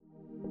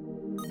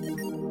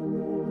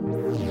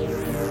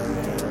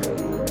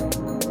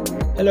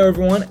Hello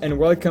everyone and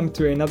welcome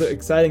to another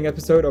exciting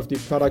episode of the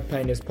Product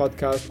Pioneers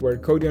podcast, where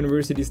Code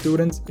University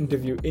students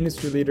interview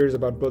industry leaders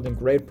about building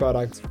great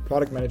products,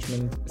 product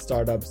management,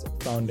 startups,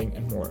 founding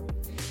and more.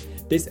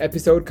 This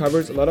episode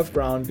covers a lot of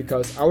ground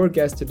because our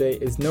guest today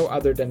is no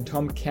other than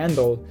Tom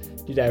Candle,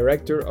 the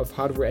Director of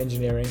Hardware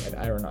Engineering at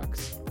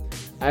Ironox.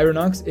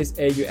 Ironox is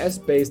a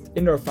US-based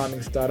indoor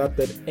farming startup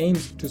that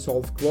aims to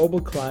solve global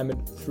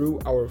climate through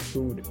our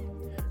food,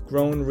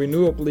 grown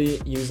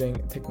renewably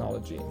using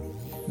technology.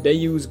 They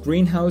use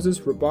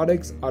greenhouses,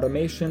 robotics,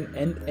 automation,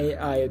 and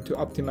AI to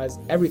optimize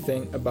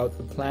everything about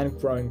the plant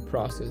growing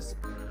process,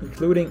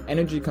 including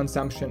energy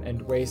consumption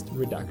and waste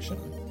reduction.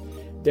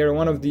 They are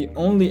one of the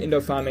only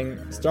indoor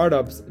farming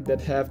startups that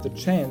have the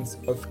chance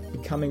of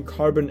becoming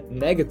carbon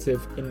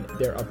negative in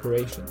their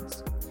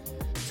operations.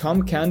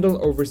 Tom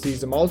Candle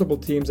oversees multiple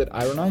teams at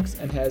Ironox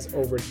and has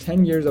over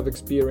 10 years of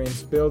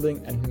experience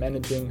building and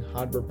managing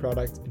hardware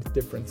products at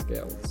different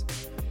scales.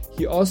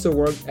 He also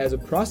worked as a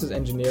process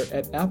engineer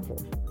at Apple.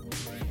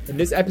 In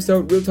this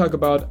episode, we'll talk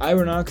about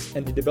Ironox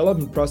and the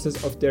development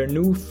process of their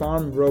new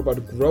farm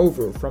robot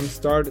Grover from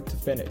start to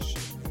finish,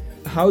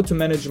 how to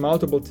manage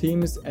multiple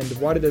teams, and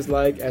what it is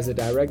like as a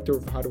director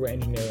of hardware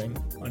engineering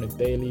on a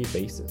daily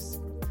basis.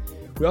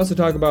 We also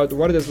talk about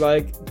what it is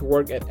like to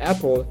work at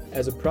Apple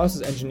as a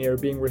process engineer,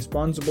 being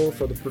responsible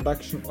for the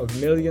production of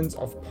millions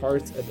of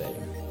parts a day.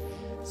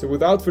 So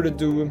without further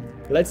ado,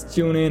 let's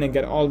tune in and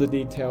get all the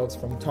details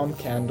from Tom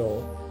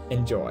Candle.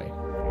 Enjoy.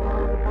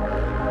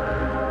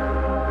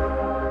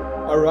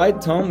 All right,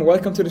 Tom,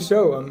 welcome to the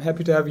show. I'm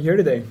happy to have you here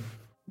today.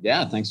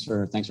 Yeah, thanks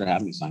for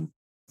having me, Simon.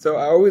 So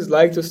I always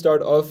like to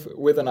start off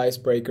with an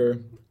icebreaker,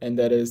 and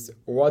that is,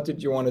 what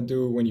did you want to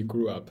do when you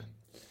grew up?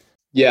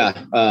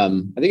 Yeah, I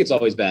think it's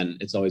always been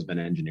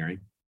engineering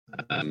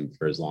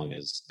for as long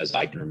as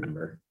I can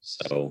remember.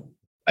 So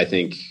I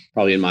think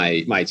probably in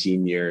my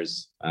teen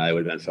years, I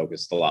would have been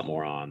focused a lot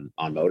more on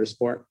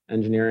motorsport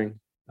engineering.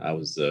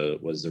 Was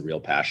the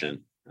real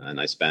passion.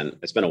 And I spent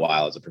a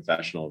while as a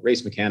professional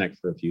race mechanic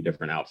for a few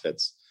different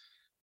outfits,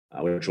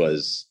 which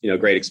was,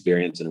 great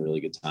experience and a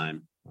really good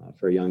time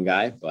for a young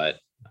guy. But,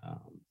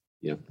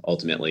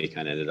 ultimately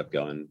kind of ended up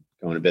going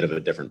a bit of a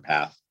different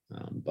path.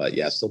 But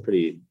yeah, still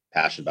pretty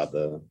passionate about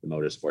the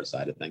motorsport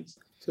side of things.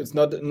 So it's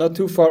not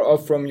too far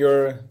off from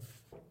your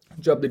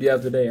job that you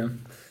have today, huh?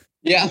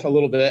 Yeah, a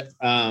little bit.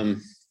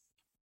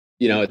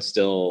 It's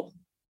still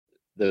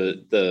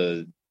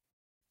the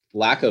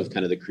lack of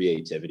kind of the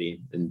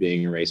creativity in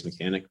being a race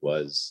mechanic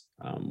was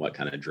what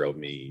kind of drove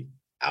me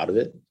out of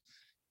it.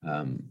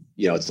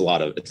 It's a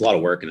lot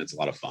of work and it's a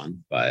lot of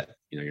fun, but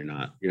you're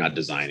not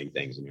designing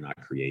things and you're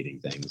not creating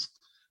things.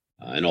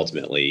 And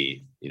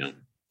ultimately,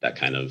 that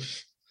kind of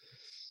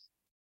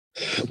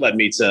led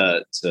me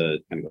to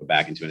kind of go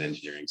back into an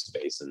engineering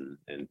space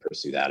and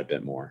pursue that a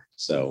bit more.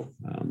 So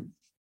a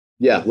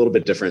little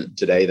bit different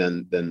today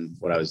than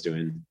what I was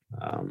doing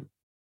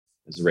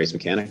as a race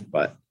mechanic,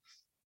 but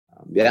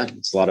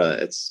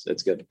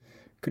it's good.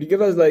 Could you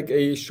give us like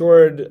a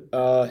short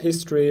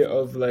history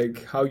of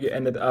like how you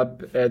ended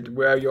up at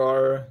where you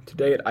are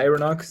today at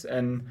Ironox?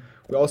 And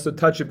we also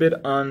touch a bit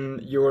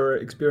on your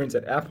experience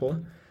at Apple.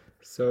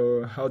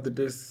 So how did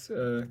this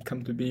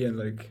come to be, and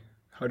like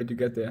how did you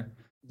get there?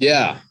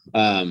 Yeah,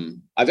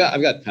 I've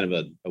got kind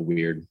of a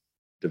weird,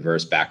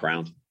 diverse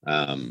background.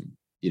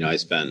 I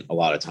spent a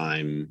lot of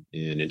time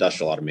in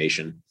industrial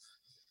automation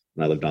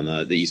when I lived on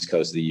the East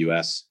Coast of the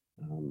U.S.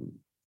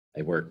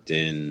 I worked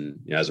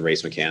as a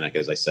race mechanic,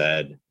 as I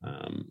said.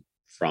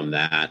 From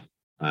that,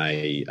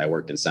 I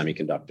worked in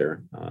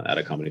semiconductor at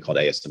a company called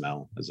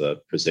ASML as a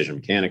precision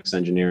mechanics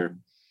engineer.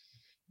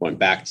 Went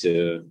back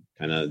to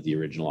kind of the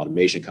original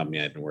automation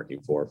company I'd been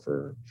working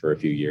for a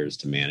few years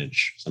to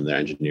manage some of their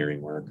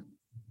engineering work.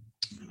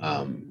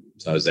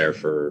 So I was there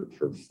for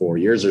 4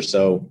 years or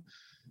so,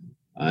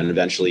 and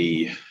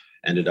eventually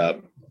ended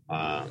up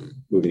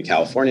moving to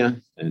California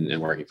and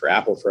working for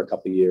Apple for a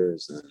couple of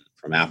years, and then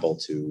from Apple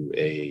to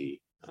a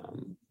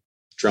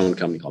drone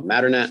company called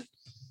Matternet,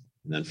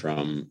 and then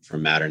from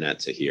Matternet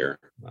to here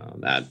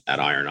at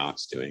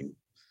Ironox doing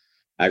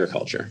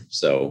agriculture.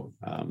 So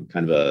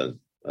kind of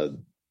a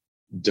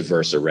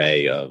diverse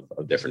array of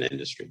different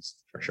industries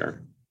for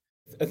sure.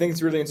 I think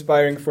it's really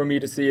inspiring for me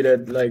to see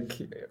that like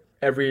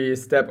every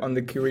step on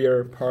the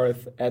career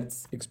path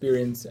adds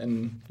experience,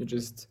 and you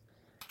just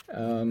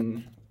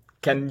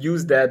can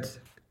use that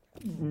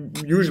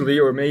usually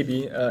or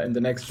maybe in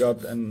the next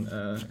job and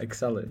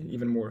excel it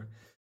even more.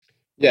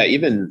 Yeah,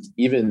 even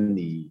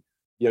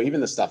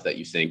the stuff that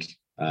you think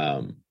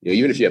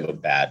even if you have a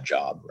bad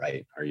job,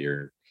 right, or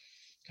you're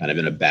kind of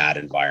in a bad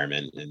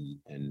environment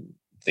and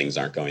things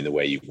aren't going the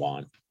way you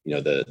want,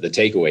 the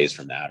takeaways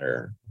from that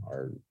are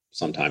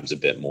sometimes a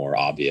bit more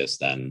obvious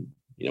than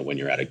when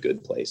you're at a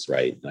good place,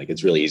 right? Like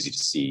it's really easy to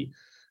see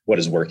what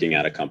is working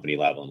at a company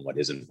level and what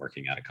isn't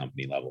working at a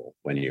company level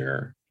when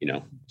you're,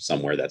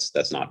 somewhere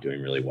that's not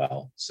doing really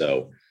well.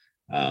 So,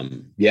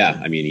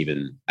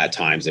 even at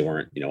times they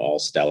weren't, all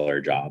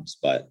stellar jobs,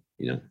 but,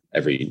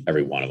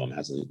 every one of them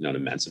has an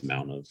immense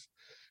amount of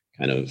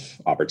kind of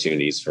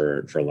opportunities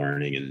for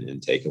learning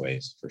and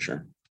takeaways for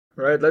sure.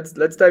 Right.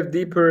 Let's dive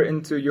deeper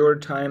into your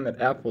time at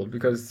Apple,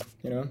 because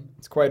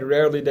it's quite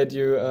rarely that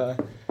you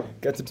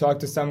get to talk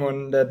to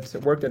someone that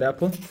worked at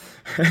Apple.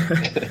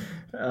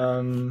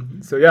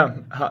 So yeah,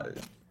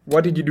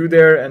 what did you do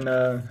there,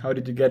 and how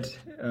did you get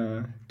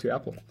to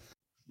Apple?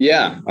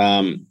 Yeah,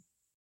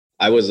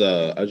 I was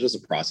just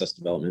a process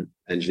development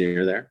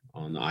engineer there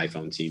on the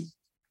iPhone team,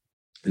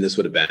 and this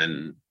would have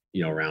been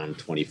around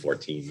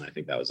 2014. I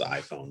think that was the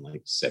iPhone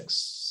like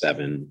 6,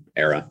 7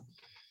 era.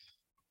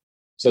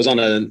 So I was on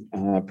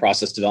a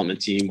process development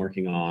team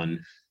working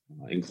on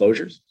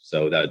enclosures.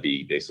 So that would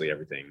be basically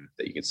everything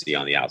that you can see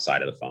on the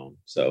outside of the phone.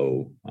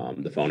 So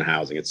the phone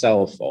housing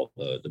itself, all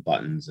the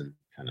buttons and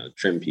kind of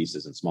trim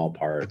pieces and small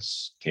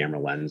parts, camera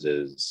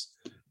lenses,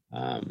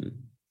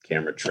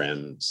 camera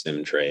trim,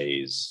 SIM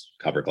trays,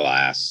 cover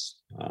glass,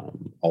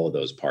 all of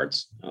those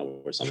parts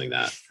were something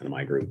that kind of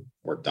my group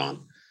worked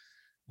on.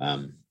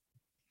 And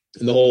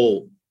the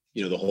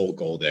whole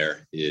goal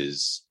there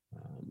is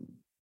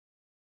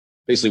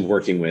basically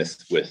working with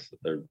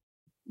a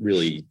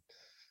really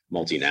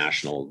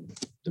multinational,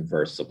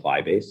 diverse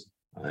supply base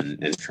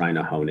and trying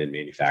to hone in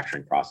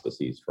manufacturing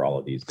processes for all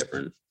of these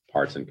different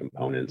parts and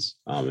components,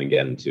 and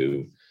get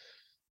into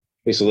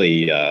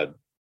basically a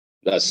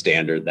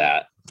standard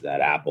that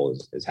Apple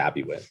is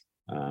happy with.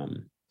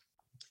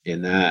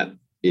 And that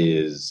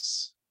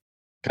is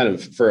kind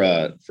of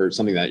for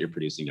something that you're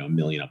producing, 1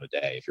 million of a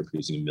day. If you're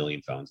producing 1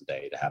 million phones a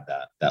day, to have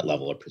that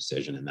level of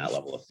precision and that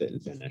level of fit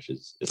and finish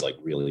is like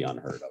really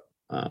unheard of.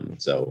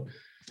 So,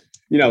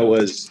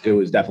 it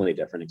was definitely a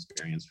different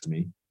experience for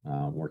me,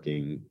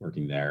 working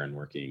there and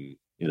working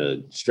in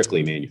a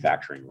strictly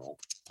manufacturing role.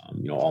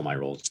 All my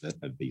roles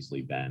have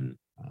basically been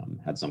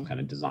had some kind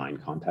of design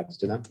context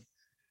to them,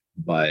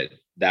 but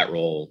that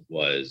role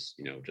was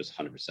just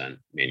 100%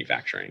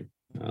 manufacturing.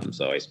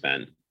 So I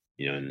spent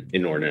an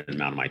inordinate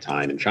amount of my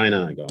time in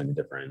China, going to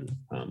different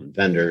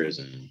vendors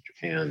in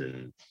Japan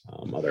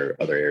and other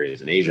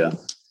areas in Asia,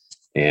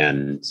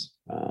 and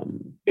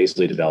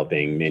basically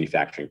developing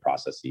manufacturing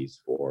processes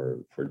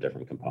for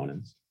different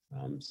components.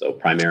 So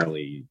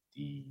primarily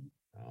the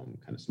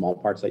kind of small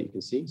parts that you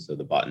can see, so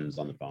the buttons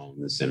on the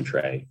phone, the SIM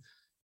tray,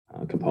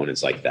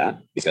 components like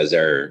that, because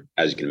they're,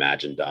 as you can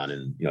imagine, done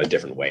in a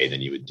different way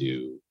than you would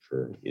do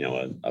for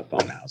a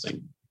phone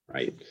housing,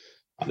 right?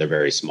 They're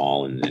very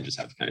small and just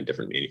have kind of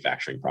different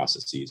manufacturing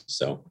processes.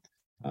 So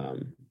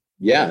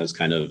it was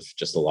kind of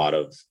just a lot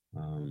of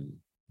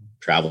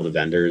travel to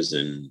vendors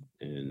and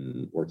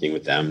working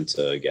with them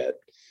to get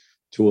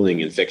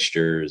tooling and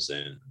fixtures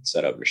and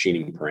set up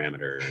machining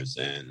parameters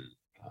and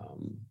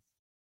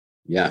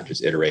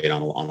just iterate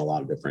on a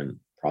lot of different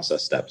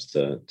process steps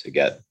to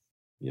get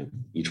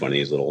each one of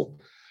these little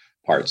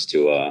parts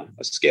to a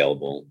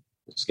scalable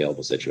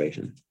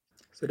situation.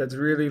 So that's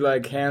really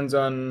like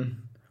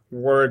hands-on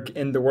work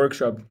in the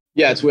workshop.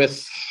 Yeah, it's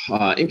with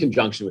in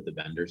conjunction with the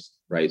vendors,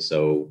 right?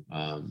 So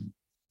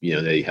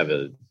they have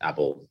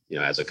Apple,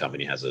 as a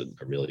company, has a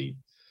really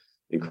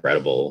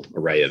incredible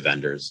array of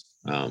vendors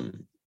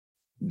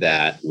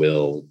that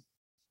will,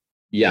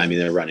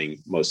 they're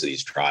running most of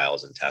these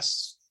trials and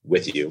tests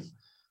with you.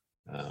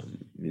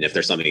 And if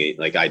there's something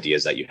like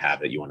ideas that you have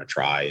that you want to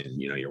try,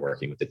 and you're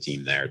working with the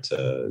team there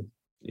to,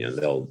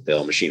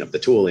 they'll machine up the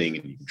tooling,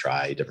 and you can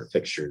try different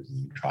fixtures and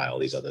you can try all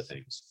these other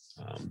things.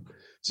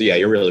 So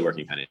you're really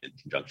working kind of in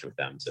conjunction with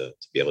them to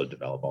be able to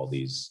develop all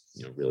these,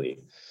 really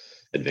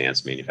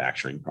advanced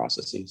manufacturing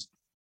processes.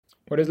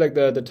 What is like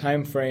the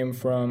time frame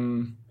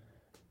from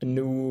a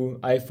new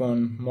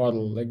iPhone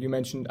model? Like you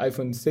mentioned,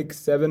 iPhone 6,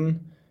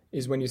 7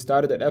 is when you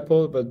started at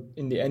Apple, but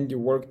in the end you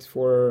worked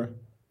for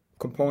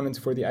components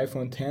for the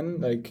iPhone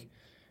 10. Like,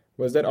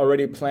 was that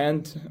already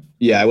planned?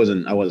 Yeah, I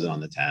wasn't on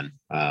the 10.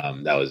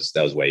 That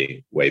was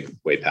way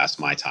past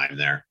my time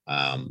there.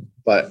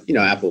 But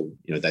Apple,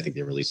 I think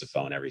they release a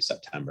phone every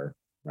September,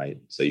 right?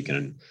 So you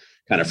can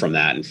kind of from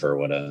that infer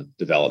what a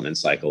development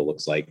cycle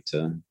looks like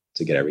to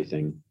get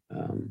everything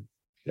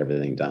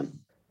done.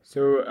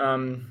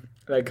 So,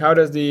 like, how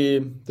does the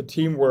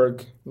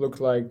teamwork look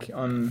like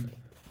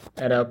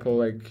at Apple?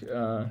 Like,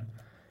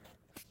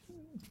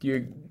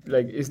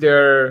 is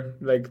there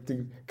like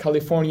the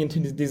Californian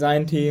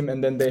design team,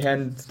 and then they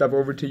hand stuff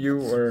over to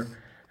you, or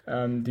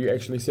do you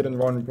actually sit in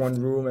one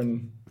room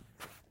and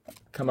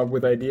come up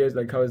with ideas?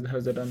 Like, how's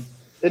that done?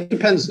 It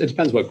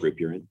depends what group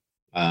you're in,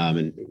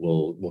 and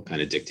we'll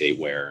kind of dictate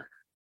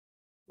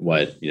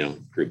what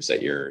groups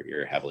that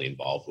you're heavily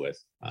involved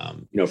with.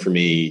 For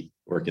me,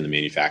 working the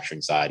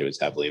manufacturing side, it was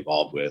heavily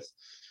involved with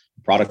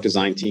product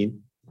design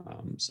team,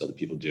 so the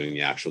people doing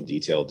the actual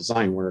detailed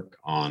design work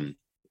on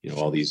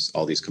all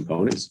these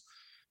components,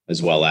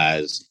 as well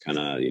as kind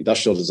of the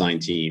industrial design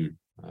team,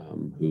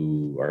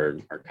 who are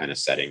kind of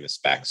setting the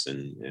specs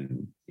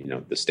and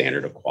the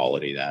standard of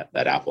quality that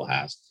Apple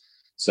has.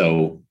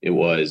 So it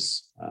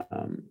was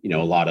a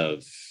lot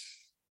of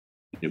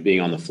being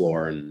on the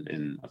floor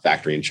in a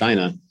factory in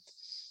China.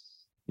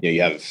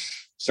 You have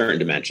certain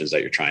dimensions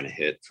that you're trying to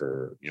hit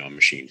for a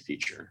machined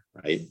feature,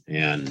 right?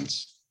 And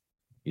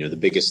the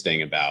biggest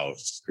thing about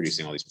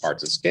producing all these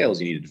parts at scale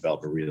is you need to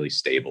develop a really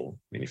stable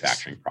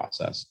manufacturing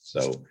process.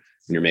 So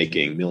when you're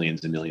making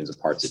millions and millions of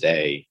parts a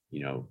day,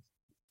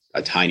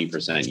 a tiny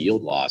percent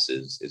yield loss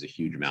is a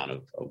huge amount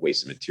of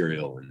wasted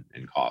material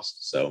and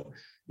cost. So,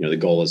 the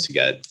goal is to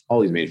get all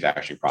these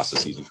manufacturing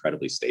processes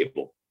incredibly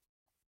stable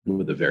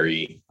with a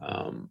very,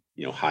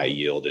 high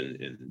yield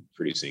and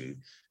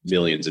producing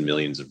millions and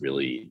millions of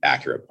really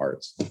accurate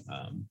parts.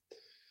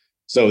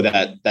 So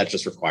that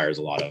just requires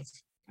a lot of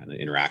kind of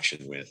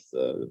interaction with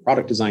the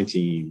product design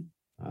team,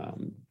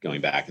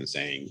 going back and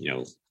saying,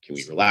 can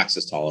we relax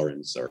this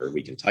tolerance, or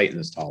we can tighten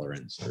this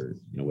tolerance, or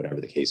whatever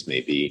the case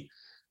may be.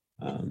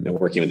 And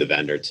working with the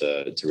vendor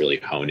to really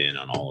hone in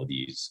on all of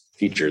these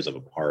features of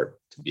a part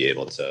to be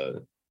able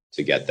to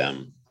get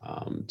them,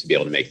 to be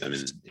able to make them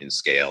in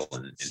scale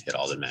and hit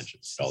all the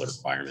dimensions, hit all the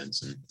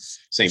requirements. And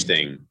same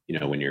thing,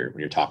 when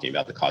you're talking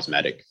about the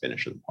cosmetic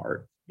finish of the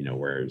part,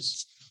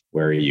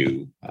 where are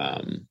you,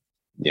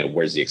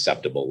 where's the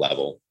acceptable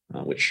level,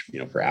 which,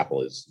 for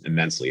Apple is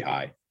immensely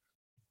high.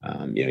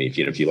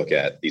 If you look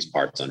at these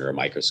parts under a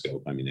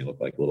microscope, they look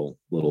like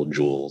little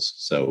jewels.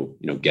 So,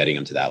 getting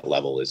them to that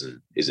level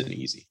isn't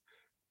easy.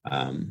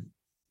 And,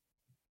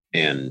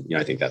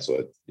 I think that's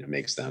what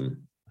makes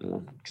them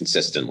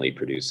consistently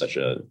produce such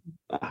a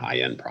high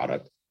end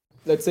product.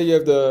 Let's say you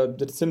have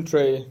the SIM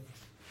tray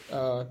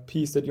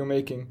piece that you're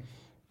making.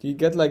 Do you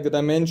get like the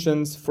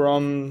dimensions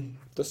from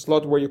the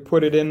slot where you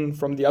put it in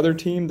from the other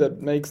team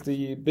that makes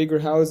the bigger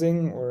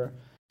housing, or?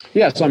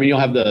 Yeah. So, you'll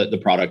have the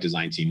product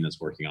design team that's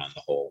working on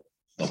the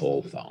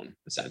whole phone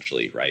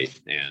essentially. Right.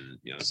 And,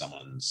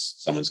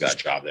 someone's got a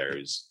job there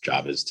whose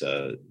job is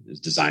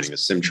designing a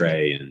SIM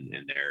tray,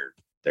 and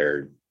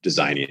they're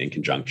designing it in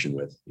conjunction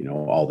with,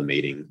 all the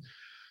mating,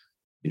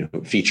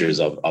 features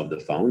of the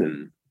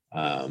phone.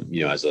 And,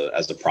 as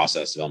a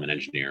process development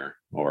engineer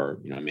or,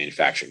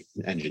 manufacturing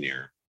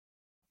engineer,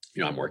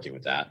 I'm working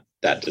with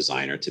that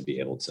designer to be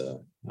able to,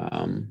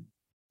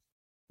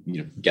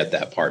 get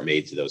that part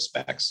made to those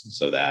specs,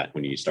 so that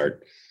when you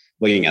start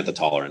looking at the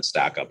tolerance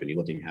stack up and you're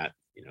looking at,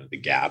 the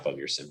gap of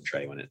your SIM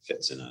tray when it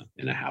fits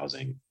in a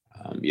housing,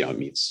 it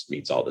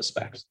meets all the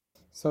specs.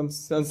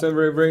 Sounds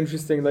very, very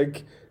interesting.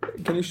 Like,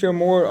 can you share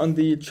more on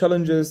the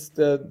challenges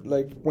that,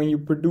 like, when you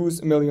produce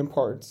a million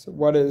parts,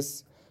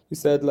 you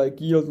said like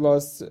yield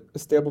loss, a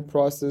stable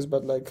process,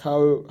 but like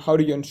how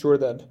do you ensure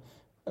that?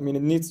 It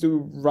needs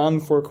to run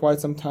for quite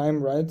some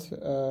time, right?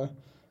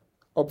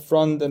 Up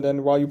front, and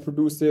then while you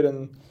produce it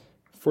and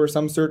for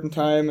some certain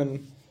time.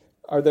 And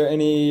are there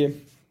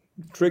any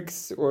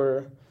tricks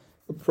or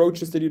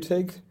approaches that you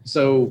take?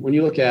 So when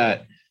you look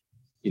at,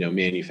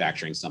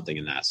 manufacturing something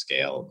in that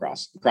scale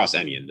across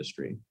any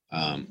industry,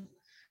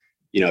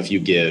 if you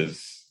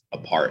give a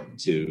part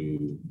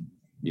to,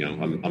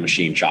 a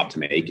machine shop to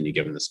make, and you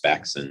give them the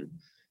specs, and,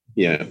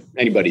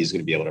 anybody's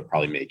going to be able to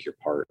probably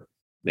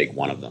make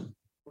one of them.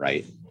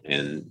 Right.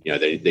 And,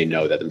 they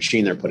know that the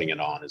machine they're putting it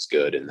on is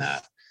good, and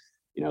that,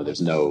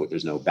 there's no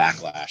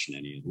backlash in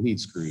any of the lead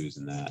screws,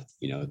 and that,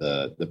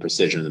 the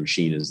precision of the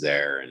machine is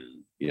there. And,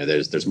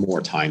 there's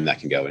more time that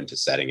can go into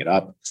setting it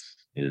up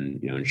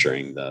and,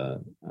 ensuring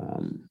the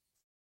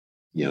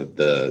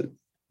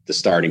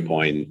starting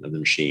point of the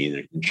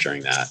machine,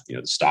 ensuring that,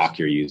 the stock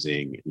you're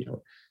using,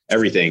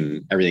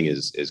 everything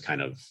is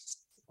kind of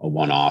a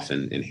one-off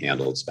and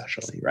handled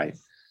specially. Right.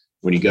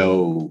 When you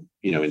go,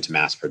 into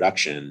mass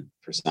production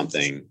for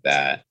something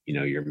that,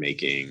 you're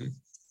making,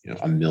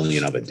 1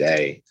 million of a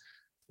day,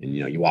 and,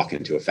 you walk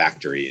into a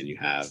factory and you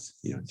have,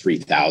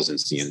 3,000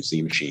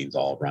 CNC machines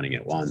all running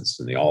at once,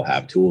 and they all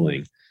have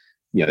tooling,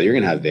 you're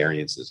going to have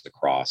variances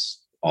across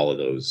all of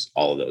those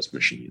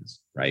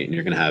machines. Right. And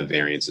you're going to have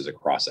variances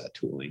across that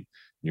tooling.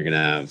 You're going to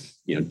have,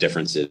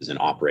 differences in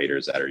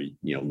operators that are,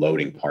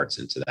 loading parts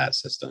into that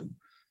system.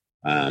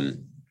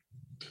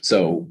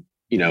 So,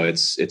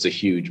 it's a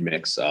huge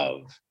mix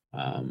of,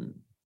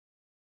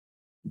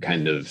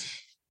 kind of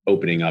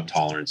opening up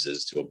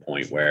tolerances to a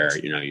point where,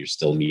 you're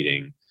still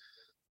meeting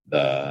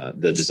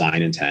the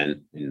design intent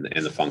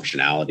and the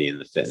functionality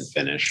and the fit and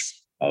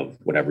finish of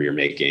whatever you're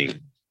making,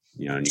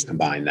 and you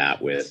combine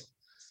that with,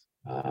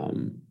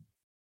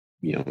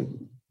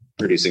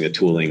 producing the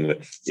tooling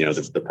with,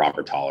 the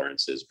proper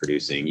tolerances,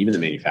 producing even the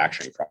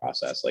manufacturing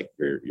process, like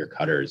your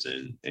cutters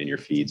and your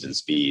feeds and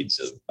speeds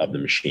of the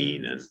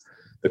machine, and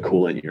the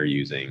coolant you're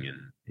using, and,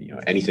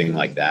 anything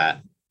like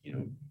that,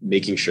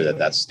 making sure that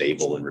that's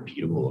stable and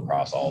repeatable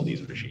across all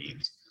these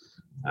machines.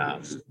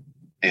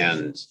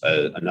 And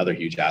another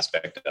huge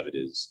aspect of it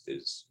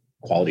is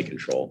quality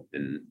control.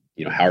 And,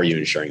 how are you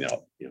ensuring that,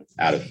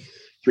 out of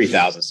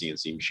 3,000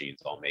 CNC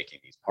machines all making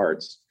these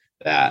parts,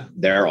 that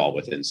they're all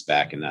within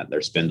spec, and that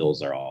their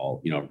spindles are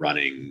all,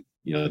 running,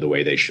 the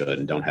way they should,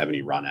 and don't have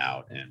any run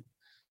out. And,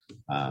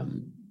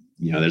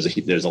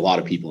 there's a lot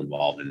of people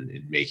involved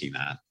in making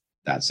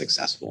that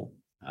successful.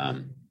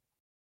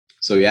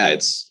 So yeah,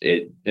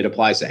 it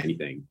applies to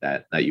anything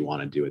that you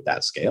want to do at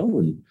that scale.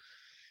 And,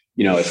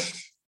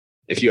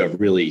 if you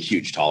have really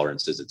huge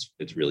tolerances,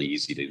 it's really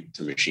easy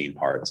to machine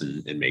parts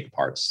and make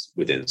parts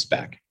within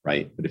spec,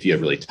 right? But if you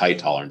have really tight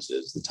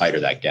tolerances, the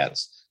tighter that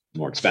gets, the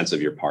more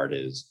expensive your part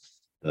is,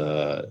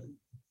 the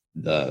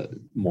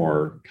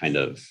more kind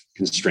of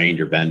constrained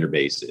your vendor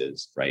base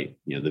is, right?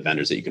 The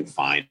vendors that you can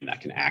find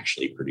that can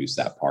actually produce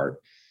that part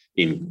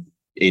in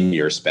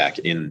your spec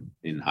in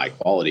high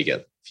quality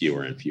get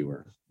fewer and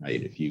fewer,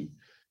 right? If you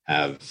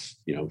have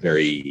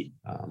very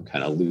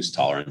kind of loose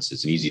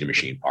tolerances and easy to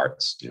machine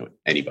parts,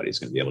 anybody's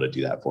going to be able to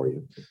do that for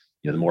you.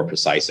 The more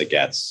precise it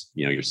gets,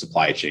 your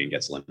supply chain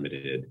gets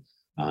limited.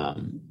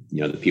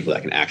 The people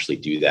that can actually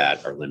do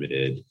that are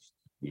limited.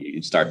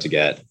 You start to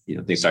get,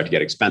 things start to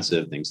get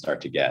expensive. Things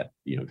start to get,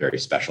 very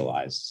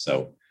specialized.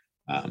 So,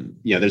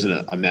 there's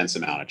an immense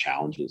amount of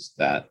challenges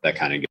that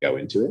kind of go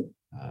into it.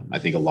 I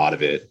think a lot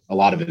of it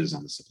is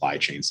on the supply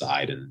chain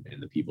side and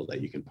the people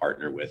that you can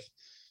partner with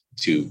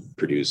to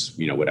produce,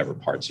 whatever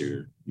parts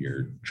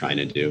you're trying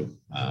to do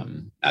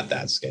at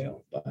that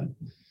scale. But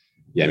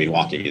yeah, I mean,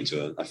 walking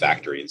into a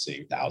factory and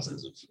seeing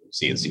thousands of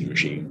CNC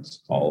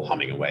machines all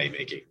humming away,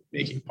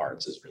 making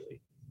parts is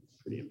really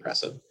pretty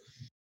impressive.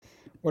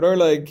 What are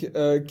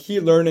key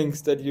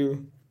learnings that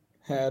you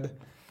had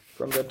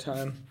from that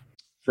time?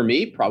 For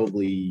me,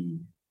 probably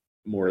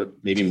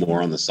maybe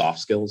more on the soft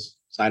skills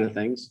side of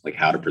things, like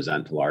how to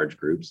present to large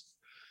groups.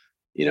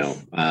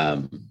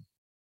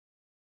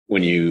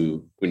 When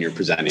you're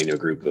presenting to a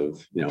group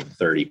of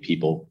 30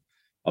 people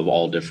of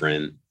all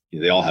different,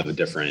 they all have a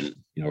different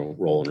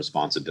role and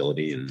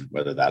responsibility, and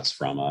whether that's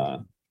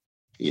from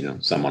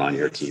someone on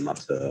your team up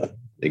to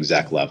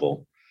exec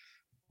level.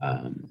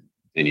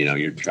 And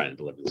you're trying to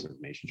deliver this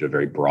information to a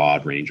very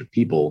broad range of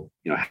people.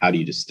 How do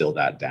you distill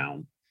that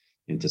down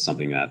into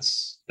something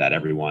that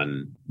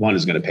everyone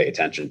is going to pay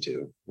attention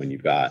to when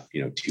you've got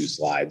 2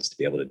 slides to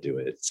be able to do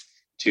it,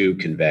 to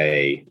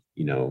convey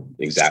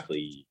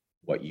exactly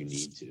what you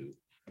need to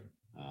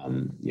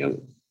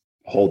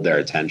hold their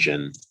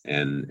attention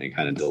and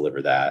kind of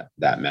deliver that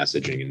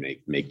messaging and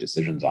make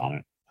decisions on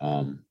it.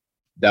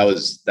 That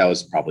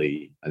was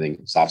probably, I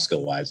think, soft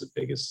skill wise, the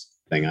biggest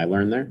thing I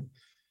learned there.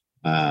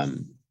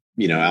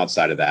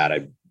 Outside of that,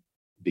 I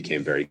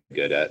became very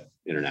good at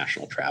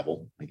international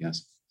travel, I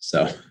guess.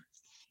 So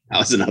that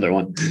was another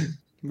one.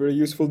 Very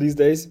useful these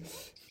days.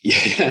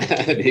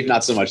 Yeah, maybe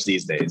not so much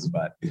these days,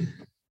 but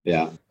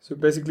yeah. So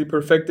basically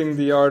perfecting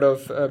the art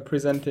of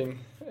presenting,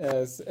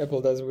 as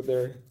Apple does with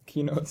their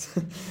keynotes.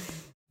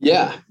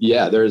 Yeah.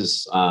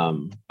 There's,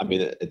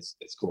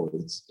 it's cool.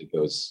 It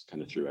goes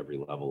kind of through every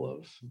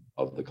level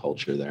of the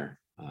culture there.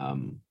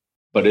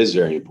 But it is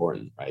very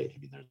important, right? I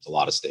mean, there's a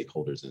lot of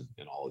stakeholders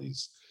in all of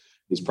these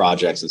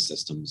projects and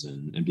systems,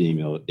 and being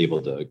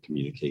able to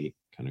communicate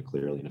kind of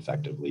clearly and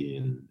effectively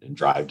and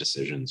drive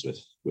decisions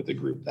with a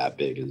group that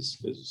big is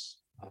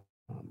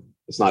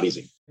it's not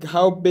easy.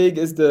 How big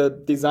is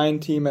the design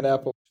team at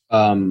Apple?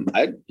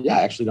 I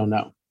actually don't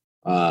know.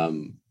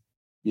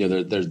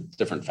 There's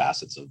different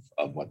facets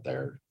of what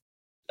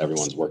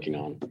everyone's working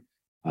on.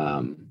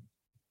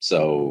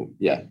 So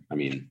yeah, I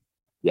mean,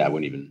 yeah, I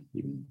wouldn't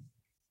even.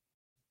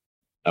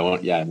 I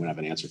wouldn't have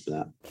an answer for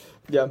that.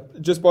 Yeah,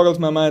 it just boggles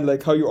my mind,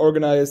 like how you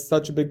organize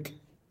such a big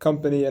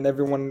company and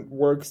everyone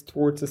works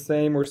towards the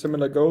same or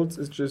similar goals.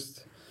 It's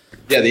just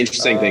the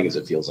interesting thing is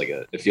it feels like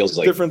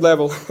different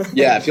level.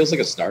 Yeah, it feels like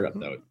a startup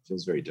though. It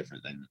feels very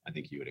different than I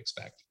think you would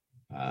expect.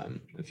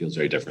 It feels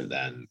very different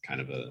than kind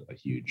of a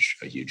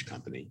huge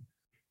company.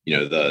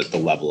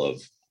 The level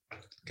of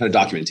kind of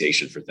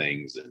documentation for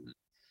things, and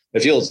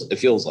it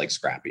feels like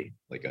scrappy,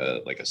 like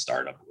a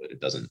startup would. It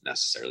doesn't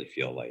necessarily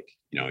feel like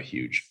a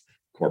huge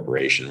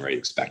corporation where you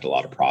expect a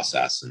lot of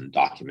process and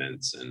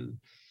documents and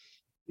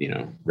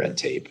red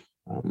tape.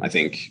 I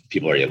think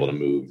people are able to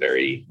move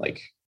very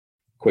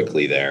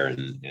quickly there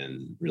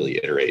and really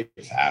iterate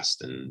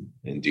fast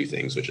and do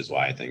things, which is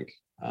why I think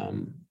I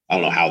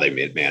don't know how they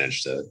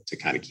managed to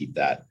kind of keep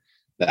that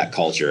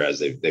culture as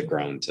they've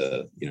grown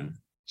to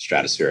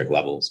stratospheric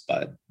levels.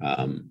 But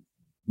I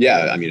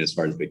mean, as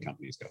far as big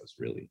companies go, it's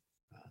really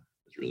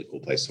a cool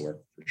place to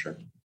work for sure.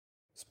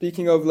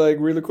 Speaking of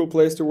really cool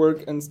place to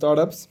work and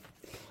startups,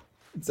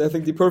 it's I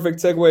think the perfect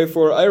segue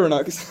for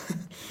Ironox.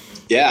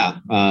 Yeah.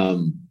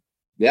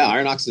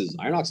 Ironox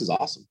is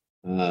awesome.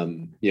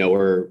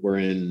 We're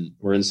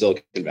in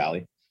Silicon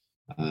Valley.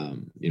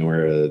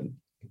 We're a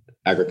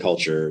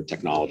agriculture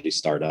technology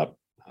startup.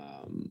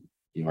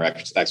 Our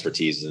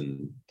expertise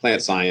in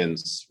plant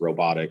science,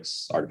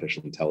 robotics,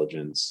 artificial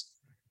intelligence.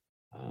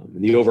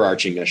 And the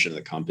overarching mission of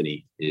the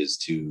company is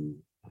to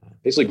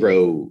basically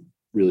grow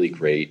really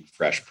great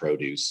fresh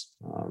produce,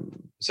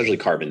 essentially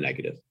carbon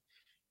negative,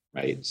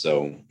 right?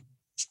 So,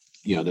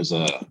 there's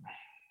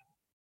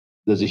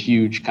a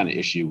huge kind of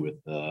issue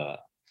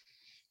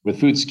with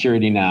food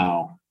security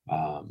now.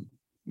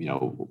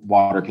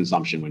 Water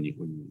consumption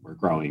when we're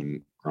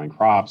growing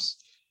crops.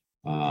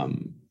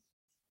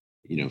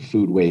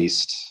 Food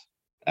waste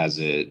as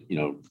it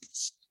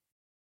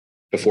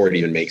before it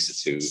even makes it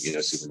to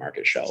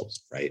supermarket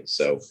shelves, right?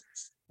 So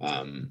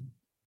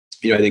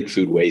I think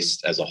food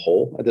waste as a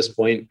whole at this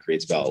point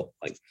creates about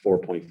like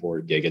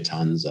 4.4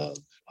 gigatons of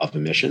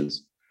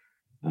emissions.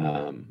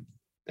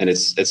 And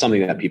it's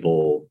something that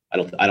people, I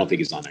don't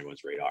think is on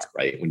everyone's radar,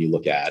 right? When you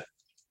look at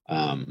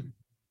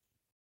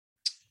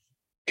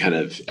kind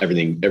of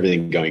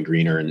everything going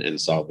greener and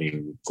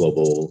solving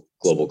global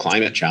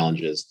climate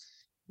challenges,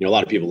 a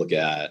lot of people look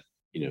at,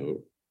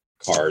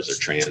 cars or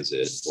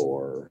transit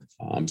or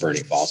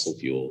burning fossil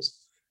fuels.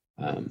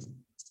 I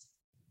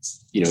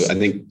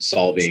think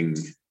solving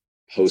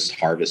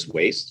post-harvest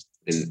waste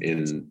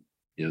in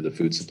the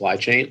food supply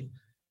chain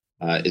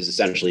is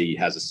essentially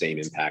has the same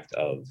impact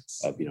of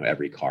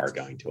every car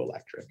going to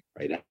electric,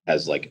 right? It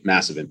has like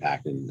massive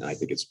impact, and I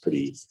think it's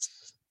pretty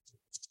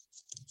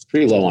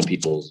low on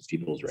people's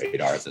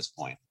radar at this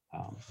point.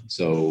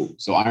 So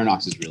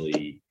Ironox is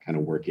really kind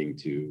of working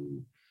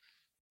to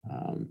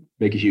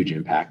make a huge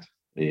impact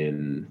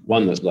in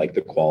one that's like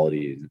the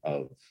quality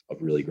of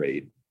really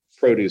great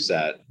produce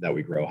that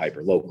we grow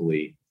hyper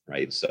locally,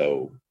 right?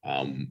 So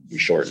we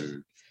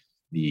shorten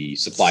the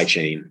supply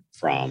chain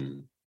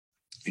from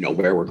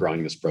where we're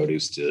growing this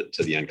produce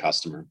to the end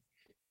customer.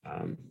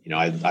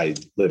 I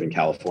live in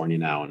California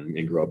now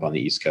and grew up on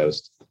the East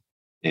Coast,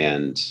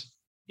 and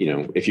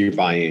if you're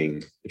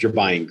buying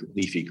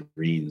leafy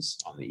greens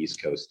on the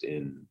East Coast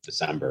in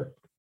December,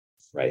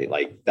 right?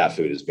 Like that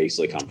food has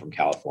basically come from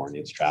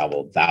California. It's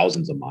traveled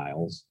thousands of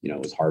miles. It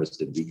was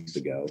harvested weeks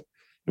ago,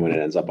 and when it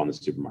ends up on the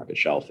supermarket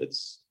shelf,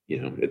 it's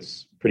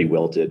pretty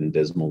wilted and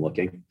dismal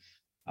looking,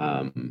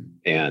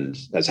 and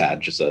has had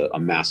just a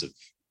massive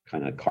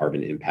kind of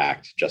carbon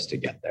impact just to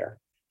get there.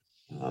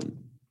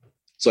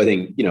 So I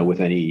think with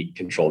any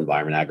controlled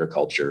environment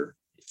agriculture,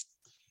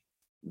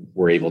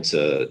 we're able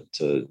to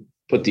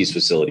put these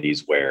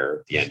facilities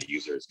where the end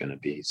user is going to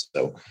be.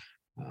 So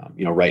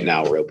right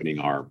now we're opening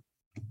our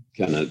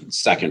kind of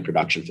second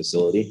production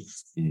facility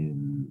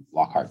in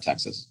Lockhart,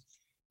 Texas.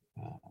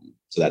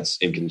 So that's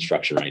in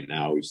construction right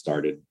now. We've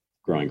started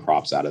growing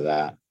crops out of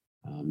that.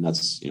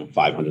 That's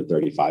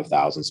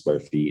 535,000 square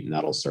feet, and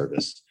that'll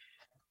service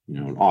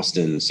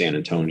Austin, San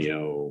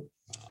Antonio,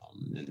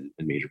 and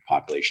major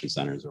population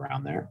centers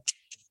around there.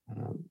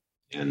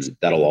 And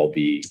that'll all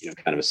be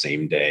kind of a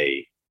same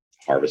day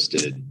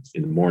harvested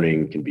in the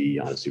morning, can be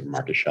on a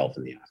supermarket shelf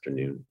in the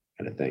afternoon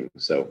kind of thing.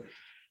 So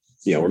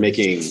we're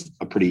making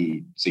a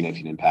pretty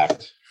significant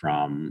impact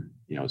from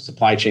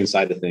supply chain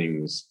side of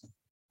things,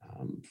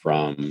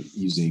 from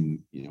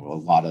using a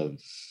lot of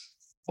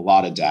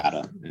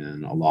data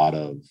and a lot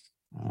of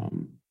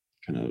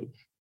kind of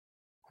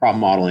crop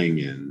modeling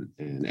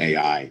and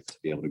AI to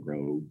be able to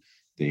grow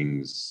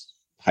things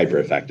hyper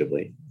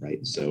effectively,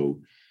 right?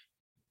 So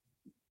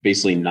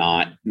basically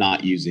not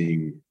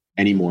using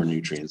any more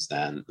nutrients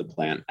than the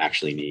plant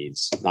actually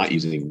needs, not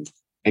using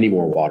any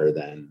more water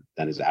than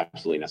is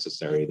absolutely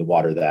necessary. The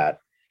water that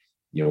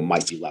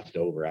might be left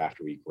over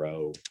after we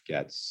grow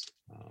gets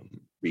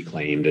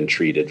reclaimed and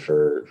treated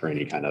for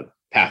any kind of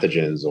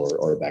pathogens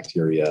or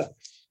bacteria,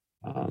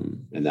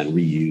 and then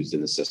reused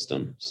in the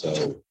system.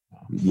 So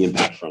the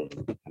impact from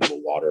kind of a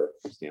water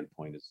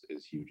standpoint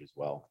is huge as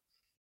well.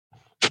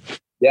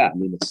 Yeah, I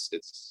mean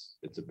it's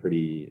a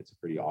pretty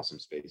awesome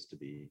space to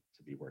be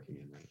working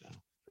in right now,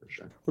 for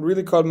sure. What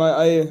really caught my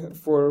eye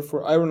for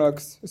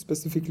Ironox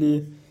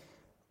specifically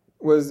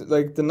was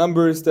like the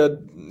numbers that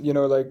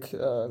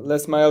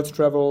less miles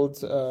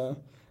traveled,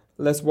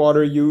 less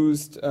water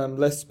used,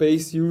 less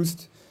space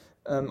used,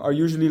 are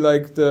usually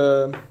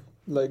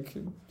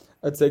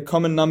I'd say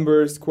common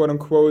numbers, quote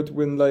unquote,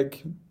 when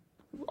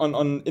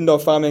on indoor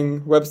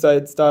farming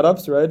website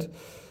startups, right?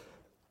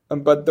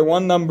 But the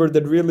one number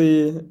that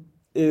really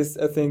is,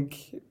 I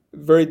think,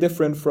 very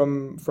different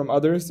from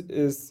others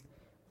is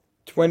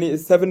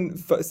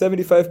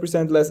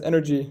 75% less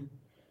energy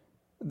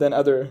than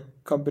other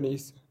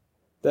companies,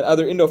 than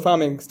other indoor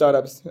farming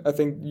startups. I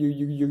think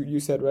you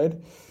said, right,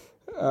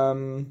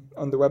 on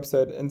the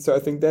website. And so I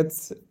think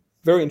that's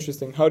very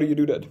interesting. How do you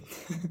do that?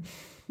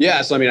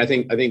 Yeah, so I mean, I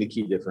think the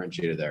key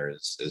differentiator there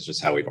is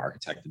just how we've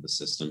architected the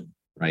system,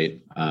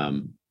 right?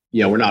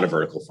 We're not a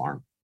vertical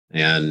farm,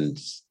 and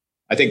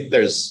I think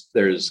there's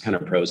kind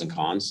of pros and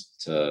cons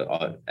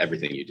to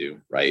everything you do,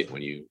 right?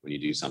 When you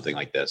do something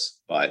like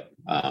this, but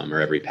or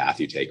every path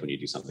you take when you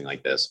do something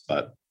like this.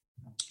 But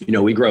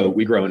we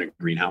grow in a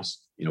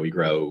greenhouse. We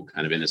grow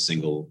kind of in a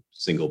single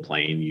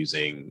plane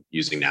using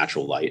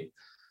natural light.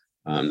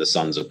 The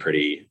sun's a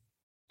pretty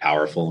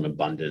powerful and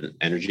abundant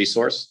energy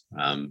source.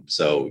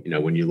 So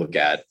when you look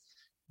at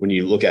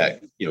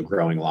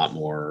growing a lot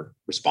more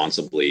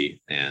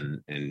responsibly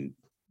and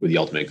with the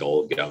ultimate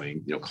goal of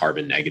going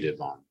carbon negative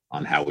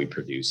on how we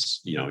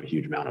produce a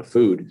huge amount of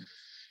food,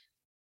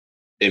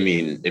 I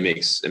mean it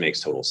makes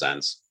total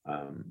sense.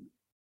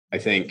 I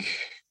think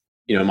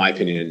in my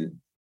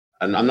opinion,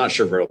 I'm not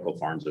sure vertical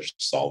farms are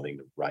solving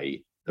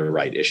the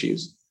right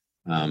issues.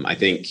 I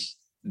think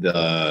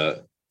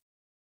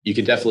you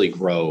can definitely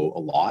grow a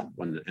lot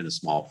when in a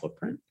small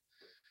footprint,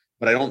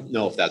 but I don't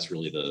know if that's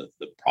really the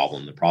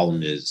problem. The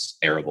problem is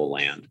arable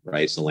land,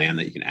 right? So land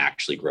that you can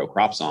actually grow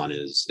crops on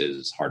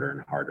is harder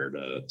and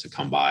harder to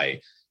come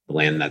by The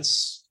land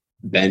that's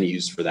been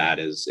used for that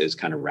is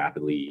kind of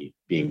rapidly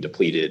being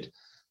depleted.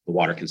 The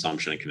water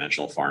consumption in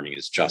conventional farming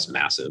is just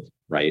massive,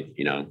 right?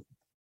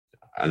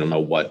 I don't know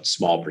what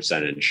small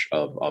percentage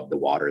of the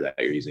water that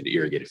you're using to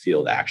irrigate a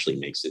field actually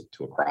makes it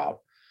to a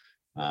crop.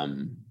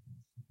 And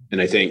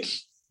I think,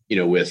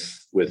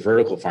 with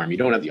vertical farm, you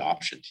don't have the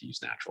option to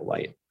use natural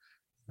light,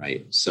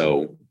 right?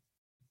 So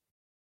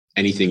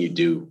anything you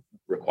do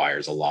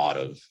requires a lot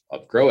of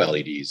grow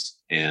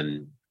LEDs,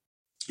 and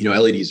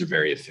LEDs are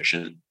very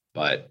efficient,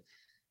 but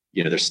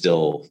they're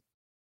still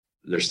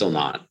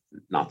not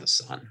the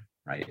sun,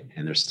 right?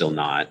 And they're still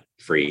not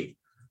free.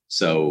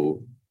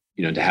 So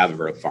to have a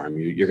vertical farm,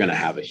 you're going to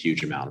have a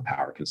huge amount of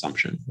power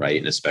consumption, right?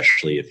 And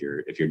especially if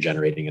you're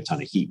generating a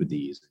ton of heat with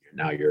these,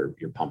 now you're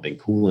pumping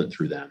coolant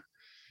through them.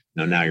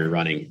 Now you're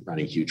running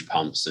huge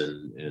pumps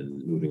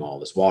and moving all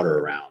this water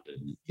around,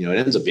 and it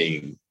ends up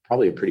being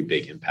probably a pretty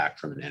big impact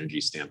from an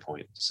energy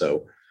standpoint.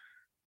 So,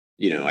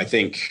 I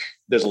think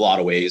there's a lot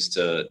of ways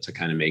to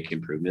kind of make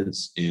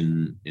improvements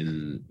in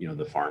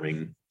the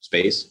farming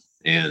space,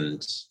 and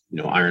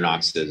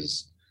Inox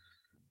is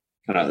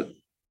kind of,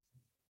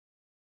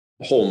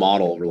 the whole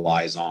model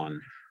relies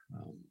on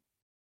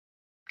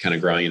kind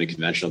of growing in a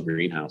conventional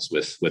greenhouse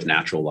with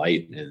natural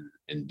light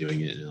and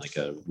doing it in like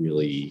a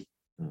really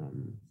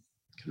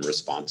kind of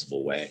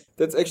responsible way.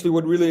 That's actually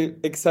what really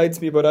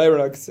excites me about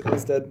Inox,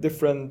 is that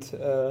different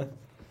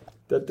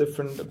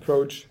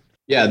approach.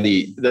 Yeah,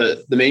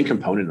 the main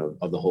component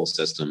of the whole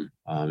system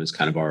is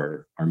kind of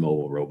our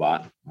mobile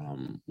robot,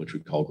 which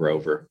we call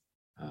Grover,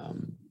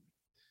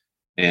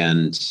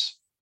 and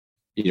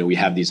we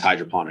have these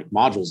hydroponic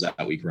modules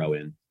that we grow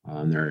in.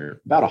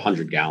 They're about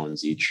 100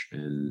 gallons each,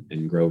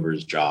 and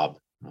Grover's job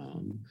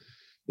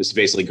is to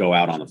basically go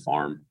out on the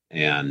farm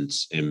and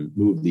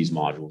move these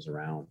modules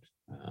around.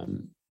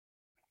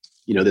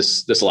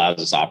 This allows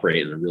us to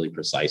operate in a really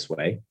precise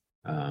way.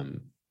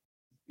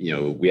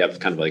 We have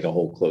kind of like a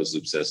whole closed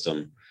loop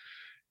system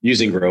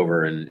using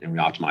Grover, and we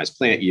optimize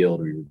plant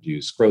yield, we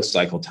reduce growth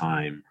cycle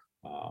time,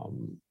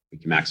 we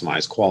can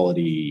maximize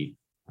quality,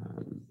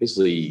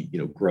 basically,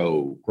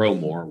 grow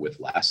more with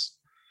less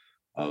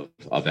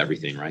of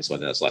everything, right? So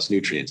that's less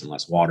nutrients and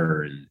less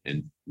water,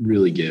 and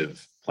really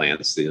give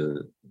plants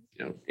the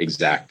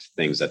exact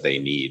things that they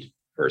need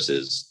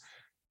versus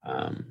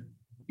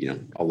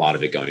a lot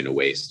of it going to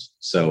waste.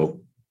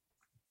 So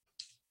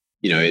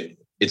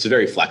it's a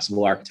very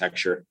flexible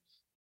architecture.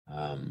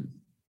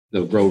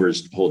 The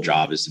Grover's whole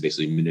job is to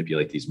basically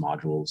manipulate these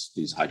modules,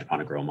 these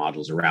hydroponic grow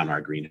modules, around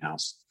our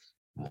greenhouse,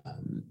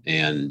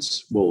 and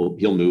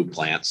he'll move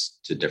plants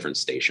to different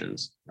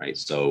stations, right?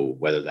 So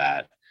whether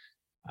that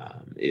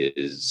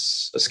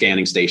is a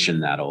scanning station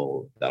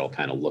that'll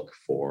kind of look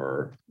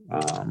for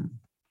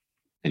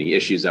any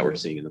issues that we're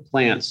seeing in the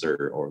plants,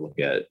 or look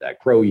at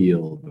grow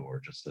yield, or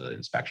just an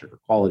inspection for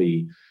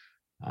quality.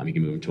 You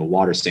can move into a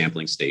water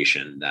sampling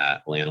station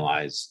that will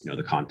analyze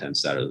the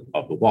contents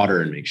of the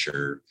water and make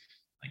sure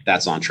like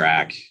that's on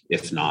track.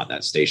 If not,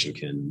 that station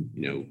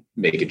can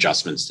make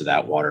adjustments to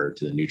that water,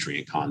 to the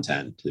nutrient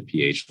content, to the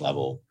pH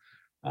level.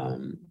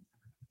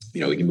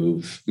 We can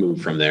move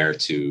from there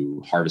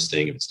to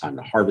harvesting if it's time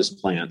to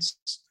harvest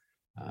plants.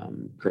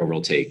 Grover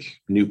will take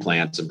new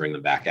plants and bring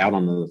them back out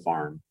onto the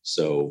farm.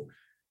 So,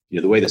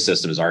 the way the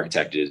system is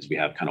architected is we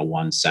have kind of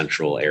one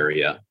central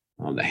area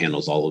that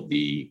handles all of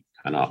the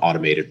kind of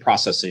automated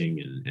processing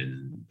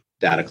and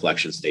data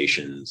collection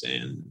stations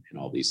and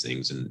all these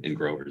things. And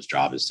Grover's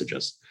job is to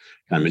just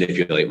kind of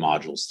manipulate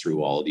modules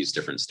through all of these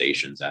different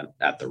stations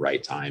at the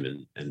right time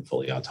and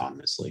fully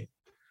autonomously.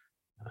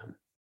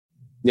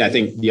 I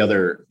think the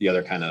other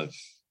kind of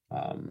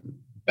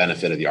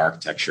benefit of the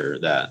architecture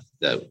that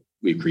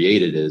we've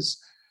created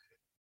is,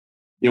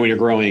 when you're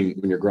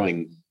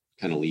growing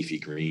kind of leafy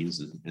greens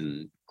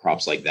and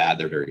crops like that,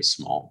 they're very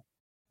small,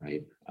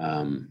 right?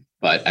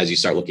 But as you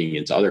start looking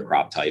into other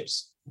crop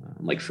types,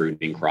 like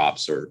fruiting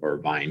crops or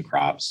vine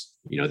crops,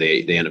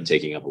 they end up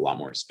taking up a lot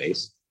more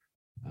space.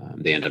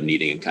 They end up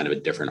needing kind of a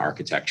different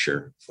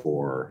architecture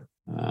for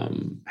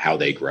how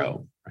they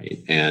grow,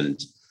 right? And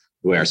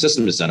the way our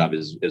system is set up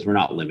is we're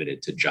not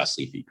limited to just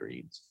leafy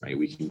greens, right?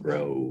 We can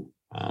grow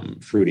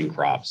fruiting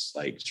crops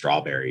like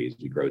strawberries,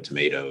 we grow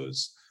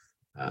tomatoes,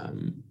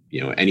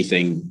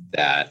 anything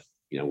that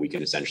we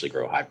can essentially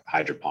grow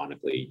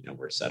hydroponically.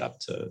 We're set up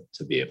to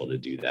be able to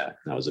do that.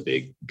 And that was a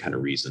big kind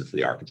of reason for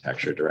the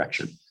architecture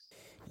direction.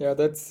 Yeah,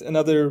 that's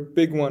another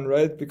big one,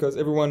 right? Because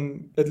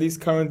everyone, at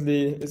least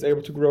currently, is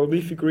able to grow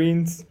leafy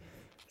greens.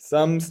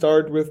 Some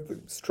start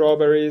with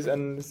strawberries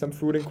and some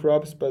fruiting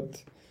crops,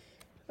 but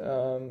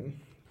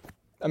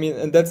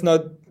and that's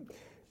not.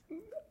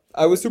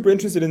 I was super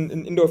interested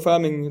in indoor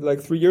farming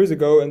like 3 years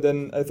ago, and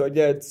then I thought,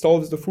 it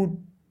solves the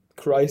food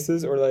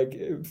crisis, or like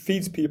it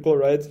feeds people,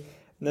 right?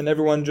 And then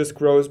everyone just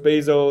grows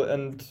basil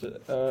and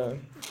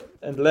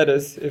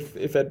lettuce,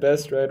 if at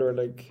best, right? Or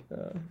like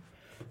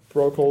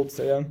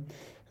broccoli,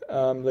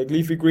 like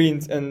leafy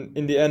greens. And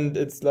in the end,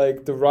 it's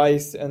like the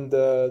rice and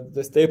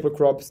the staple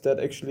crops that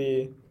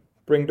actually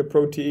bring the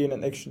protein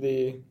and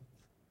actually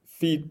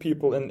feed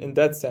people in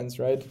that sense,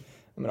 right?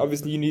 I mean,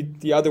 obviously you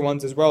need the other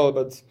ones as well,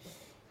 but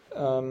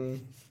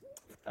um,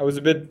 I was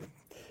a bit.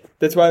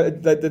 That's why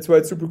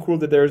it's super cool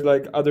that there's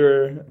like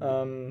other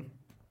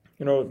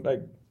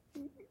like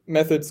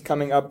methods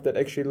coming up that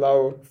actually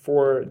allow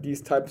for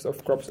these types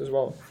of crops as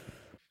well.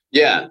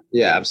 Yeah,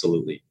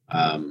 absolutely.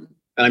 And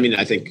I mean,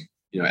 I think,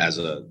 as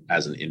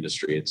an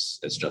industry, it's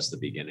just the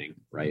beginning,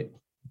 right?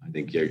 I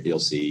think you'll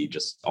see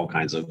just all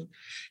kinds of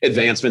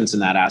advancements in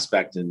that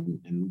aspect,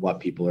 and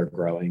what people are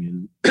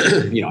growing,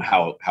 and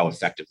how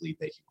effectively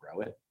they can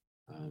grow it,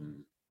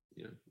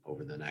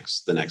 over the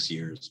next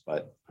years.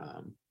 But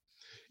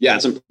yeah,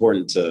 it's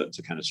important to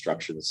kind of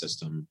structure the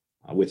system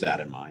with that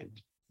in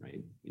mind,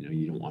 right?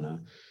 You don't want to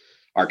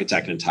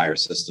architect an entire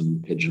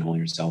system, pigeonhole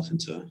yourself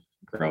into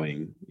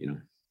growing,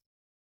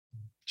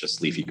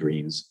 just leafy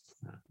greens.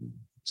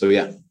 So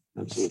yeah,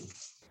 absolutely.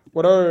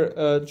 What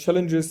are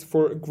challenges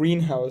for a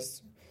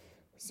greenhouse?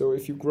 So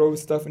if you grow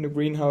stuff in a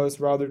greenhouse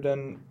rather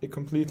than a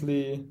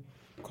completely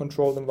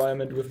controlled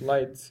environment with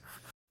lights.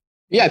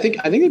 Yeah, I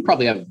think they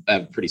probably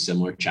have pretty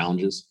similar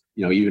challenges.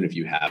 Even if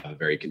you have a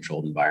very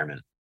controlled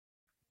environment,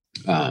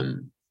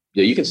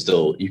 you can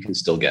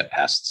still get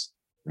pests,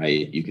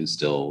 right? You can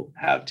still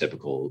have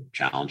typical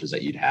challenges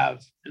that you'd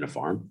have in a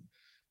farm.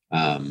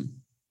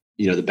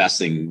 The best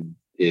thing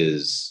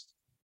is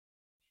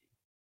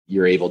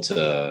you're able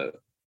to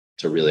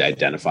really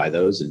identify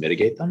those and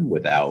mitigate them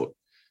without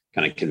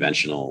kind of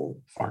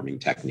conventional farming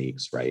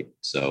techniques, right?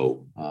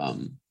 So,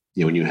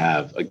 when you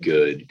have a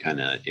good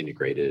kind of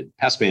integrated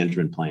pest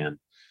management plan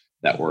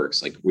that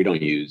works, like we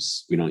don't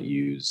use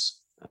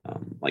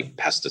like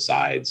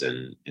pesticides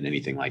and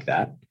anything like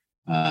that.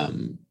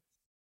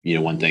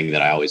 One thing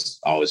that I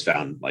always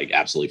found like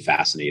absolutely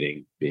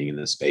fascinating being in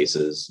this space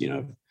is,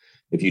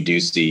 if you do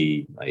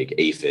see like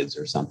aphids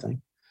or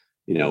something,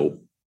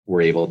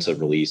 we're able to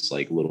release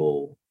like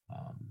little,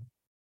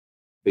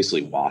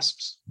 basically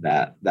wasps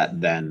that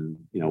then,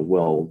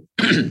 will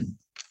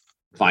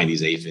find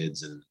these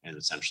aphids and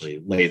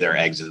essentially lay their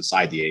eggs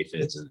inside the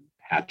aphids and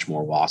hatch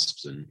more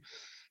wasps. And,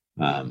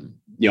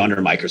 under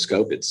a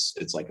microscope,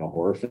 it's like a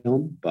horror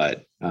film,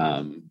 but,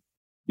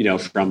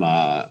 from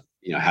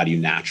how do you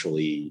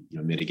naturally,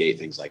 mitigate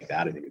things like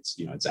that? I think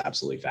it's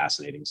absolutely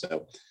fascinating.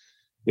 So,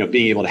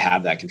 being able to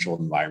have that controlled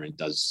environment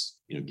does,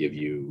 give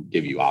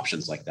you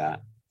options like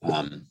that.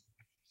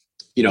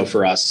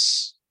 For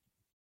us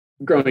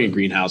growing a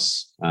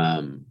greenhouse,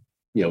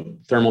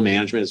 thermal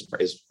management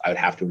is I would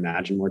have to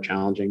imagine more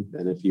challenging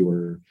than if you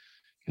were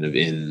kind of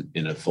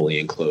in a fully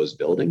enclosed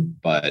building.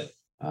 But,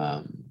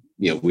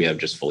 we have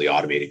just fully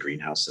automated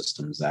greenhouse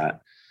systems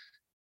that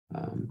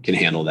can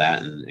handle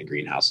that. And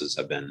greenhouses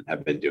have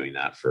been doing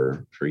that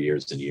for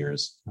years and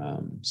years.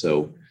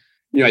 So,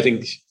 I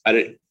think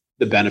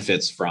the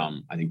benefits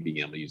from, I think, being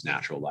able to use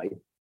natural light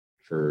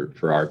for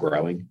our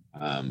growing,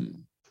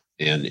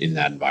 and in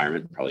that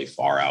environment probably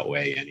far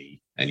outweigh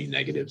any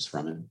negatives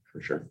from it,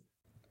 for sure.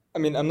 I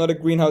mean, I'm not a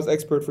greenhouse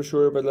expert for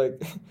sure, but like,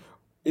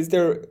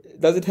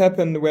 does it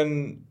happen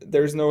when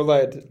there's no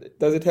light?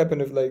 Does it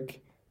happen if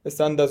like the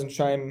sun doesn't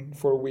shine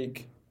for a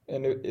week?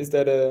 And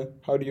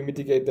how do you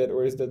mitigate that,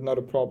 or is that not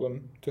a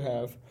problem to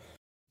have?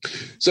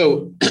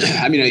 So,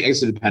 I mean, I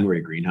guess it depends where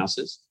your greenhouse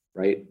is,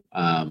 right?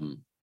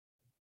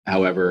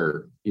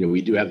 However,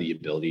 we do have the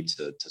ability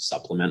to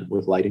supplement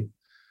with lighting.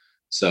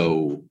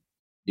 So,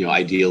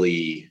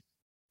 ideally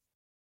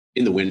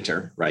in the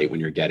winter, right, when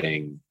you're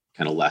getting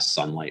kind of less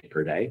sunlight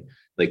per day,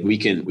 like we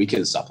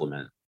can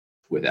supplement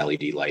with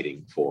LED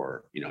lighting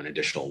for, an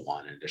additional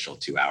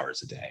 2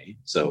 hours a day.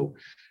 So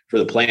for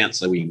the plants,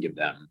 that we can give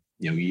them,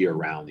 year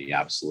round, the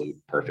absolute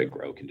perfect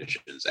grow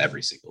conditions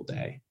every single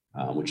day,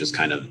 which is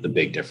kind of the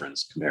big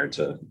difference compared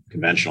to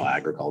conventional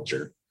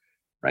agriculture,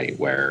 right?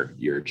 Where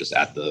you're just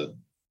at the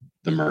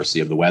mercy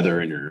of the weather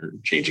and you're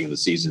changing the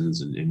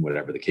seasons and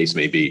whatever the case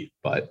may be.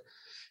 But,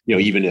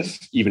 even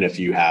if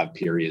you have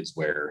periods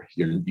where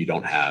you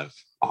don't have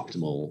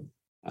optimal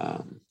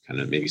kind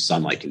of maybe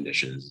sunlight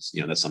conditions,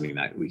 that's something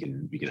that we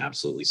can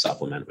absolutely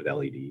supplement with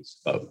LEDs.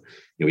 But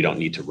we don't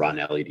need to run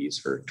LEDs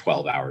for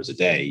 12 hours a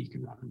day. You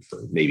can run them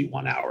for maybe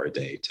 1 hour a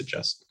day to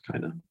just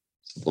kind of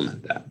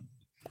supplement that.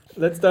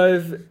 Let's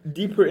dive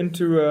deeper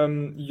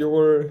into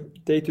your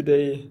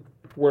day-to-day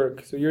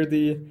work. So you're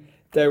the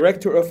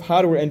Director of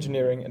Hardware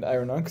Engineering at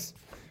Aeronox,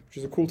 which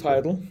is a cool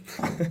title,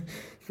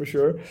 for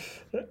sure.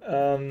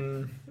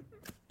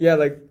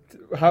 Like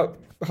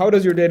how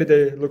does your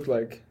day-to-day look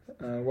like?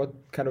 What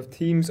kind of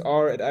teams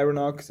are at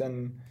Aeronox,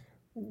 and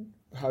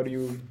how do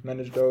you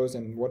manage those,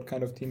 and what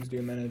kind of teams do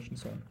you manage, and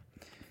so on?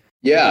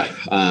 Yeah,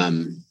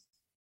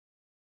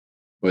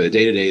 well, the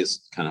day-to-day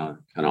is kind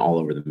of all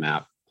over the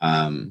map.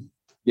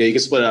 You can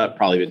split it up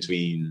probably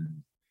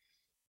between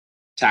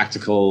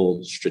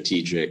tactical,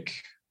 strategic,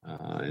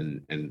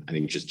 and I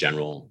think just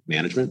general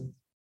management.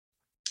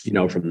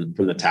 From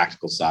the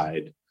tactical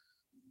side,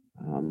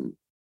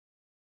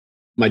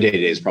 my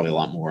day-to-day is probably a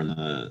lot more on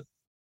the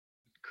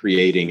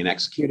creating and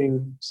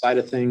executing side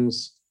of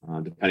things,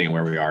 depending on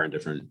where we are in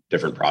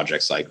different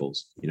project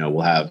cycles.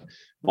 We'll have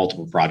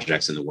multiple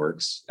projects in the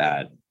works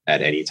at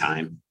any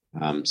time.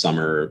 Some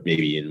are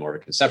maybe in more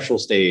of a conceptual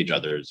stage.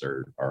 Others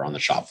are on the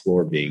shop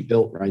floor being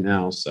built right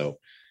now. So,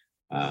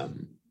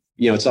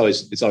 it's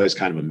always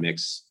kind of a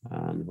mix.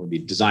 It'll be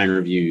design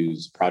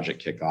reviews,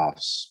 project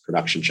kickoffs,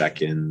 production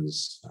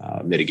check-ins,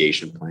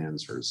 mitigation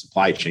plans for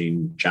supply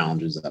chain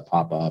challenges that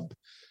pop up,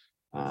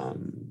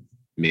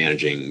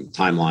 managing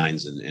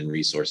timelines and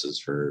resources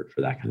for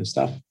that kind of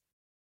stuff.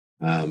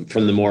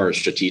 From the more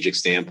strategic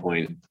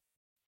standpoint,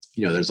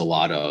 there's a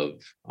lot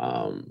of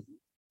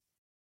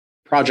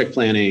project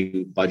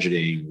planning,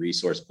 budgeting,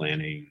 resource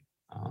planning,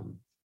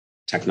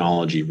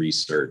 technology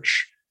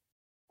research,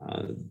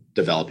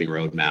 developing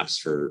roadmaps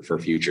for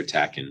future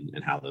tech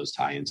and how those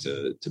tie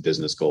into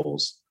business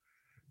goals.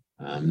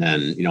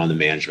 Then, on the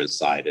management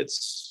side,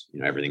 it's,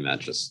 everything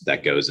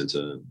that goes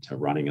into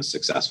running a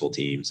successful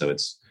team. So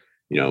it's,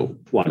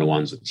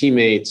 one-on-ones with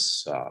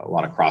teammates, a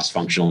lot of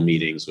cross-functional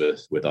meetings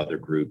with other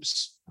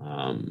groups,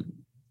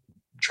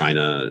 trying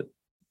to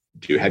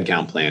do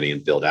headcount planning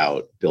and build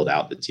out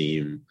the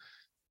team.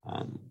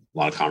 A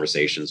lot of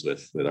conversations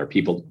with our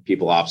people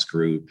ops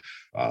group,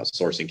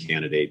 sourcing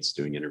candidates,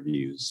 doing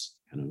interviews,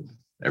 kind of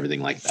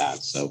everything like that.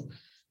 So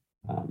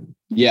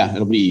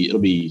it'll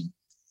be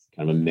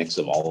kind of a mix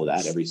of all of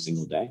that every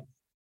single day.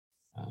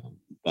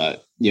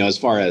 But as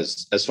far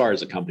as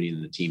a company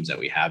and the teams that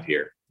we have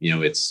here,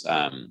 it's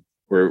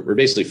we're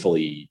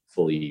basically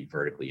fully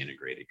vertically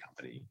integrated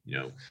company.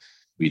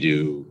 We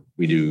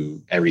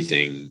do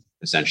everything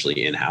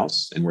essentially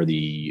in-house, and we're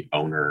the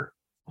owner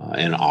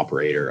and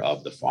operator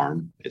of the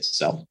farm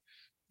itself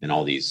and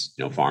all these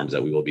farms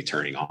that we will be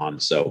turning on.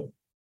 So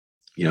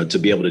to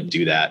be able to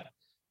do that,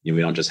 we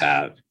don't just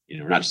have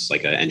we're not just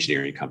like an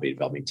engineering company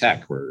developing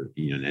tech. We're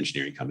an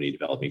engineering company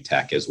developing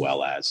tech, as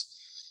well as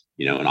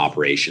an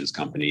operations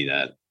company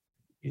that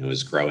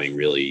is growing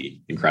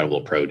really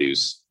incredible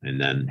produce and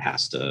then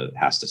has to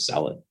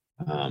sell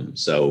it.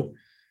 So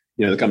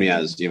the company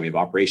has we have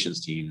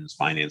operations teams,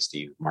 finance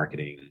teams,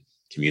 marketing,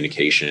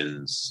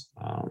 communications,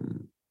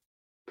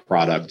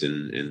 product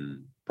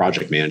and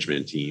project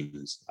management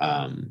teams,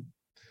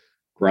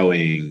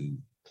 growing,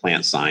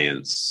 plant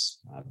science,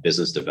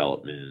 business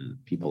development,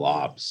 people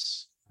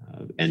ops,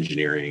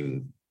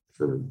 engineering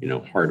for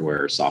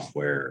hardware,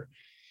 software,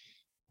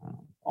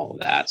 all of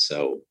that.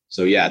 So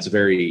yeah, it's a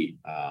very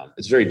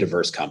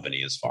diverse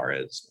company as far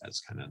as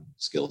kind of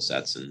skill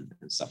sets and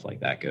stuff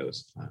like that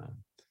goes,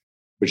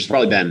 which has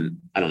probably been,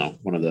 I don't know,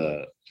 one of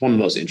the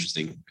most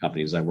interesting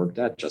companies I worked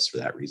at just for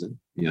that reason.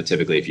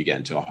 Typically if you get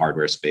into a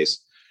hardware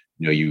space,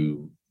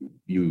 you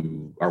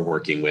are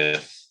working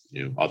with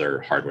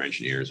other hardware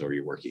engineers, or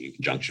you're working in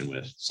conjunction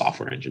with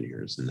software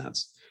engineers, and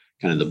that's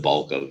kind of the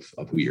bulk of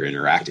who you're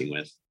interacting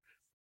with.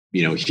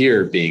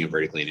 Here, being a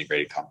vertically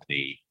integrated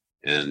company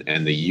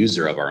and the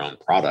user of our own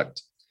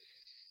product,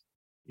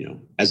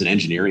 as an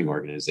engineering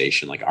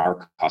organization, like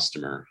our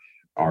customer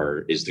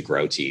is the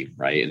grow team,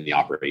 right, and the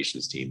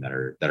operations team that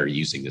are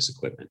using this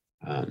equipment.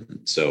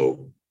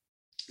 So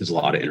there's a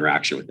lot of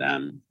interaction with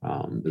them.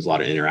 There's a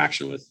lot of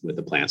interaction with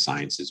the plant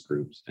sciences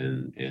groups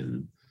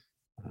and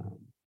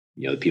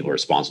the people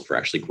responsible for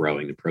actually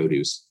growing the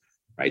produce,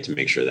 right, to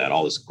make sure that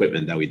all this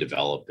equipment that we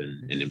develop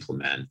and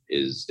implement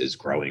is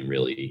growing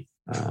really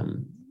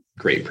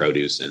great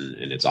produce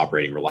and it's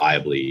operating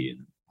reliably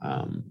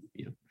and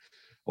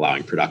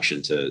allowing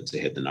production to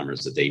hit the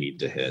numbers that they need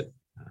to hit.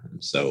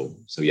 So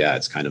yeah,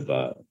 it's kind of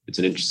it's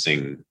an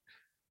interesting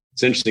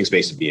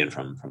space to be in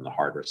from the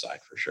hardware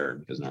side for sure,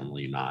 because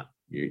normally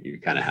you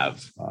kind of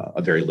have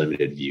a very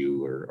limited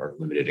view or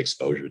limited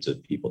exposure to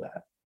the people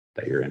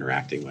that you're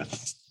interacting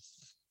with.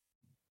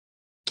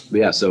 But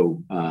yeah,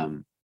 so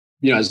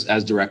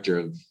as director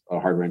of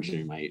hardware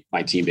engineering,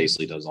 my team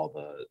basically does all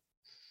the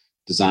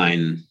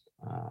design,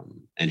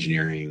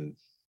 engineering,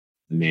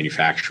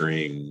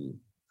 manufacturing,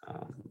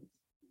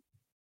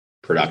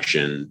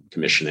 production,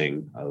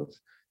 commissioning of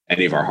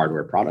any of our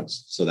hardware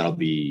products. So that'll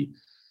be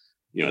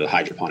the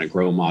hydroponic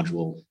grow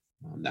module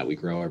that we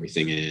grow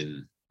everything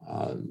in,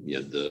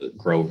 the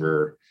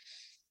Grover,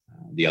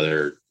 the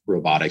other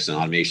robotics and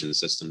automation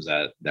systems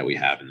that we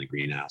have in the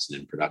greenhouse and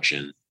in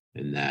production.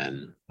 And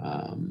then,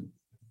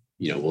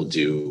 we'll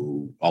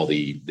do all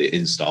the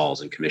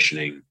installs and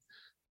commissioning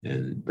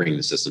and bringing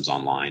the systems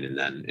online,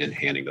 and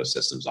handing those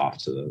systems off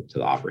to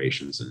the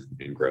operations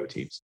and grow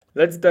teams.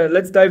 Let's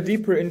dive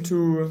deeper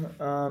into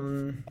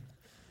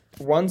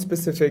one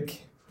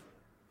specific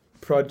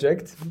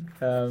project,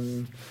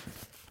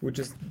 which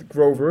is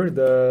Grover,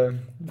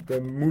 the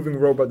moving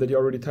robot that you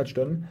already touched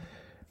on.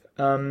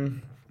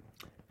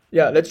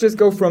 Let's just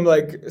go from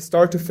like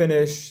start to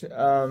finish,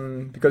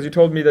 because you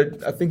told me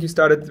that I think you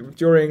started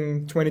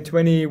during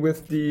 2020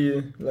 with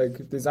the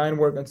like design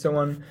work and so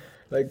on.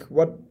 Like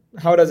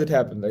how does it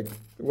happen? Like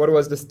what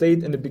was the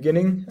state in the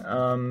beginning?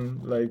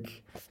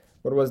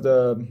 What was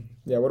the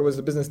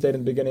business state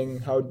in the beginning?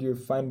 How do you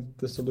find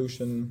the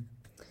solution?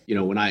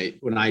 When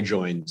I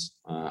joined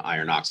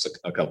Ionox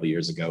a couple of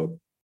years ago,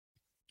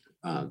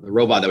 the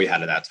robot that we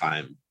had at that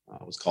time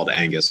was called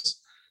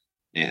Angus,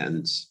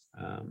 and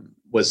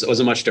was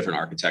a much different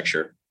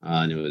architecture,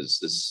 and it was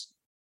this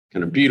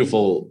kind of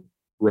beautiful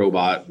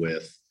robot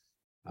with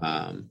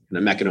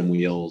mechanism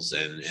wheels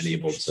and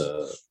able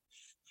to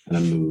kind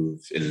of move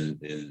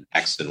in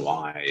X and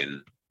Y,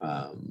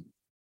 and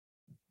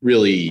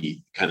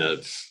really kind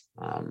of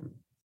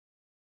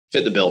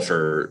fit the bill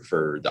for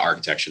the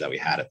architecture that we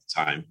had at the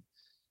time.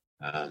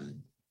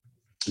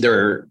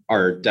 There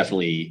are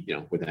definitely,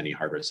 with any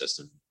hardware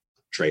system,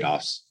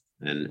 trade-offs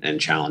and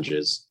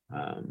challenges.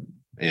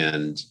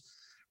 And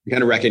we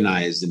kind of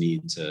recognize the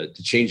need to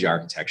change the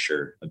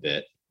architecture a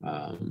bit.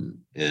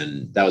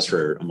 And that was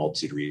for a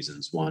multitude of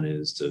reasons. One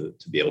is to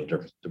be able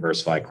to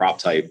diversify crop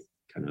type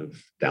kind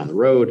of down the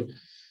road,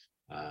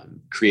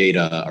 create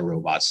a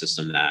robot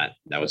system that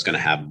was going to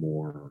have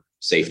more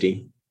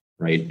safety,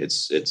 right?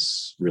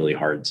 It's really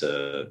hard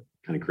to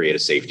kind of create a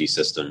safety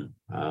system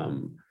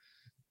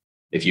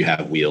if you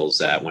have wheels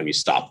that when you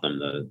stop them,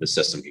 the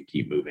system can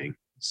keep moving.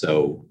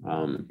 So,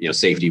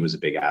 safety was a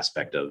big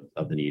aspect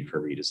of the need for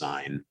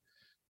redesign.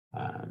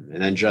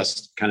 And then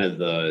just kind of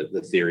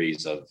the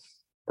theories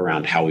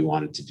around how we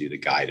wanted to do the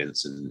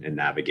guidance and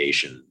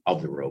navigation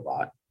of the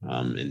robot,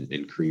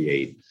 and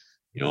create,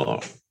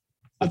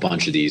 a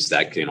bunch of these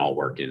that can all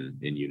work in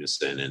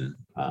unison and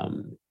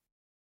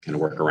kind of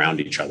work around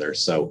each other.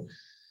 So,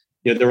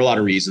 there were a lot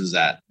of reasons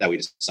that we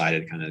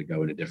decided to kind of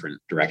go in a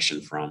different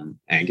direction from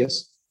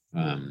Angus.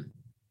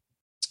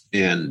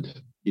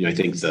 And, I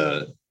think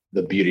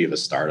the beauty of a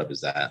startup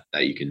is that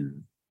you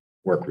can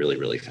work really,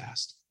 really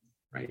fast,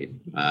 right?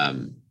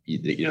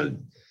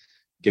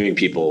 Giving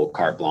people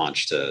carte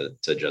blanche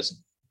to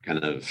just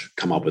kind of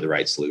come up with the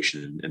right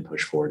solution and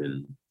push forward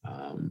and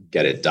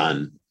get it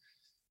done,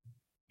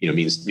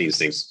 means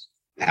things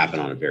happen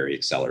on a very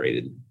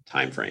accelerated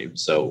time frame.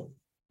 So,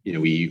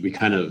 we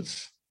kind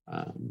of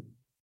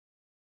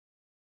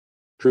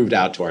proved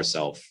out to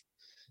ourselves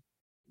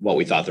what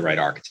we thought the right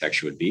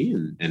architecture would be,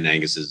 and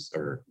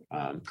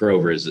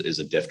Grover is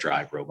a diff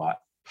drive robot.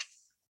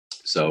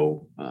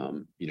 So,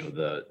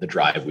 the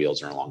drive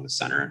wheels are along the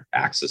center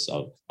axis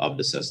of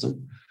the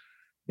system.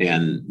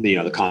 And,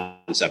 the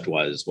concept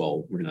was,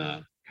 well, we're going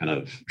to kind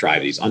of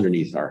drive these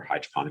underneath our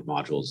hydroponic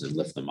modules and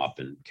lift them up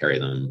and carry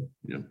them,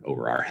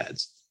 over our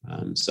heads.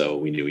 So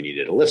we knew we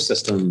needed a lift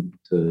system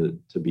to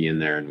be in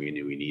there, and we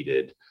knew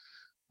we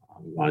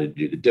wanted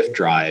to do the diff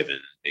drive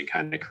and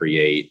kind of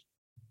create,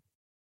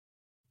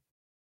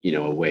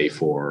 a way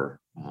for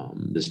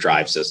this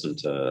drive system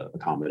to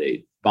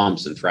accommodate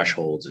bumps and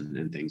thresholds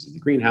and things in the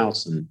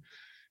greenhouse. And,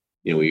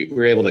 we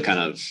were able to kind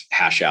of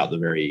hash out the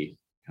very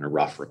kind of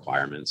rough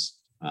requirements.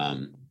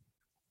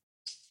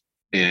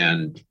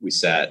 And we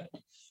set,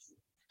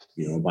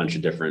 a bunch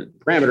of different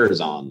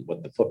parameters on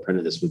what the footprint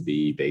of this would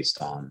be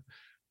based on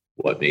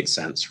what made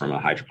sense from a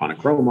hydroponic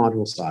grow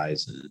module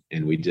size.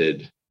 And we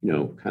did,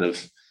 kind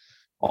of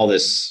all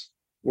this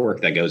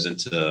work that goes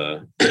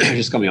into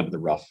just coming up with the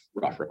rough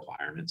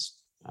requirements,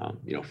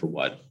 for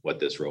what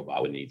this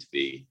robot would need to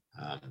be.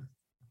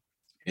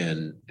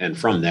 And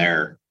from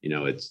there,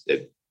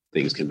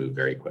 things can move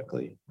very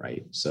quickly,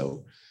 right?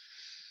 So,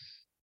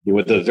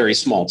 with a very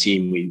small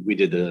team, we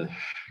did the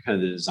kind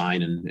of the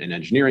design and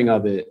engineering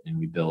of it, and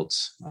we built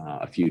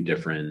a few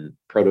different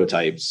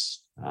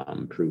prototypes,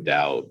 proved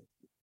out,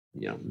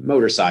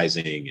 motor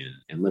sizing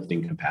and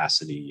lifting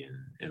capacity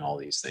and all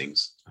these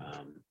things,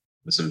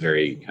 with some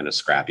very kind of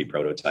scrappy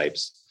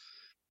prototypes.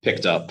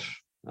 Picked up,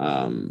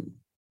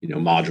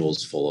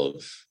 modules full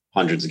of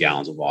hundreds of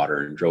gallons of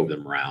water and drove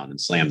them around and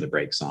slammed the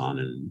brakes on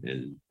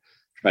and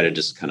try to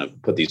just kind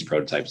of put these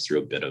prototypes through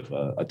a bit of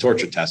a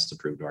torture test to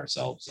prove to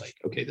ourselves, like,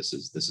 okay, this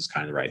is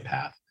kind of the right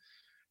path.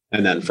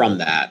 And then from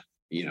that,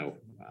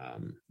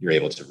 you're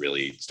able to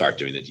really start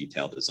doing the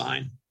detailed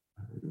design.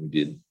 We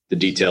did the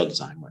detailed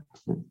design work.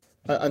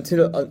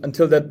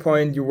 Until that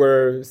point, you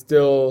were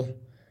still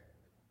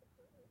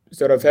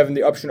sort of having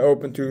the option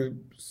open to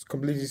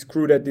completely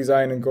screw that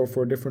design and go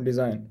for a different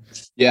design.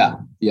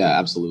 Yeah,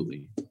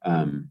 absolutely.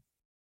 And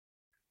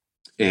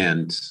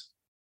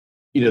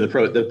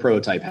the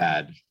prototype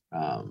had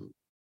a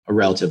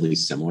relatively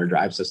similar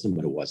drive system,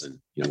 but it wasn't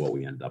what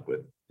we ended up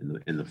with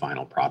in the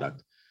final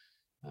product.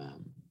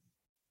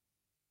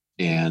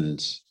 And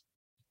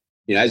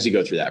as you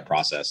go through that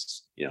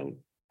process,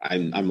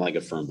 I'm like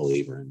a firm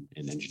believer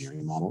in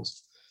engineering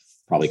models,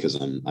 probably because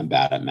I'm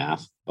bad at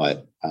math.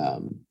 But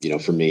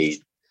for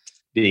me,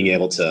 being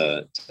able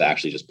to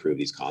actually just prove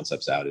these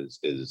concepts out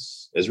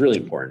is really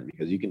important,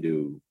 because you can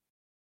do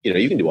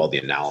all the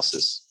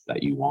analysis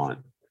that you want.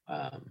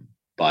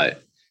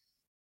 But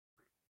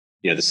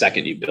the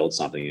second you build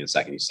something and the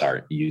second you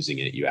start using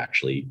it, you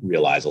actually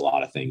realize a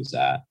lot of things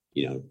that,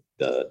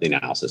 the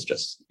analysis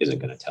just isn't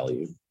going to tell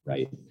you,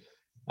 right?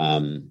 A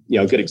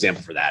good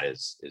example for that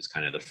is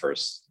kind of the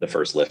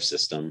first lift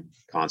system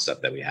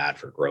concept that we had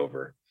for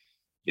Grover.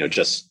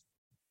 Just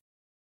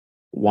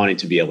wanting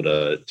to be able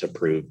to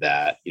prove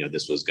that,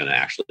 this was going to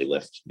actually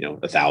lift,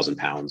 1,000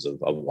 pounds of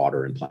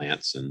water and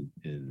plants, and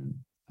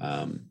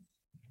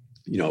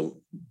the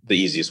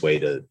easiest way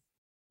to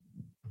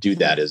do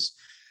that is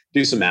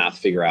do some math,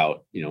 figure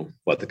out,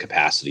 what the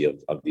capacity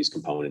of these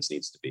components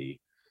needs to be.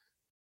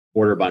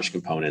 order a bunch of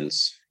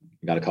components,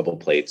 got a couple of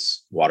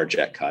plates, water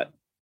jet cut,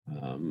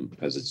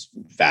 because it's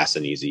fast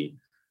and easy,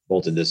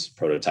 bolted this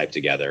prototype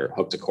together,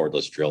 hooked a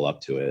cordless drill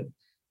up to it,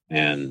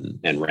 and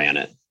ran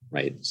it,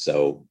 right?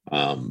 So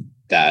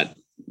that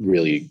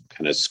really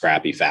kind of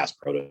scrappy, fast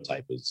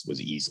prototype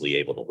was easily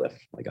able to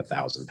lift like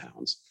 1,000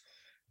 pounds.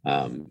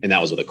 And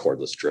that was with a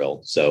cordless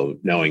drill. So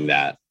knowing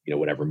that,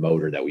 whatever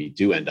motor that we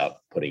do end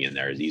up putting in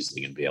there is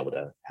easily going to be able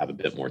to have a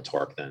bit more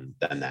torque than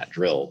that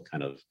drill,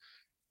 kind of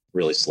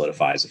really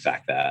solidifies the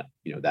fact that,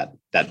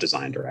 that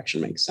design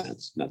direction makes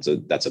sense.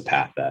 And that's a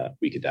path that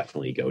we could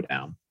definitely go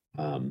down.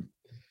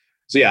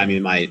 So yeah, I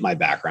mean, my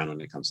background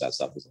when it comes to that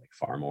stuff is like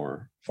far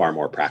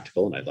more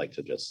practical. And I'd like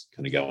to just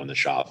kind of go in the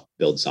shop,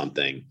 build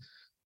something,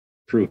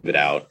 prove it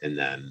out, and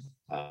then,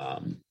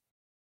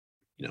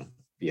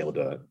 be able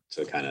to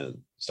kind of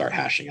start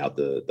hashing out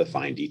the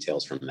fine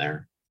details from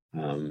there.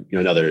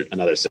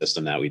 Another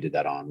system that we did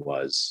that on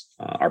was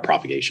our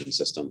propagation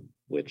system,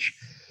 which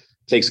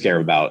takes care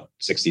of about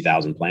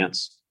 60,000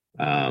 plants,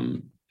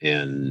 and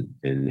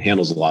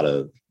handles a lot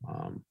of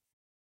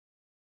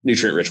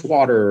nutrient-rich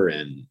water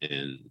and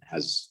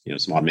has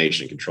some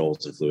automation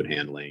controls and fluid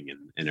handling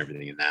and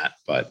everything in that.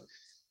 But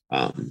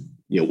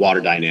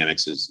water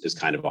dynamics is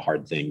kind of a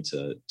hard thing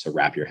to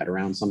wrap your head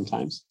around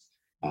sometimes.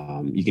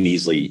 You can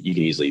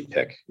easily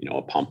pick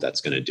a pump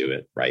that's going to do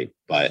it right,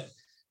 but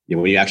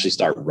when you actually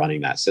start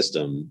running that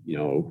system,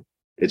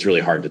 it's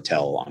really hard to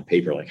tell on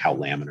paper like how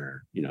laminar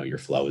your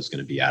flow is going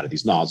to be out of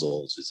these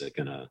nozzles. Is it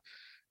going to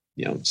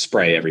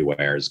spray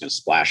everywhere? Is it going to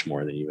splash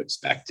more than you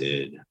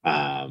expected?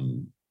 What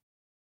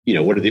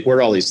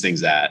are all these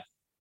things that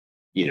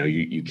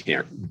you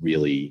can't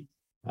really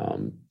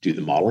do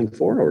the modeling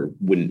for, or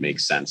wouldn't make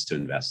sense to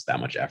invest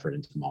that much effort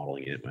into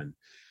modeling it when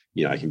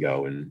I can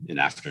go in an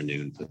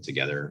afternoon, put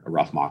together a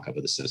rough mock-up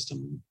of the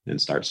system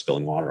and start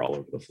spilling water all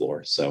over the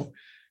floor. So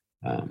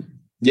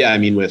I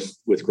mean,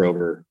 with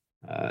Grover,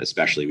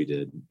 especially, we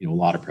did a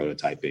lot of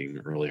prototyping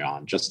early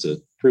on just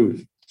to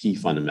prove key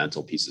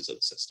fundamental pieces of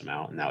the system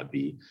out, and that would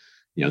be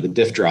the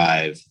diff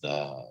drive,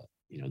 the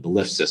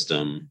lift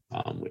system,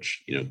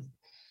 which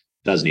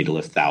does need to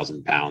lift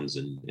 1,000 pounds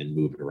and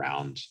move it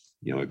around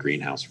a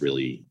greenhouse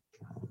really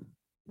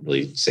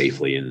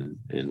safely and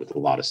with a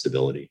lot of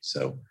stability.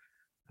 So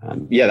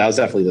that was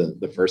definitely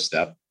the first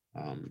step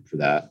for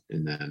that.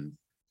 And then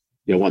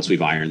once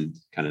we've ironed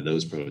kind of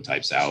those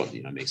prototypes out,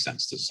 it makes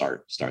sense to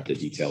start the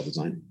detailed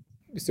design.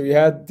 So you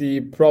had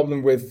the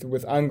problem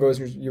with Angos,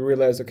 and you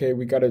realized, okay,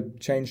 we got to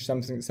change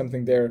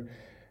something there.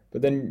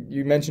 But then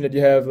you mentioned that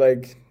you have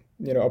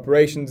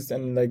operations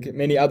and like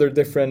many other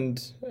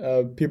different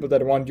people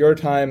that want your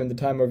time and the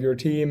time of your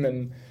team,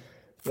 and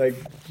like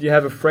you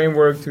have a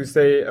framework to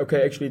say,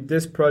 okay, actually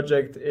this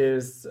project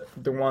is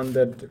the one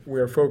that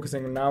we're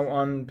focusing now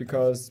on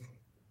because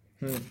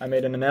I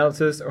made an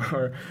analysis,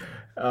 or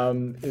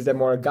is that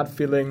more a gut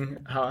feeling?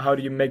 How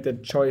do you make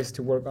that choice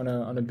to work on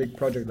a big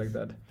project like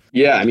that?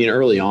 Yeah, I mean,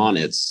 early on,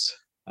 it's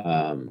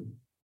kind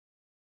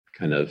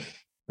of,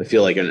 I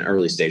feel like in an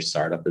early stage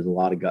startup, there's a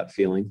lot of gut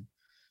feeling.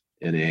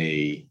 In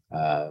as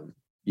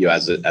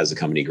the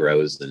company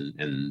grows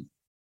and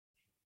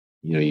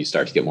you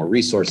start to get more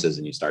resources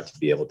and you start to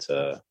be able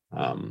to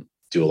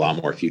do a lot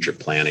more future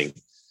planning,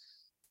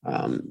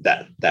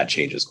 that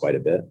changes quite a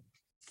bit.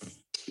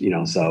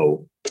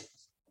 So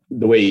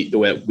the way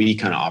we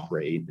kind of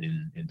operate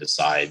and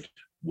decide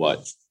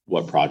what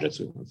projects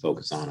we want to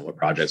focus on and what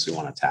projects we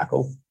want to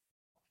tackle,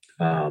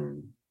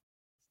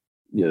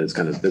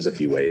 there's a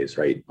few ways,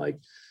 right? Like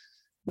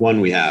one,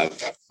 we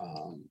have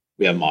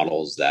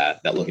models that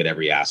look at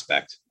every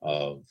aspect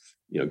of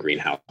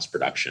greenhouse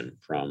production,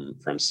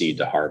 from seed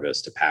to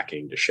harvest to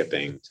packing to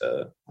shipping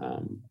to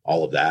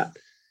all of that,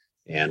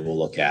 and we'll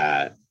look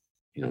at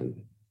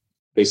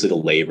basically the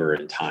labor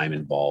and time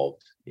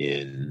involved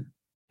in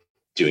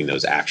doing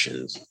those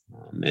actions,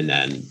 and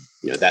then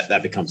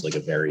that becomes like a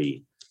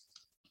very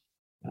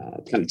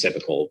kind of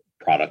typical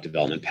product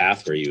development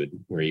path where you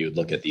would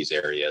look at these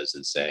areas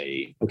and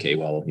say, okay,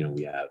 well,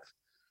 we have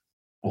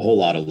a whole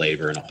lot of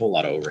labor and a whole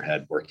lot of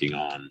overhead working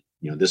on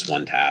this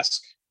one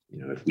task.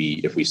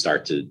 If we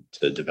start to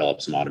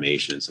develop some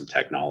automation and some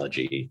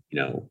technology,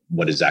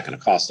 what is that going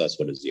to cost us?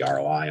 What is the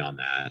ROI on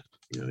that?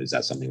 Is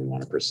that something we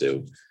want to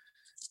pursue?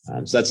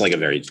 So that's like a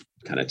very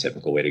kind of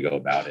typical way to go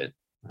about it.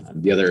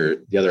 The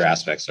other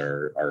aspects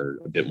are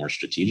a bit more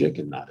strategic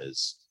and not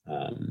as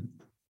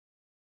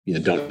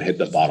don't hit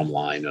the bottom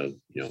line of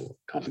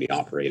company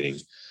operating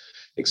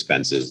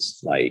expenses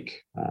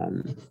like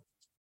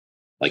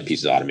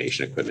pieces of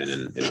automation equipment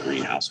and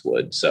greenhouse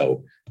would.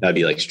 So that'd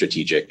be like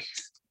strategic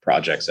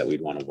projects that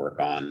we'd want to work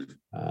on,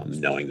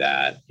 knowing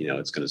that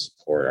it's going to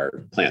support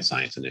our plant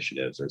science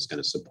initiatives, or it's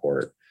going to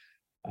support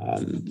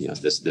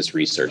this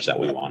research that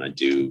we want to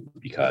do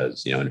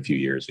because in a few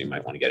years we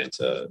might want to get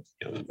into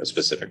a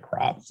specific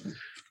crop,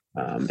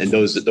 and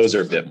those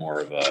are a bit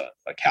more of a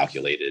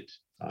calculated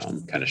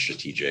kind of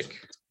strategic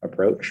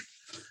approach.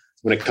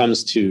 When it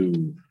comes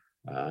to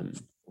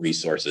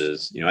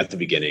resources, at the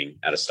beginning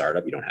at a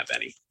startup, you don't have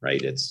any,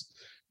 right? It's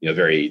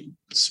very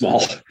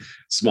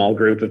small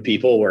group of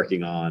people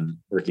working on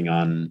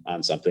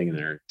something, and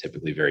they're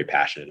typically very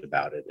passionate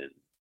about it. And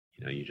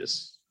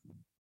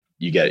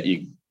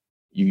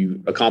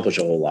you accomplish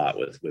a whole lot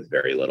with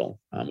very little,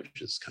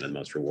 which is kind of the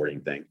most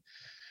rewarding thing.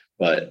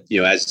 But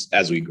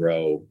as we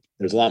grow,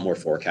 there's a lot more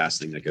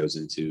forecasting that goes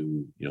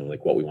into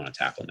like what we want to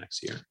tackle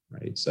next year,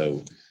 right?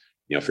 So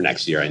for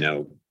next year, I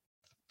know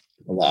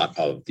a lot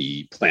of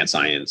the plant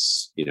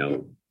science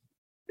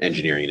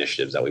engineering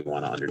initiatives that we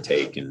want to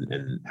undertake,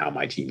 and how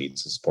my team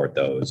needs to support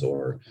those,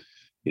 or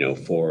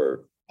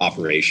for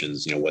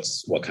operations,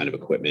 what kind of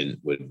equipment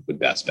would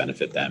best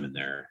benefit them in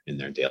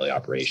their daily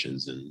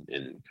operations,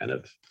 and kind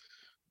of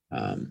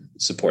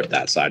support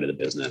that side of the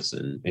business.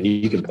 And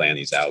you can plan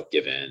these out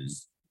given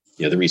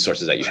the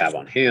resources that you have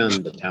on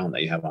hand, the talent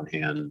that you have on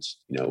hand,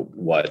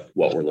 what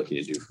we're looking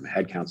to do from a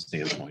headcount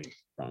standpoint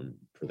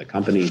for the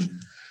company.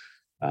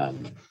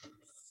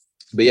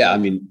 But yeah, I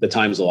mean, the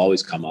times will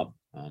always come up,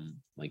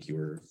 like you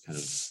were kind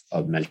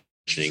of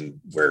mentioning,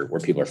 where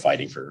people are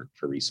fighting for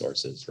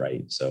resources,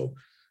 right? So,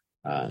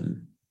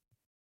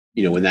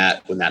 when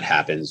that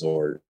happens,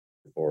 or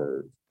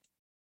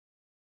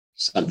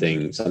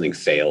something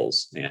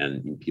fails,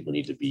 and people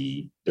need to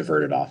be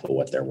diverted off of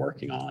what they're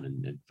working on,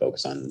 and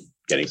focus on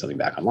getting something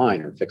back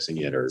online, or fixing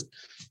it, or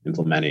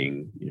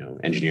implementing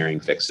engineering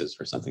fixes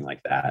for something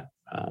like that.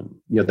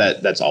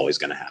 That's always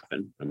going to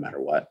happen no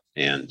matter what.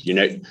 And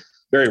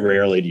very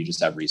rarely do you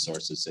just have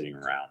resources sitting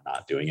around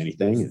not doing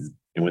anything,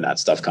 and when that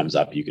stuff comes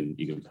up, you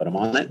can put them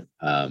on it.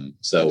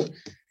 So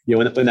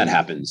when that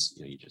happens,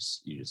 you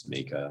just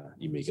make a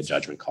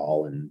judgment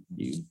call, and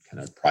you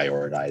kind of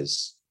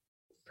prioritize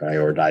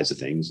the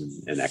things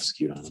and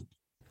execute on them.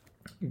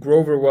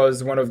 Grover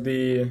was one of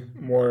the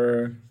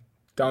more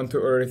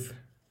down-to-earth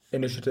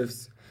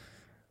initiatives,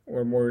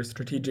 or more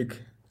strategic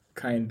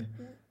kind.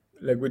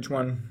 Like which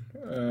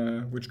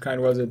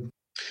kind was it?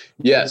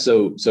 Yeah,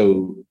 so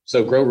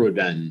Grover would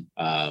have been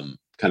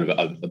kind of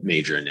a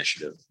major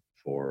initiative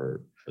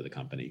for the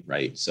company,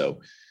 right? So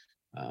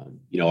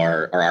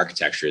our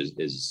architecture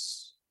is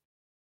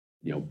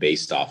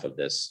based off of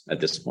this at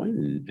this point,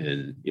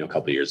 and a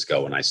couple of years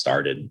ago when I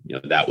started,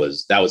 that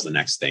was the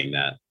next thing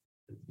that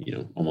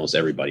almost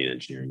everybody in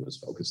engineering was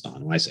focused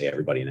on. When I say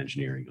everybody in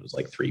engineering, it was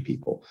like 3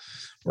 people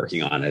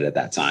working on it at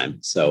that time.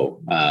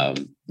 So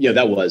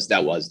that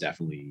was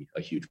definitely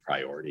a huge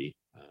priority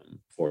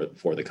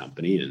for the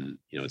company, and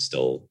it's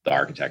still the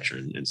architecture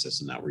and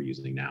system that we're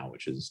using now,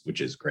 which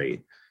is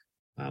great.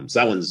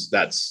 So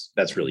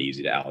that's really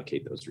easy to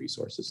allocate those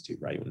resources to,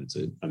 right? When it's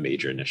a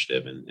major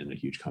initiative and a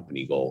huge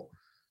company goal.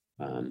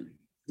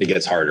 It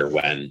gets harder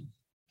when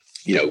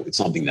it's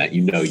something that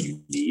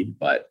you need,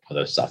 but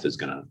other stuff is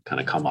going to kind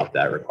of come up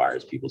that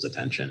requires people's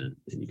attention,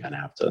 and you kind of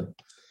have to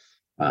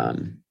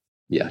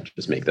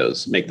just make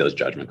those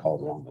judgment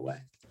calls along the way.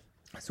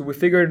 So we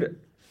figured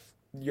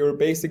your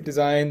basic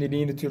design, you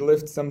needed to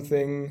lift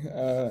something,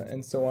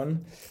 and so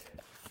on.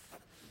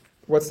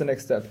 What's the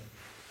next step?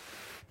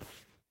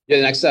 Yeah,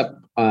 the next step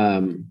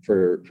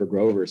for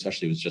Grover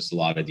especially was just a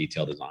lot of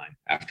detailed design.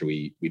 After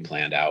we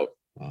planned out,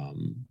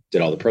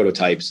 did all the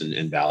prototypes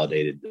and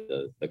validated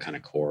the kind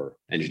of core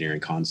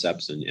engineering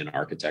concepts and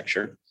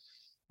architecture.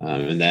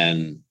 And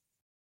then,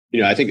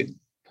 I think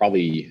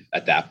probably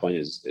at that point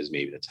is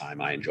maybe the time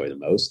I enjoy the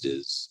most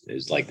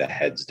is like the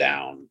heads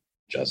down,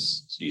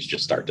 you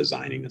just start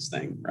designing this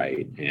thing,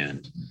 right?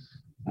 And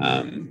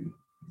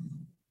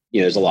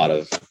there's a lot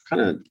of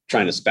kind of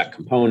trying to spec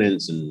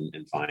components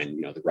and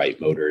find the right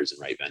motors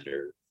and right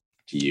vendor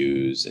to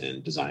use,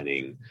 and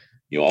designing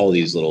all of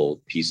these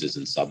little pieces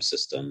and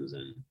subsystems,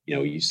 and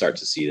you start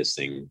to see this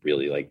thing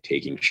really like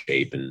taking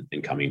shape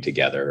and coming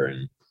together,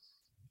 and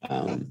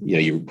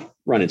you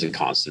run into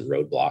constant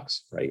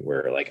roadblocks, right?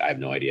 Where like I have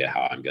no idea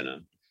how I'm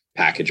gonna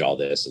package all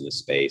this in the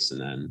space,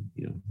 and then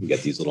you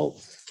get these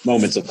little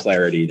moments of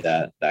clarity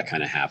that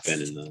kind of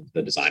happen in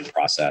the design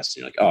process.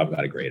 You're like, oh, I've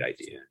got a great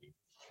idea. And you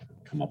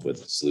come up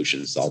with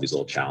solutions to all these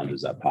little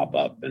challenges that pop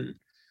up. And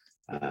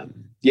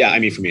I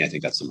mean, for me, I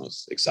think that's the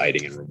most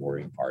exciting and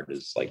rewarding part,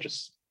 is like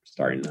just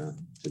starting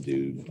to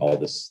do all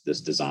this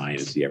design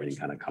and see everything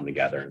kind of come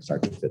together and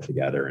start to fit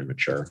together and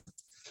mature.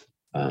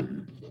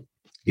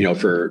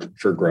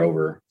 For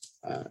Grover,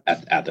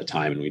 at the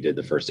time when we did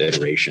the first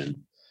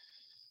iteration,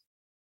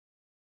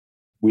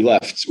 we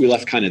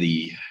left kind of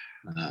the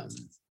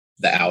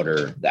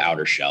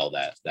outer shell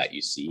that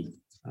you see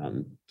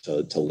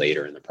to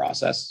later in the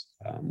process.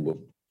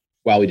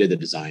 While we did the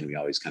design, we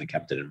always kind of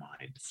kept it in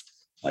mind,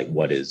 like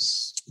what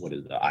is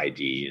the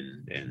ID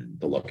and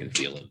the look and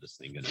feel of this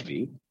thing going to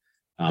be.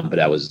 But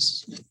that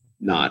was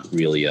not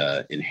really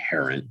a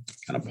inherent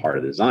kind of part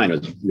of the design.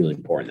 It was really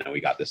important that we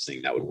got this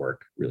thing that would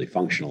work really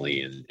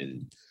functionally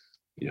and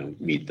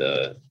meet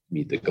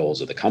the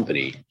goals of the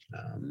company.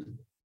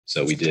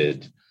 So we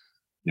did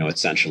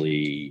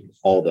essentially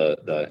all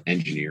the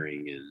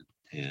engineering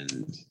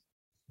and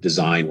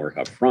design work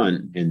up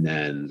front, and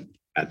then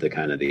at the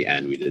kind of the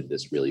end, we did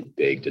this really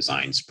big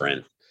design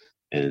sprint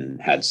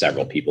and had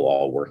several people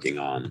all working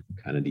on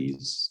kind of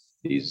these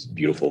these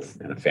beautiful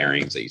kind of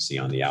fairings that you see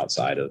on the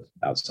outside of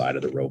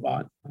the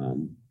robot,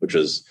 which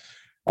was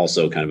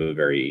also kind of a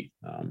very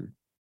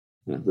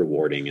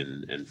rewarding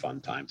and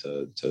fun time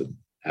to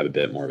have a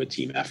bit more of a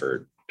team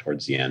effort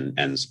towards the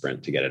end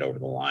sprint to get it over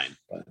the line.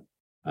 But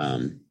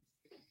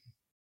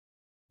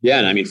yeah,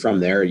 and I mean, from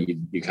there,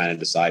 you kind of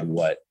decide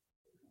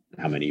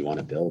how many you want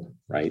to build,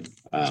 right?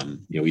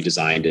 We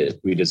designed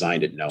it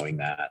knowing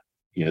that,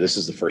 this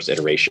is the first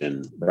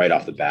iteration. Right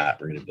off the bat,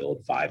 we're going to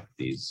build five of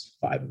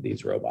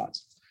these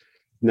robots.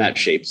 And that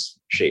shapes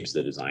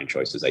the design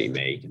choices that you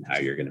make and how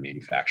you're going to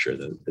manufacture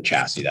the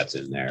chassis that's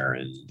in there,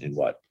 and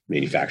what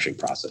manufacturing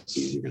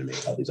processes you're going to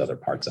make all these other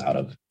parts out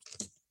of.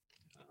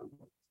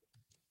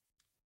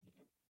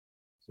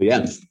 So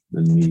yeah,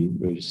 then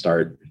we just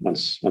start,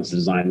 once the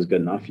design is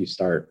good enough, you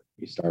start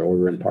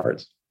ordering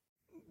parts.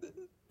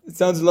 It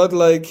sounds a lot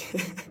like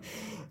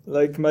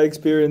my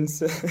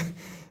experience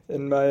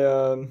in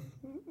my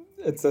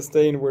at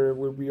Sustain, where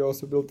we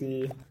also built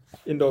the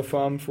indoor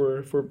farm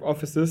for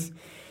offices.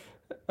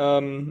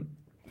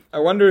 I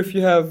wonder if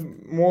you have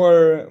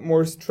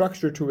more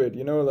structure to it,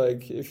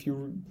 like if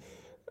you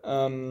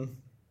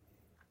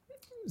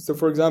so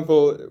for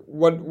example,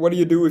 what do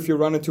you do if you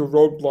run into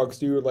roadblocks?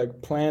 Do you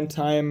like plan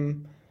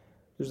time?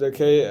 There's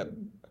okay,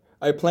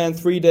 I plan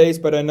 3 days,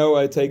 but I know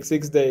I take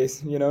 6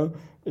 days,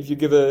 if you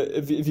give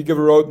a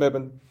roadmap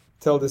and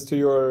tell this to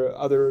your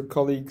other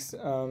colleagues,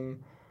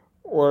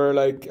 or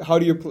like how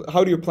do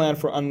you plan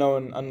for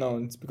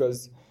unknowns,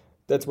 because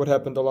that's what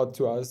happened a lot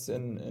to us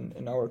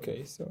in our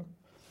case. So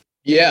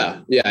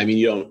yeah, I mean,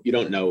 you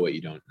don't know what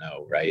you don't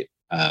know, right?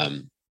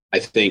 I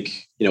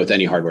think, with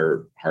any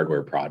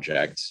hardware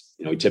project,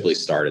 we typically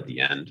start at the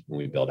end when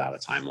we build out a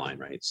timeline,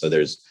 right? So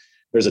there's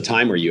a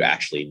time where you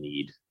actually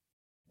need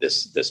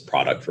this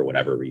product for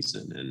whatever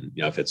reason. And,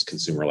 if it's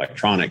consumer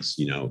electronics,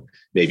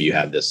 maybe you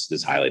have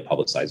this highly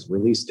publicized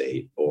release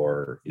date,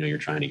 or, you're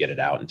trying to get it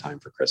out in time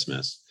for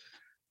Christmas.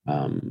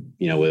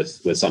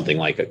 With something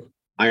like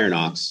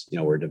Ironox,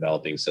 we're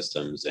developing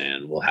systems,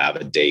 and we'll have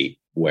a date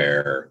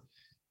where,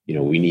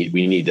 we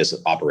need this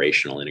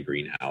operational in a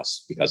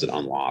greenhouse because it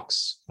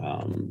unlocks,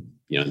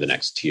 the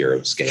next tier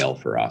of scale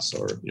for us,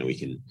 or, we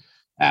can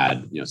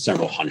add,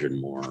 several hundred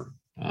more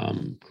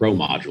grow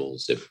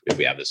modules if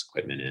we have this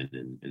equipment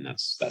in, and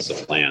that's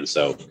the plan.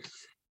 So,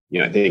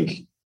 I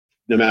think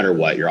no matter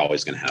what, you're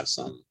always going to have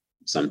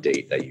some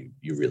date that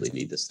you really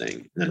need this thing.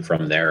 And then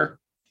from there,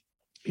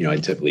 I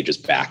typically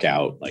just back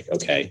out, like,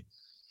 okay,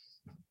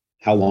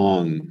 how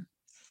long,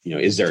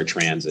 is there a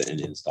transit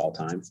and install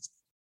time?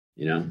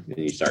 And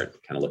you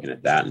start kind of looking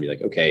at that and be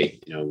like, okay,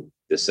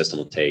 this system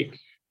will take,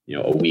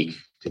 a week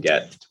to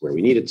get to where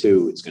we need it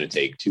to. It's going to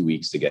take 2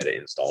 weeks to get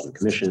it installed and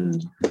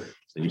commissioned.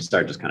 So you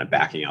start just kind of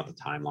backing out the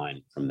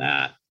timeline from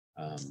that.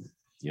 And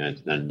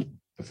then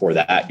before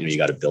that, you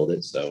got to build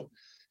it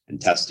and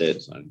test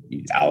it. So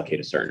you allocate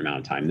a certain amount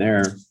of time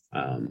there.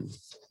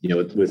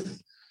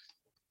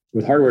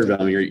 With hardware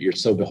development, you're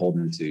so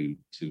beholden to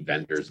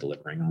vendors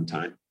delivering on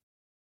time.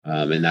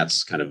 And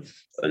that's kind of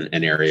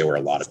an area where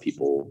a lot of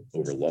people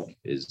overlook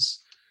is,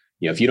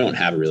 if you don't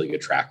have a really good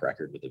track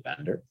record with a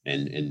vendor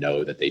and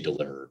know that they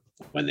deliver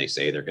when they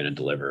say they're going to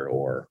deliver,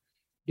 or,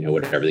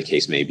 whatever the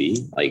case may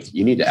be, like,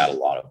 you need to add a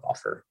lot of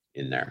buffer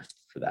in there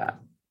for that.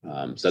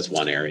 So that's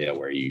one area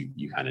where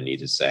you kind of need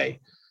to say,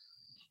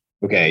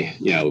 okay,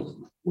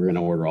 we're going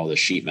to order all this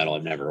sheet metal.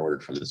 I've never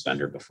ordered from this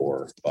vendor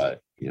before,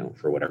 but,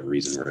 for whatever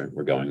reason,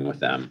 we're going with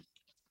them.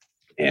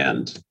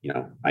 And,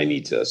 I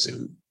need to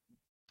assume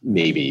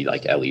maybe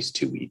like at least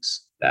 2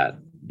 weeks that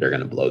they're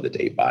going to blow the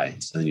date by.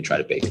 So then you try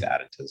to bake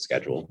that into the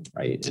schedule,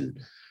 right? And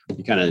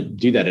you kind of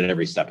do that at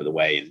every step of the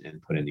way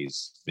and put in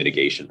these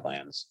mitigation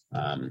plans.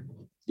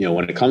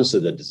 When it comes to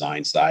the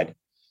design side,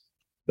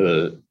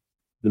 the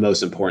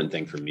most important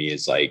thing for me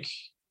is like,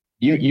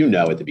 at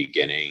the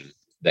beginning,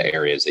 the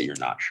areas that you're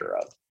not sure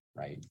of,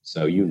 right?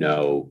 So,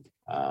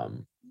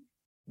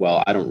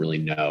 well, I don't really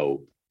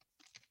know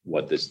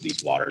what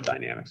these water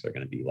dynamics are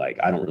going to be like.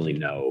 I don't really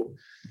know,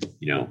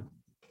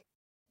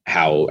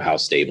 how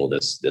stable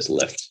this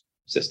lift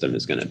system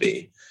is going to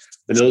be.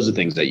 But those are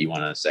things that you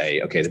want to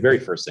say, okay, the very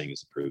first thing is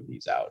to prove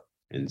these out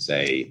and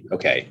say,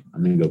 okay,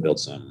 I'm going to go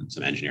build some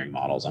engineering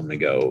models. I'm going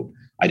to go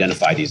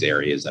identify these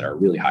areas that are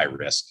really high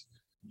risk,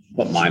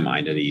 put my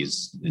mind at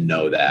ease, and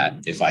know that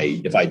if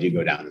I do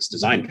go down this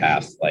design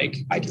path, like,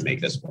 I can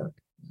make this work,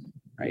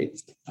 right?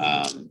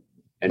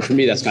 And for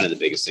me, that's kind of the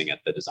biggest thing at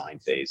the design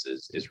phase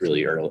is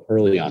really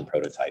early on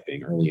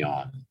prototyping, early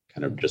on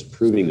kind of just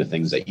proving the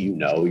things that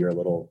you're a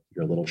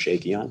little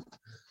shaky on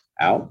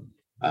out.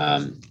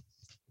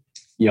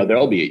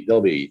 There'll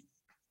be,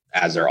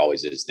 as there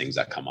always is, things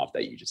that come up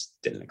that you just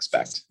didn't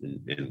expect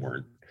and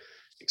weren't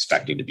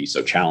expecting to be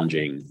so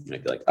challenging. You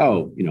might be like,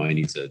 oh, I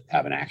need to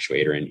have an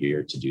actuator in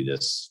here to do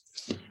this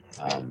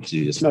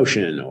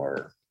motion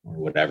or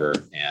whatever.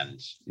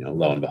 And,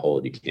 lo and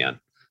behold, you can't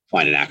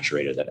find an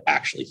actuator that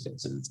actually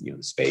fits in,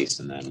 the space,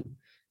 and then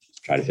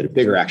try to fit a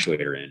bigger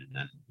actuator in, and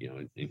then,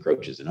 it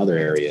encroaches in other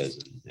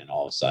areas. And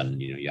all of a sudden,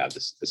 you have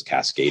this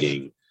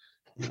cascading,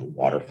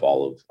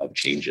 waterfall of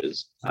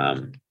changes.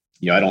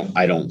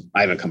 I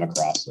haven't come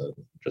across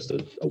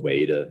a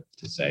way to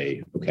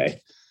say, okay,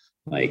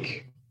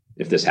 like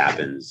if this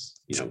happens,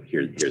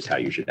 here's how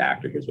you should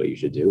act, or here's what you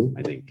should do.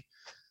 I think,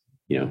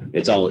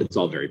 it's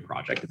all very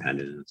project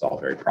dependent, and it's all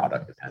very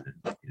product dependent,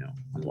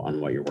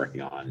 on what you're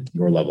working on,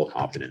 your level of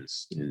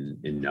confidence in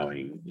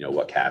knowing,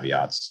 what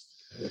caveats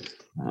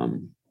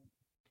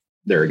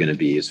there are going to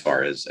be as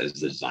far as the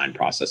design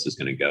process is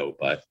going to go.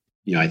 But,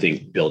 I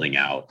think building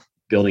out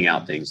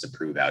things to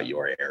prove out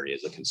your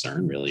areas of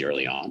concern really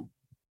early on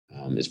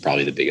is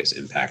probably the biggest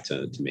impact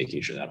to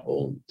making sure that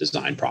whole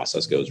design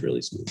process goes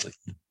really smoothly.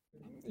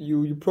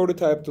 You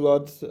prototyped a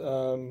lot,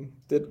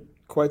 did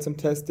quite some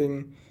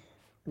testing.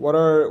 What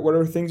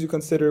are things you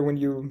consider when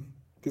you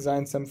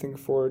design something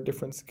for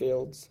different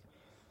scales?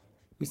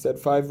 You said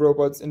 5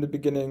 robots in the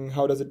beginning.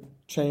 How does it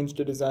change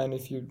the design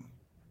if you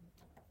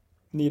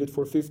need it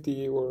for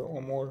 50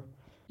 or more?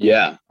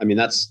 Yeah, I mean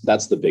that's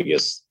the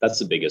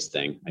biggest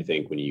thing. I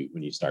think when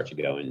you start to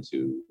go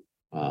into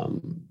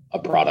a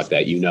product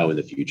that in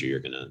the future you're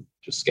going to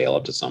just scale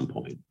up to some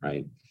point,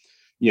 right?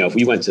 If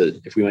we went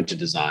to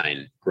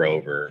design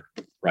Grover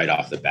right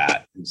off the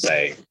bat and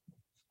say,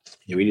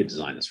 we need to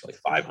design this for like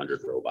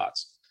 500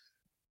 robots,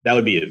 that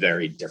would be a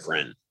very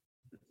different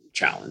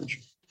challenge,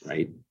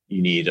 right?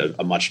 You need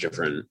a much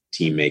different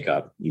team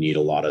makeup. You need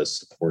a lot of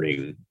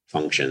supporting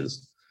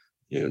functions,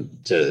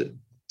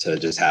 to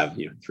just have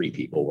 3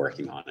 people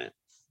working on it,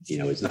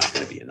 is not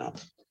going to be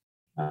enough.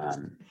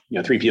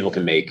 3 people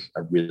can make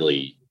a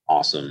really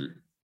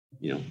awesome,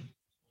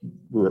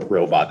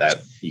 robot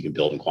that you can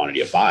build in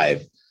quantity of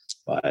 5.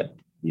 But,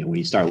 when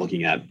you start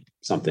looking at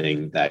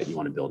something that you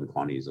want to build in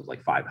quantities of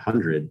like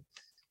 500,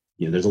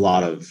 there's a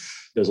lot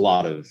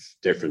of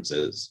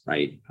differences,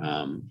 right?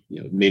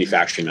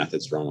 Manufacturing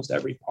methods for almost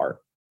every part.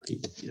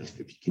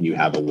 Right? Can you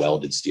have a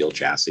welded steel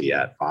chassis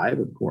at 5?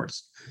 Of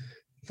course.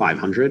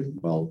 500?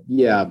 Well,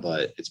 yeah,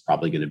 but it's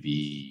probably going to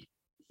be,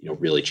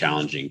 really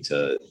challenging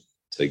to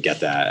get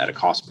that at a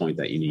cost point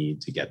that you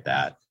need to get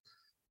that,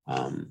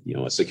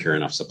 a secure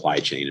enough supply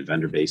chain and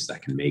vendor base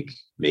that can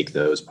make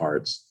those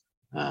parts.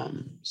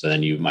 So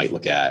then you might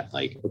look at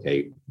like,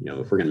 okay,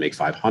 if we're going to make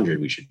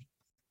 500, we should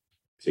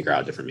figure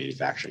out a different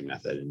manufacturing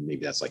method. And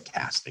maybe that's like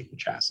casting the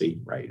chassis,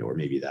 right? Or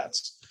maybe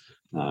that's,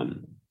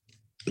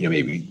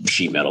 maybe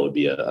sheet metal would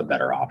be a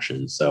better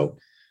option. So,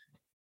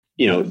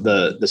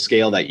 the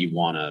scale that you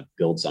want to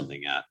build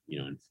something at,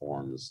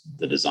 informs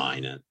the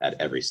design at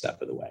every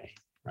step of the way,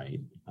 right?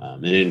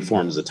 And it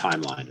informs the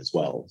timeline as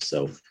well.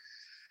 So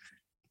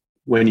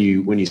when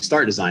you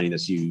start designing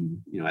this,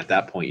 at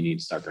that point, you need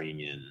to start bringing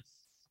in,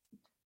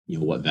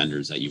 what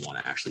vendors that you want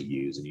to actually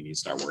use, and you need to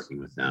start working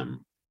with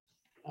them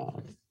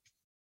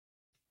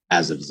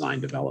as the design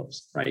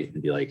develops, right?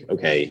 And be like,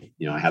 okay,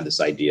 I have this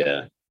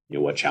idea,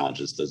 what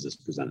challenges does this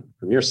present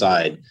from your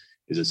side?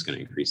 Is this going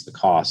to increase the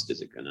cost?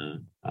 Is it going to,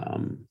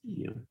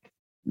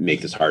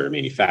 make this harder to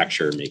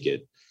manufacture?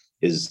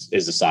 Is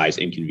the size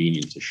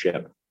inconvenient to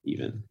ship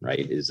even,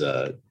 right? Is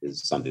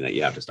something that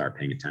you have to start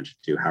paying attention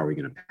to. How are we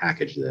going to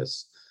package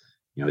this?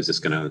 Are we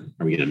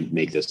going to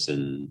make this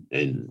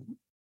in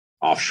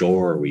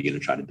offshore? Are we going to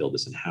try to build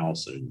this in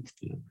house? And,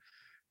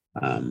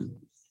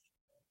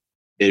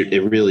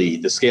 it really,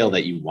 the scale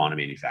that you want to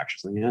manufacture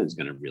something at is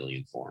going to really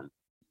inform,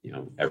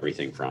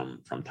 everything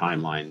from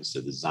timelines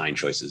to the design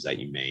choices that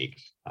you make,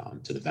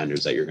 to the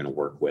vendors that you're going to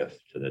work with,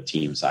 to the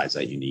team size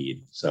that you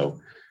need. So,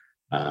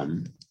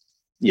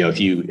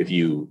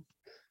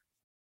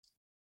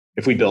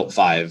 if we built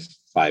five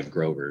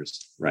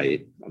Grovers,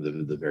 right, of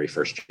the very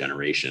first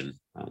generation,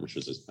 which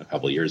was a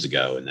couple of years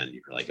ago, and then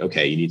you were like,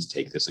 okay, you need to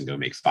take this and go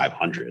make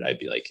 500, I'd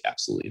be like,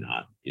 absolutely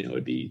not. It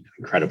would be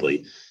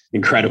incredibly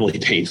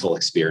painful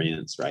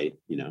experience, right?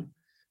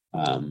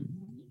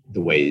 The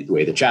way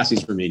the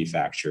chassis were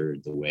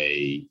manufactured, the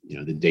way,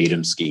 the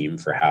datum scheme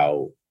for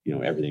how,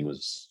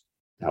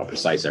 how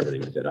precise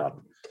everything was set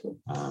up,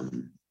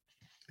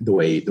 the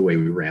way we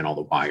ran all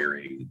the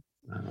wiring,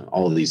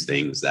 all of these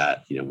things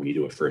that, when you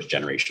do a first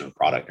generation of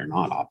product are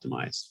not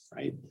optimized,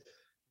 right?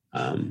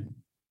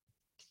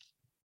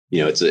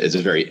 It's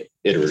a very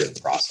iterative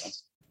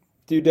process.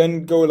 Do you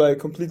then go like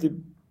completely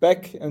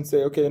back and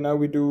say, okay, now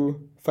we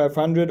do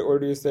 500, or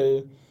do you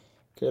say,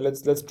 okay,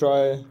 let's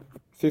try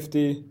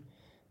 50,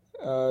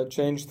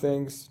 change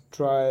things,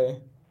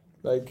 try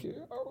like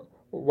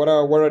what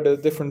are the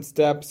different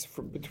steps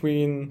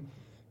between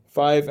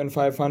 5 and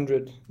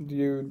 500? Do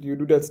you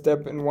do that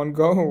step in one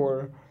go,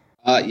 or?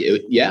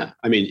 Yeah,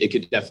 I mean, you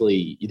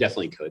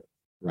definitely could,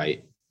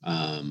 right?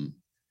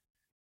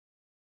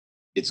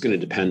 It's going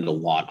to depend a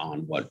lot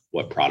on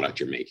what product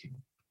you're making,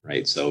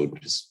 right? So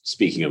just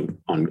speaking of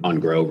on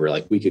Grover,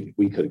 like we could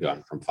have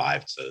gone from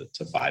 5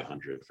 to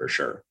 500 for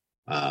sure.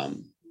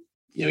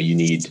 You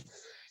need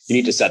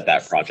to set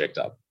that project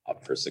up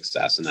for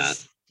success, and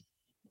that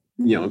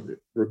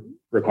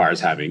requires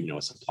having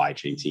a supply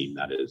chain team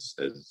that is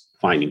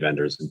finding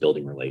vendors and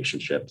building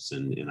relationships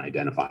and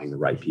identifying the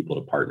right people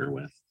to partner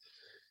with.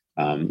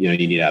 You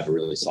need to have a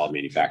really solid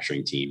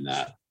manufacturing team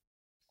that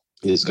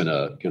is going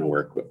to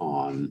work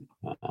on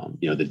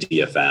the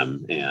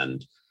DFM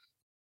and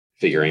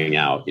figuring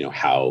out,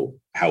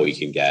 how we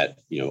can get,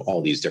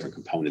 all these different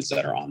components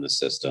that are on the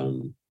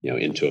system,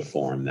 into a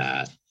form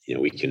that,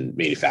 we can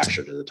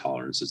manufacture to the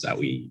tolerances that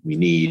we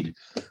need,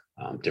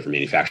 different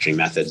manufacturing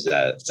methods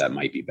that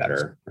might be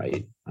better,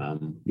 right?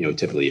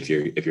 Typically if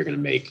you're going to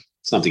make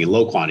something in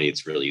low quantity,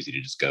 it's really easy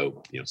to just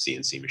go,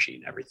 CNC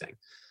machine everything,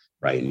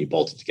 right? And you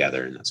bolt it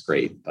together and that's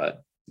great.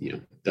 But,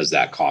 does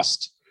that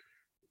cost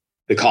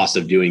the cost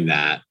of doing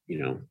that,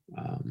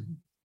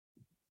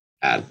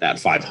 at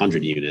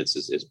 500 units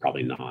is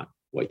probably not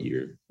what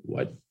you're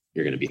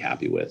going to be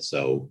happy with.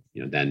 So,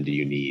 then do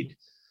you need,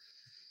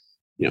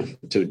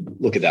 to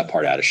look at that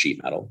part out of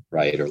sheet metal,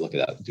 right? Or look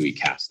at that, do we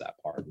cast that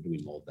part? Do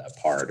we mold that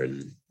part?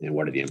 And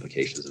what are the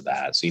implications of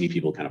that? So you need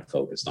people kind of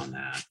focused on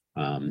that.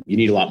 You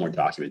need a lot more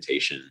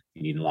documentation.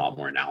 You need a lot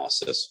more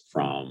analysis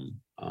from,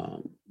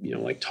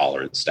 like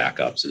tolerance stack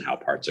ups and how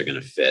parts are going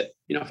to fit.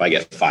 If I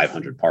get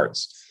 500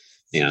 parts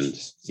and,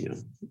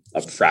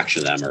 a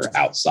fraction of them are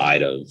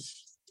outside of,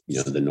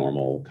 the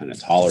normal kind of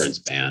tolerance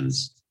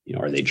bands,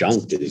 are they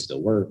junk? Do they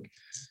still work?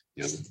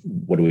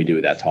 What do we do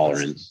with that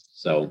tolerance?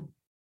 So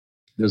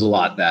there's a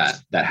lot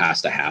that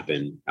has to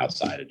happen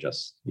outside of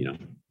just,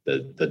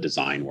 the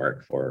design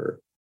work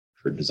for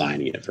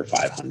designing it for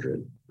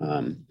 500.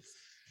 And,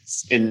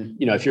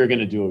 if you're going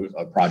to do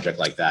a project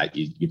like that,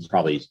 you'd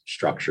probably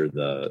structure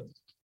the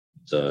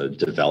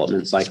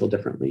development cycle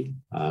differently.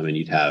 And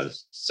you'd have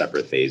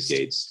separate phase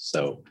gates.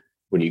 So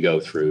when you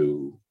go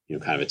through,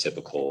 kind of a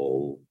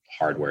typical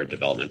hardware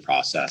development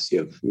process, you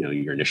have,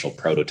 your initial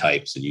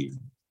prototypes and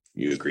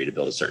you agree to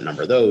build a certain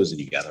number of those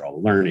and you gather all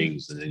the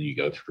learnings, and then you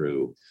go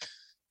through,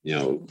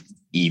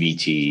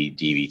 EVT,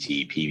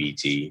 DVT,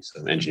 PVT,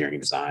 so engineering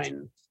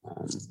design,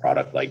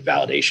 product like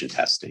validation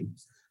testing.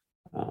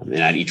 And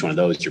at each one of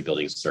those, you're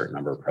building a certain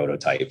number of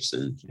prototypes,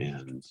 and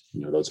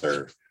those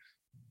are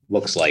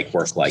work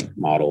like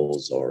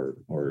models or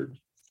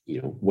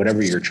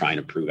whatever you're trying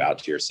to prove out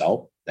to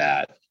yourself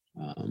that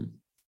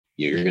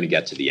you're going to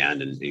get to the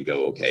end and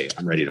go, okay,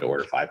 I'm ready to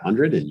order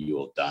 500, and you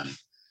will have done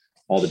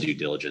all the due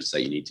diligence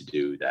that you need to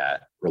do,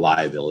 that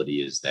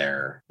reliability is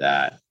there,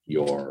 that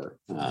your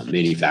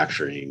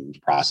manufacturing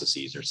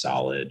processes are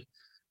solid,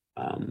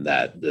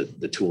 that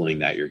the tooling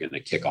that you're going to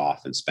kick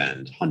off and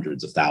spend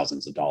hundreds of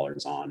thousands of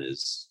dollars on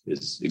is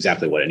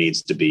exactly what it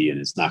needs to be, and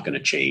it's not going to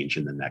change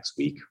in the next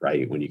week,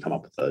 right? When you come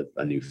up with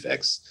a new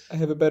fix. I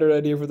have a better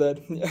idea for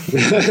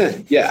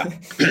that. Yeah.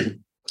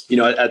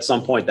 At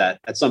some point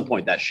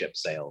that ship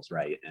sails,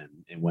 right?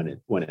 And when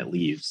it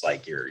leaves,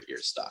 like you're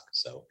stuck.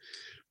 So,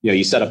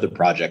 you set up the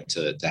project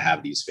to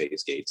have these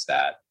phase gates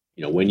that,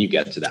 when you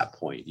get to that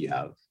point, you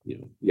have,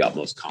 the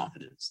utmost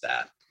confidence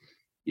that,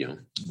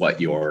 what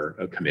you're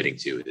committing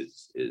to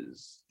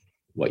is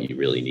what you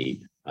really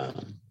need.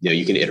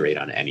 You can iterate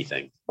on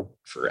anything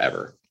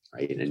forever,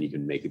 right? And you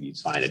can make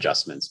these fine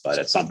adjustments, but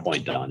at some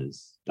point done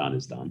is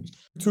done.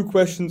 Two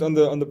questions on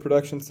the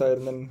production side,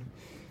 and then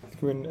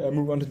we can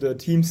move on to the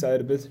team side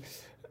a bit.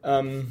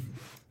 Do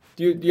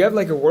you have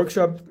like a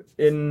workshop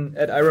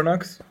at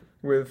Ironox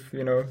with,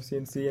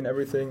 CNC and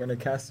everything and a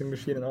casting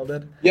machine and all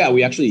that? Yeah,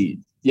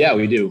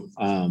 we do.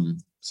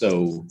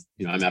 So,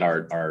 I'm at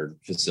our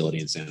facility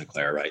in Santa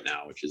Clara right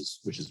now, which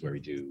is where we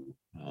do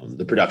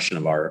the production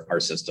of our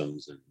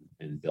systems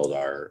and build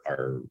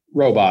our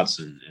robots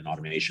and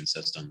automation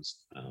systems.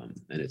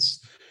 And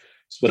it's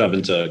split up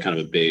into kind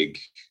of a big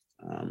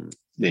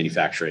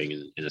manufacturing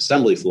and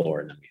assembly floor.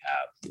 And then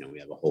we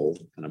have a whole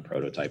kind of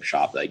prototype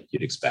shop like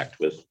you'd expect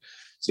with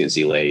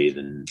CNC lathe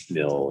and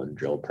mill and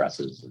drill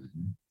presses and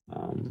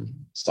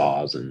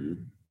saws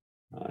and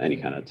any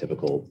kind of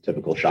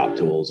typical shop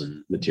tools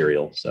and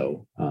material.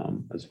 So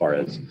as far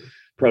as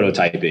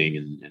prototyping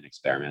and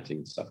experimenting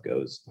and stuff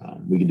goes,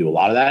 we can do a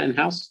lot of that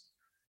in-house.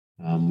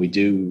 We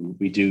do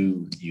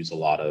use a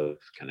lot of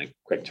kind of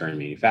quick turn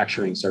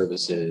manufacturing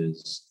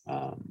services.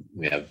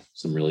 We have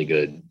some really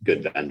good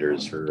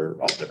vendors for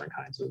all different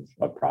kinds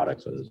of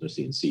products, whether it's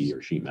CNC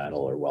or sheet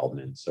metal or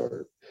weldments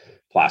or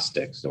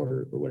plastics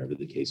or whatever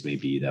the case may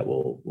be, that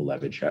will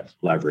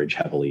leverage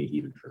heavily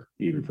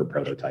even for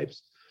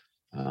prototypes.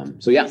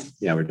 So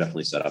we're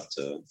definitely set up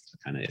to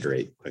kind of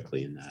iterate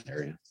quickly in that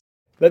area.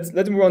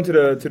 Let's move on to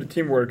the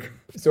teamwork.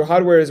 So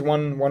hardware is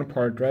one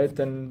part, right?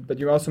 But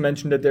you also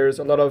mentioned that there's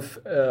a lot of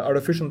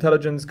artificial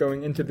intelligence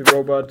going into the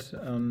robot.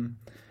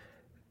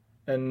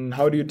 And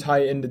how do you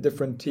tie in the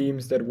different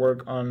teams that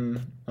work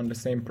on the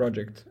same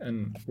project?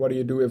 And what do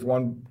you do if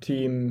one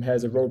team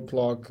has a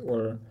roadblock,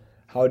 or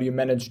how do you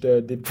manage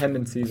the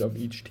dependencies of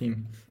each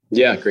team?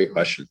 Yeah, great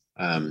question.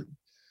 I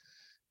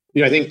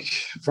think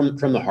from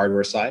the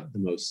hardware side, the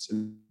most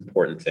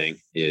important thing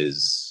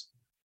is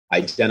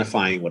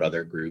identifying what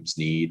other groups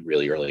need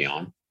really early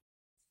on.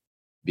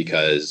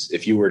 Because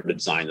if you were to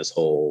design this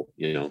whole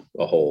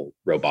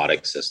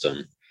robotic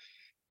system,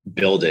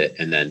 build it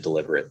and then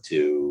deliver it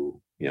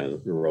to,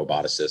 the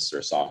roboticists or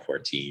a software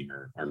team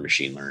or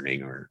machine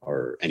learning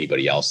or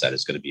anybody else that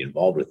is going to be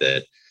involved with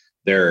it,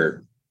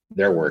 their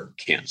work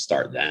can't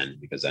start then,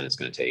 because then it's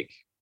going to take,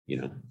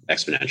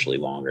 exponentially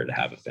longer to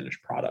have a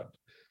finished product.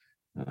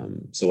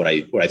 So what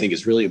I think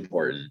is really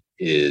important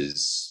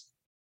is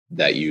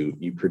that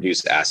you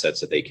produce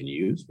assets that they can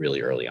use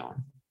really early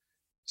on.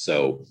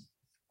 So,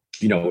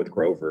 with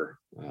Grover,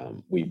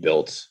 we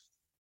built,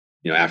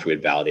 after we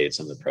had validated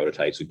some of the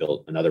prototypes, we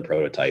built another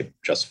prototype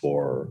just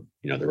for,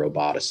 the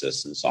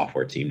roboticists and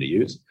software team to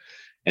use.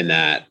 And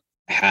that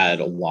had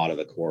a lot of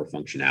the core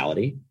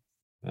functionality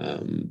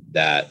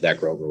that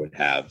Grover would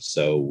have.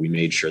 So we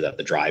made sure that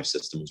the drive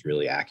system was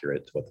really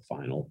accurate to what the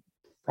final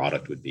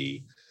product would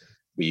be.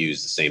 We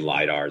used the same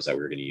LiDARs that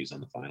we were going to use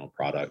on the final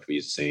product. We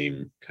used the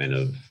same kind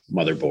of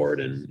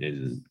motherboard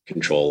and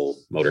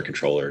motor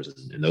controllers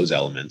and those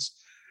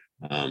elements.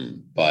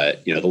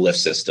 But the lift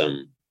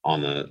system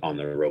on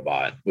the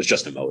robot was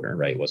just a motor,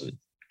 right? It wasn't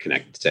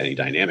connected to any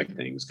dynamic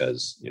things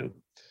because,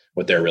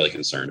 what they're really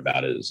concerned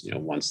about is,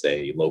 once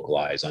they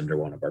localize under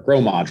one of our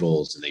Grow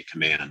modules and they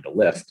command a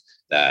lift,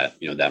 that,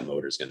 that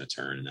motor is going to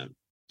turn and then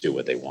do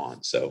what they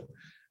want. So,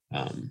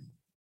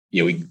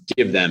 we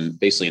give them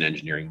basically an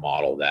engineering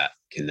model that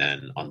can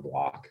then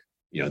unblock,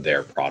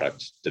 their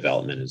product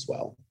development as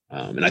well.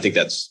 And I think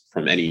that's,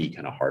 from any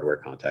kind of hardware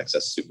context,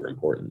 that's super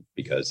important,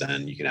 because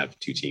then you can have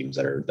two teams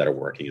that are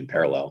working in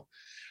parallel,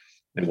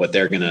 and what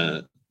they're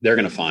gonna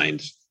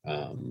find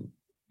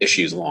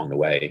issues along the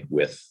way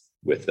with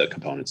the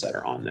components that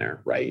are on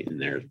there, right?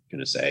 And they're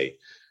gonna say,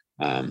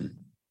 the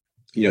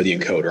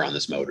encoder on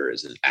this motor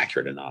isn't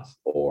accurate enough,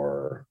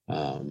 or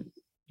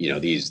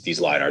these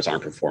LiDARs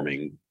aren't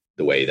performing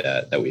the way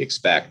that we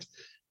expect.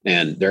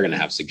 And they're going to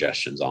have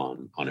suggestions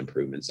on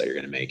improvements that you're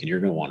going to make, and you're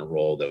going to want to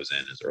roll those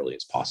in as early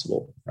as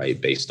possible, right?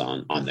 Based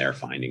on their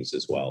findings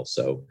as well.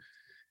 So,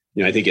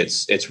 I think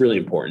it's really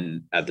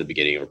important at the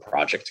beginning of a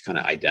project to kind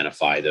of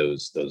identify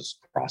those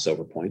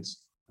crossover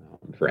points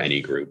for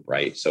any group,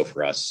 right? So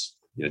for us,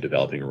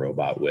 developing a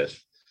robot with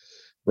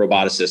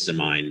roboticists in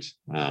mind,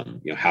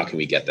 how can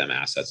we get them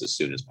assets as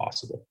soon as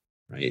possible,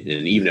 right?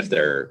 And even if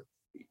they're,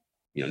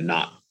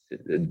 not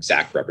the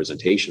exact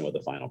representation of what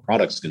the final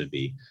product is going to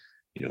be,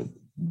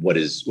 what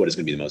is going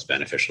to be the most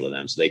beneficial to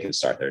them, so they can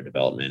start their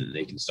development, and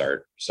they can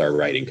start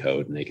writing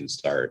code, and they can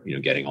start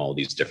getting all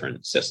these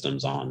different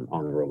systems on the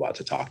robot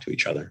to talk to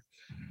each other.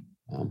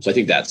 So I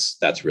think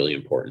that's really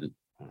important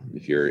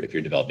if you're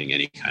developing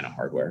any kind of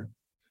hardware.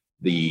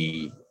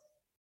 The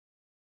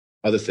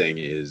other thing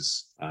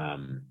is,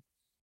 I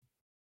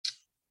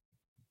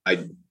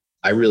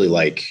really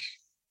like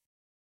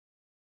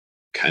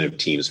kind of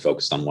teams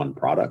focused on one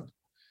product.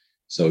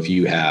 So if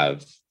you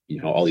have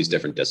all these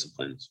different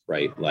disciplines,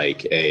 right?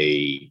 Like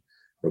a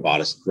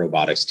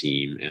robotics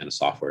team and a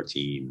software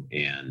team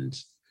and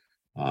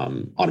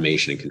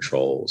automation and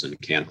controls and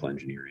mechanical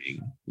engineering.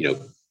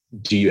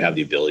 Do you have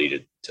the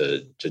ability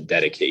to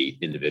dedicate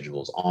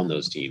individuals on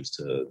those teams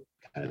to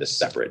kind of this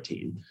separate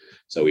team?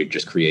 So we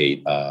just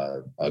create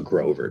a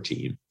Grover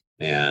team,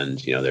 and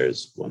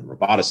there's one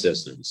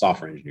roboticist and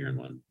software engineer and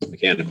one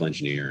mechanical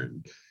engineer,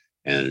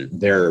 and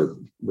they're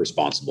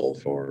responsible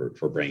for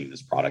bringing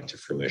this product to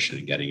fruition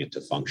and getting it to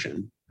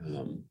function.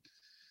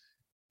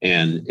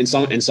 And in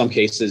some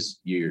cases,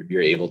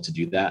 you're able to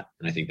do that,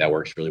 and I think that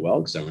works really well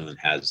because everyone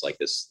has like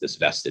this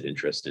vested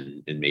interest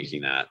in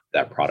making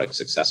that product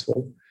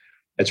successful.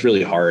 It's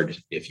really hard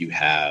if you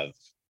have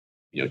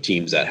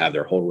teams that have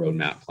their whole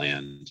roadmap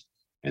planned,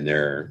 and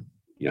they're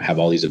have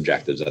all these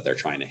objectives that they're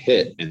trying to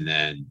hit, and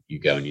then you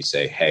go and you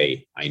say,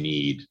 hey, I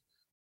need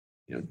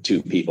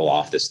 2 people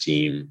off this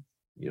team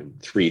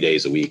 3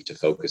 days a week to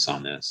focus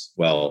on this.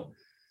 Well,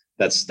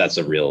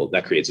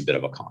 that creates a bit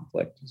of a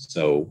conflict.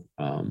 So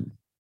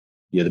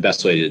the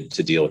best way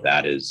to deal with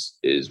that is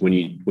when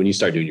you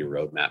start doing your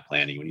roadmap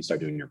planning, when you start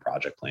doing your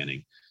project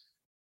planning,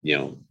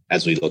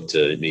 as we look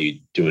to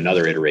maybe do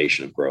another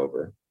iteration of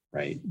Grover,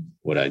 right?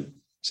 What I'd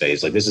say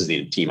is, like, this is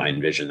the team I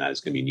envision that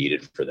is going to be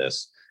needed for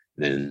this.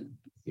 And then,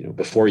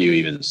 before you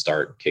even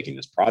start kicking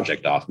this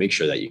project off, make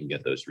sure that you can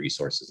get those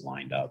resources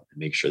lined up, and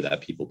make sure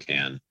that people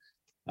can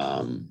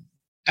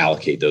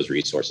allocate those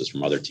resources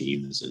from other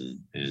teams,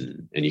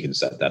 and you can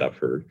set that up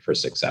for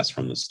success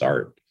from the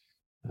start.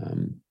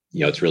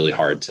 It's really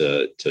hard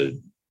to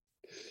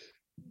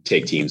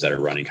take teams that are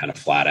running kind of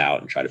flat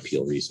out and try to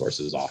peel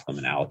resources off them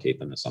and allocate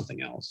them to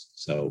something else.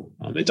 So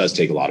it does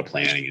take a lot of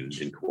planning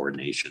and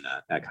coordination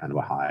at kind of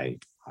a high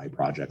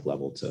project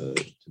level to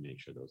make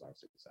sure those are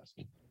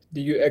successful. Do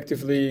you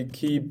actively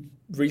keep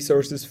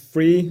resources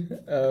free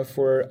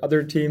for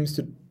other teams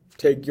to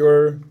take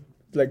your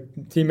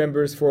team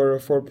members for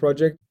a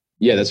project?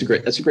 Yeah, that's a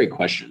great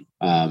question.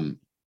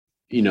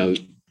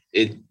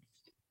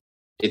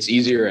 It's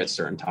easier at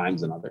certain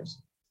times than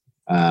others.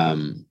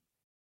 And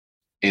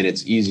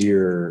it's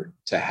easier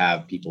to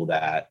have people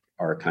that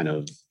are kind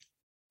of,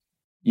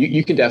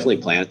 you can definitely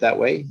plan it that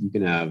way. You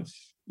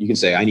can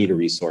say, I need a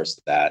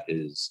resource that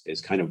is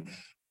kind of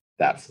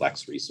that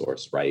flex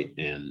resource, right?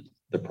 And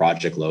the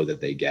project load that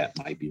they get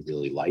might be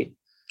really light,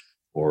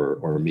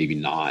 or maybe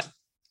not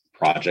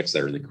projects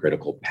that are in the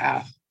critical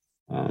path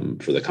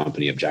for the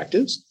company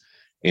objectives.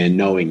 And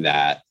knowing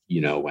that,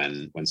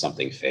 when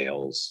something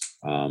fails,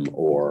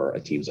 or a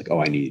team's like, oh,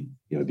 I need,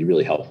 it'd be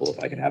really helpful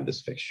if I could have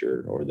this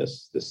fixture or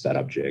this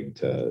setup jig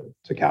to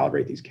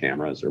calibrate these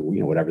cameras, or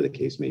whatever the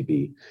case may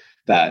be,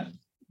 that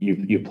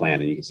you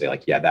plan and you can say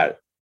like, yeah, that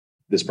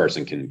this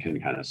person can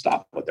kind of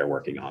stop what they're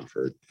working on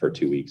for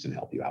 2 weeks and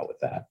help you out with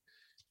that.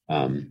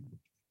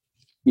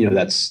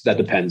 That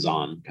depends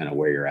on kind of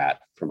where you're at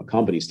from a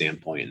company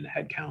standpoint and the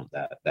headcount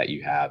that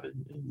you have,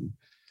 and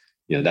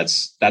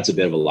that's a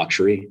bit of a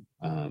luxury.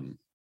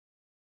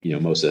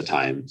 Most of the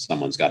time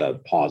someone's got to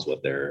pause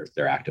what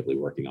they're actively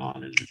working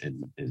on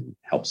and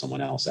help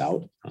someone else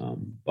out.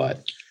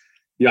 But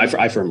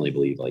I firmly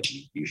believe like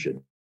you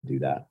should do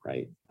that,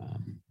 right?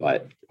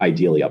 But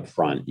ideally up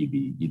front, you'd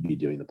be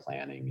doing the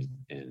planning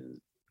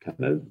and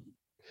kind of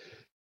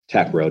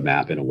tech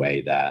roadmap in a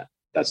way that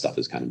stuff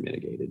is kind of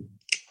mitigated.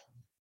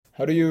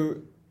 How do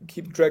you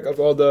keep track of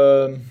all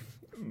the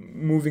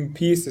moving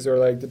pieces or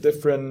like the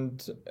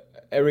different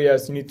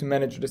areas you need to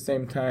manage at the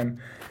same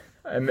time?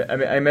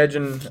 I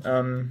imagine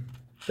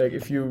like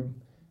if you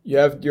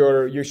have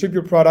you ship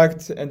your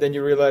product and then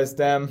you realize,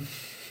 damn,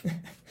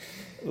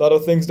 a lot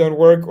of things don't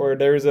work, or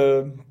there's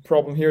a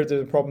problem here,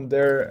 there's a problem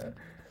there.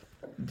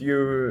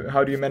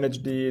 How do you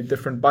manage the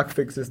different bug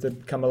fixes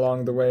that come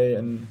along the way?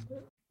 And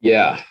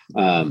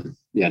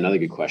another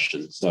good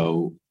question.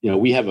 So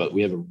we have a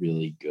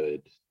really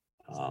good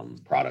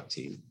product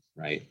team,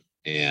 right?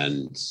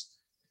 And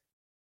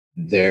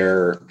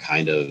they're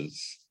kind of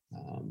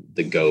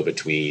the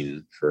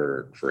go-between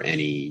for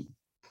any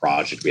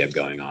project we have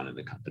going on in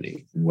the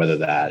company, whether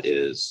that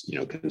is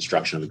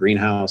construction of a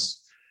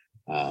greenhouse,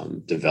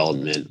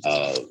 development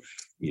of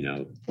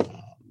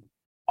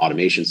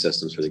automation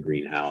systems for the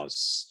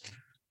greenhouse,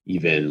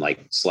 even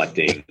like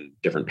selecting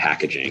different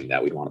packaging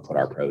that we want to put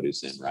our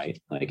produce in, right?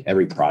 Like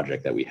every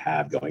project that we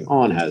have going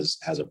on has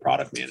a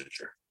product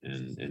manager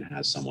and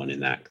has someone in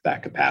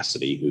that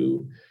capacity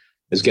who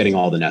is getting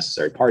all the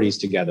necessary parties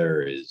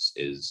together,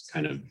 is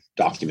kind of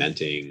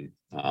documenting,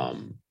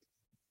 all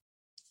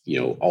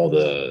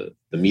the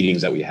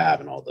meetings that we have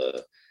and all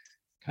the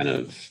kind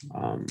of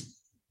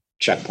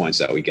checkpoints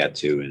that we get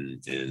to,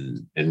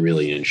 and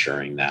really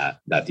ensuring that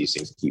these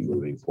things keep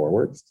moving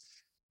forward.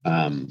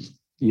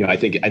 I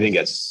think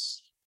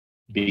it's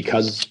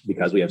because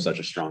we have such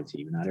a strong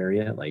team in that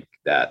area, like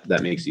that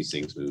makes these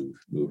things move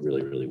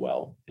really, really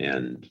well.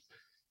 And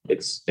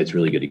it's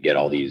really good to get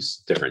all these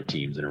different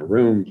teams in a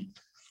room,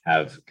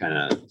 have kind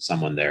of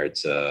someone there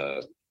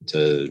to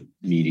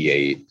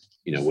mediate,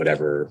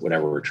 whatever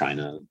we're trying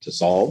to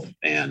solve,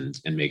 and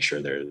make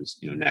sure there's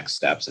next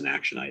steps and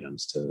action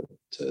items to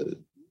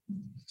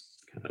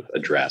kind of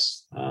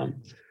address.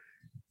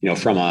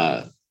 From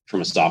a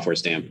software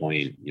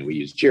standpoint, we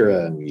use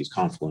Jira and we use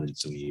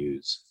Confluence and we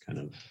use kind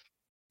of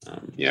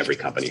every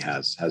company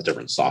has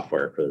different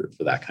software for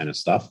that kind of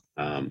stuff.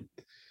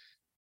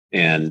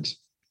 And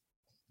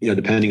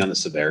depending on the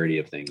severity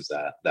of things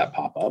that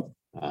pop up,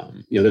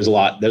 there's a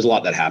lot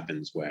that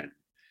happens when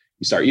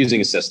you start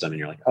using a system and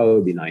you're like, oh,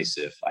 it'd be nice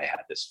if I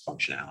had this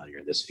functionality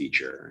or this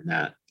feature,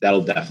 and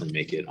that'll definitely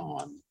make it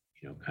on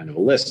kind of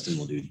a list, and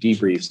we'll do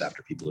debriefs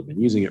after people have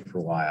been using it for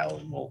a while,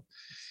 and we'll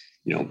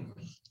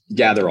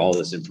gather all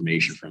this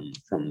information from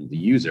the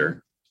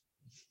user.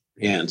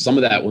 And some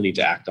of that we'll need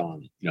to act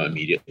on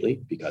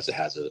immediately because it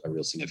has a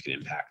real significant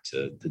impact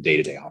to the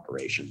day-to-day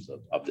operations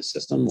of the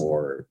system,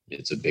 or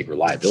it's a big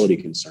reliability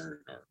concern,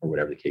 or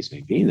whatever the case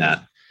may be. And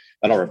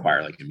that'll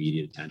require like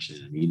immediate attention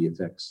and immediate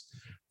fix.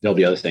 There'll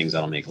be other things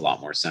that'll make a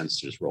lot more sense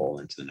to just roll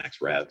into the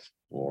next rev,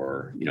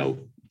 or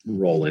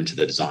roll into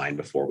the design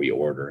before we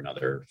order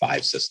another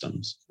 5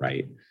 systems,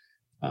 right?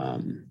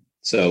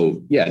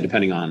 So yeah,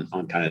 depending on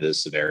kind of the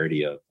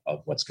severity of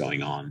what's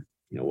going on,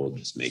 we'll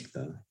just make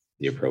the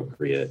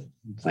appropriate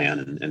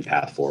plan and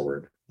path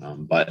forward.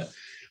 But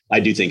I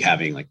do think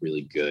having like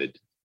really good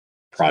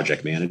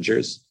project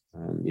managers,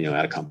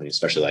 at a company,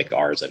 especially like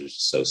ours, that is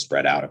just so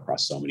spread out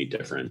across so many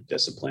different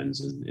disciplines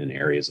and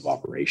areas of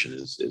operation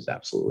is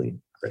absolutely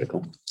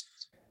critical.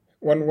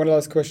 One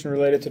last question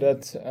related to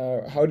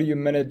that. How do you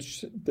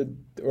manage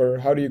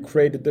how do you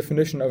create a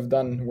definition of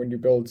done when you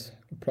build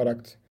a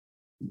product?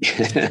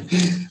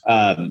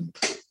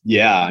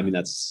 Yeah, I mean,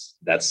 that's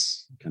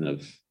kind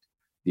of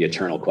the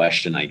eternal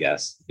question, I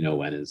guess.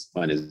 When is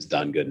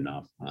done good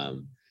enough?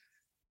 I'm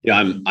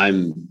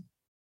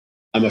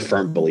a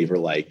firm believer,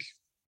 like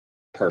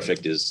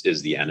perfect is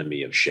the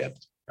enemy of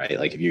shipped, right?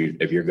 Like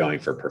if you're going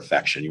for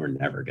perfection, you are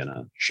never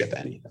gonna ship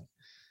anything.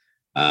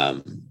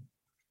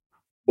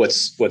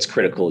 What's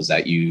critical is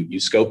that you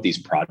scope these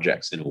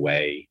projects in a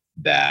way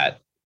that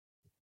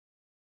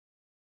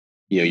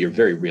you're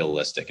very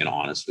realistic and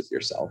honest with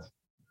yourself.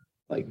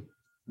 Like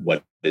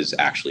what is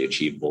actually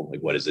achievable?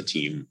 Like what is the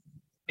team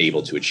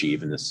able to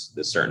achieve in this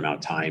certain amount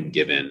of time,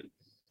 given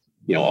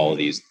all of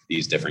these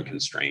different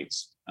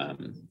constraints?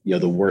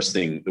 The worst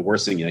thing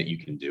that you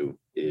can do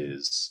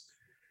is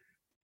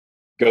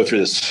go through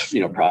this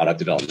product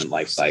development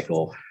life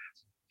cycle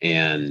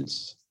and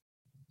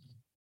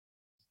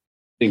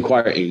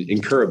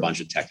incur a bunch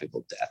of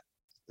technical debt,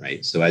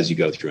 right? So as you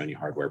go through any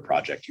hardware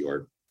project,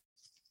 you're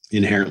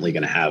inherently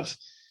going to have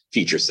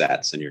feature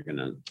sets, and you're going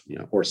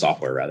to, or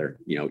software rather,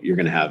 you're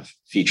going to have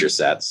feature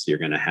sets. You're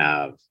going to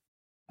have,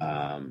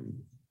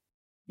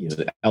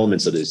 the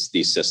elements of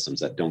these systems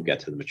that don't get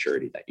to the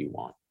maturity that you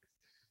want.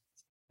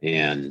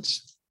 And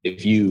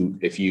if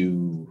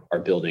you are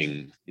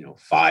building,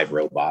 5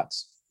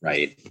 robots,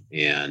 right,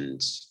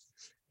 and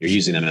you're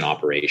using them in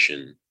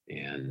operation,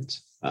 and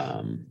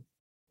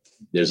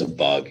there's a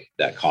bug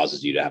that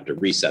causes you to have to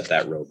reset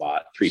that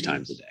robot 3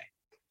 times a day.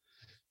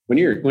 When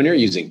you're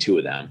using 2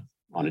 of them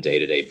on a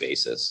day-to-day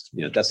basis,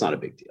 that's not a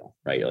big deal,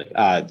 right? You're like,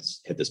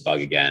 it's hit this bug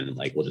again,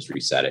 like we'll just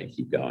reset it and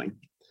keep going.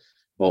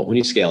 Well, when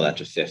you scale that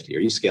to 50, or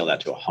you scale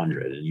that to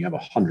 100, and you have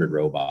 100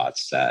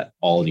 robots that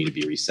all need to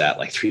be reset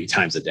like 3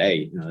 times a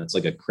day, it's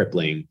like a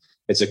crippling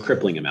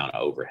amount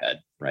of overhead,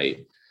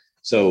 right?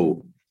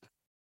 So,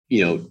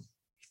 you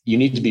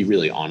need to be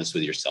really honest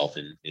with yourself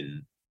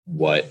in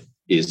what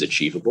is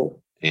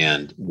achievable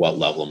and what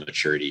level of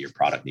maturity your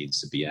product needs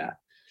to be at.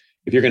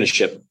 If you're going to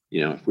ship,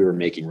 if we were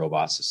making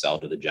robots to sell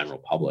to the general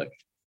public,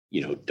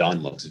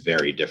 done looks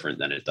very different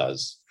than it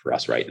does for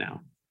us right now.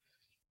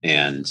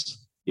 And,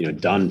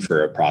 done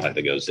for a product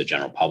that goes to the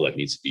general public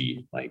needs to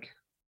be like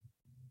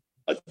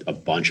a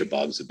bunch of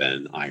bugs have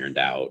been ironed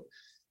out,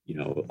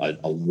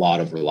 a lot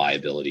of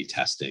reliability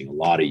testing, a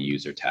lot of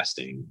user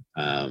testing.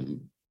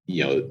 The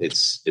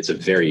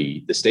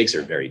stakes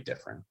are very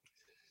different.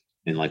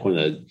 And like one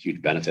of the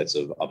huge benefits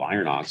of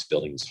Ironox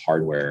building this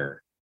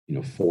hardware,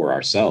 for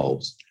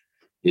ourselves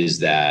is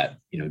that,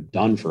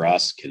 done for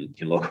us can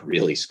look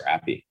really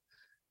scrappy.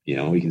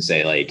 We can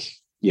say like,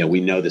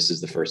 we know this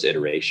is the first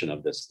iteration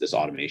of this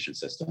automation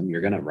system. You're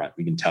going to run,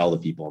 we can tell the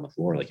people on the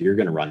floor, like you're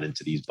going to run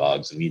into these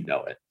bugs and we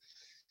know it.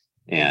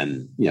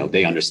 And,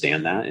 they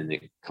understand that, and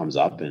it comes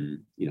up, and,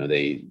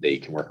 they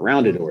can work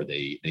around it, or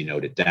they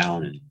note it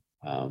down.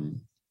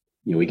 And,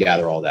 we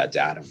gather all that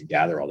data, we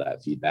gather all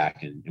that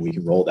feedback, and we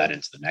can roll that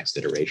into the next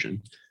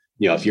iteration.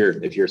 If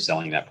you're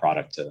selling that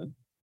product to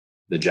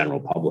the general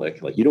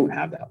public, like you don't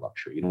have that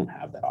luxury, you don't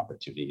have that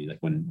opportunity. Like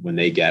when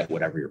they get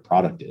whatever your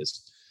product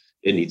is,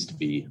 it needs to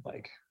be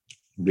like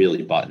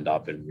really buttoned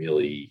up and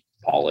really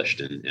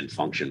polished and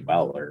function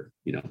well, or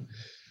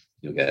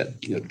you'll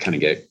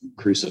get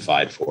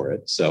crucified for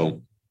it.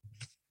 So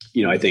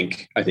I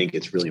think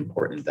it's really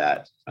important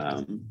that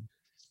I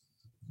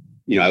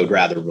would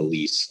rather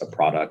release a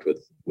product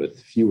with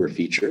fewer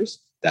features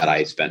that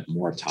I spent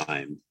more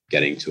time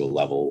getting to a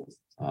level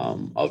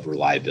of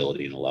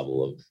reliability and a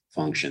level of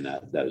function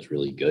that is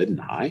really good and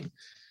high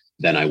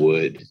than I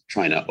would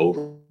trying to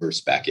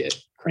over-spec it,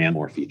 cram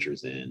more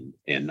features in,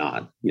 and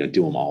not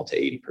do them all to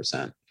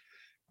 80%.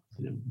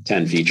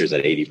 10 features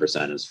at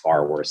 80% is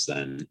far worse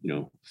than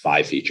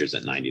 5 features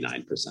at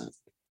 99%.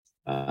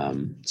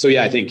 So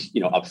yeah, I think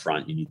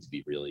upfront you need to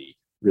be really,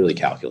 really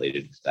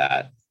calculated with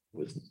that,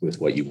 with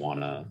what you want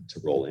to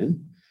roll in.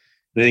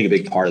 And I think a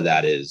big part of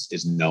that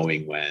is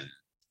knowing when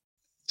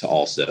to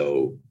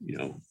also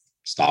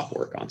stop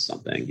work on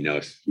something.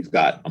 If you've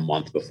got a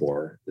month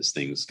before this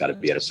thing's got to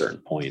be at a certain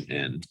point,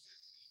 and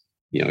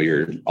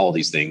all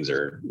these things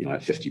are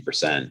at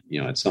 50%,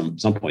 at some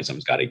point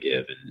someone's got to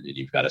give, and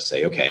you've got to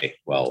say, okay,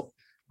 well,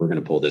 we're going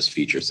to pull this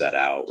feature set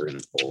out, we're going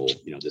to pull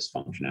this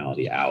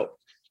functionality out,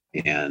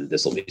 and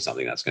this will be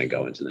something that's going to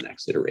go into the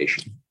next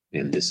iteration,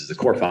 and this is the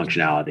core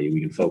functionality.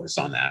 We can focus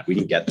on that, we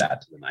can get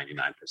that to the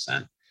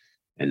 99%,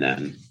 and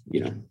then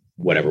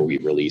whatever we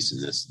release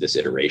in this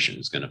iteration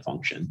is going to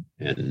function,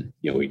 and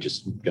we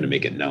just going to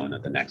make it known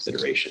that the next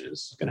iteration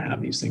is going to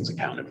have these things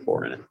accounted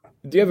for in it.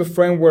 Do you have a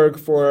framework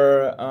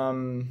for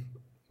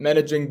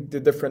managing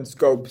the different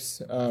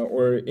scopes,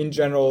 or in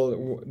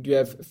general, do you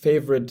have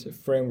favorite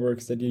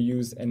frameworks that you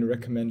use and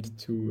recommend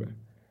to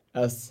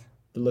us,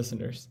 the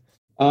listeners?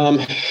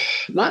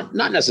 Not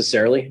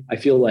necessarily. I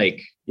feel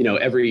like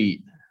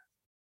every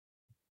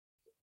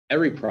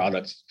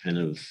product kind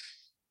of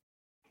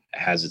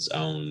has its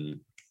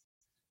own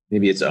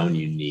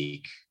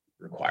unique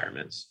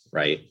requirements,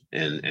 right?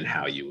 And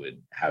how you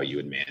would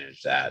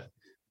manage that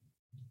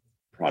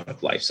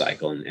product life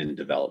cycle and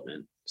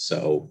development.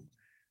 So,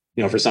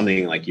 for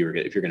something like if you're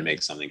going to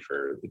make something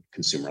for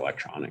consumer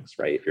electronics,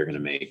 right? If you're going to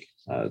make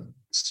a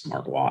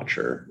smartwatch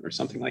or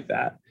something like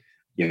that,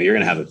 you're going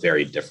to have a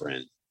very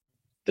different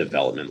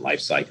development life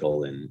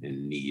cycle and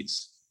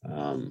needs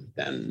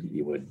than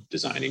you would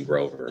design in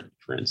Grover,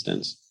 for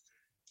instance.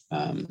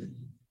 I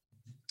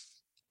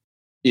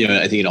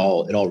think it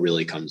all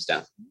really comes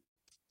down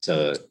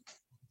to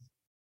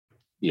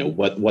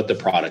what the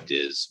product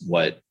is,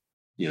 what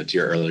to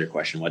your earlier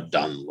question, what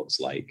done looks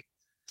like.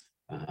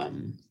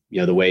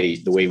 The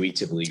way we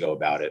typically go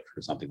about it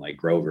for something like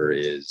Grover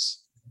is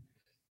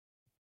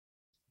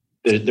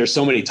there's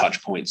so many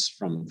touch points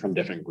from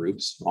different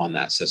groups on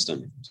that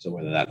system. So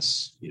whether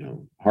that's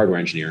hardware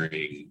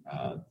engineering,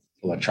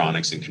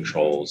 electronics and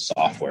controls,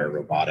 software,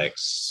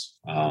 robotics,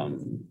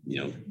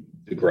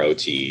 the grow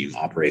team,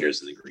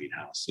 operators in the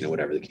greenhouse,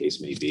 whatever the case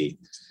may be,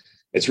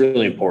 it's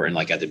really important,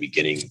 like at the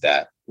beginning,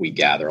 that we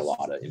gather a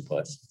lot of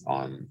input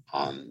on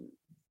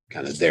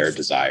kind of their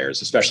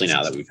desires, especially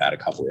now that we've had a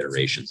couple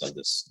iterations of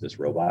this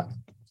robot.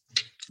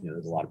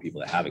 there's a lot of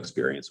people that have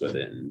experience with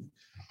it and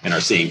are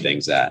seeing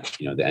things that,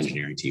 the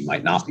engineering team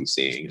might not be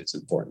seeing. It's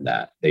important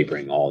that they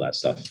bring all that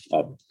stuff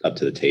up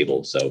to the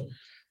table. So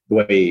the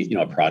way,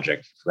 a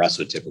project for us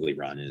would typically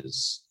run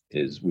is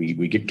we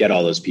get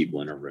all those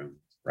people in a room,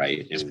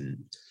 right?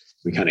 And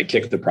we kind of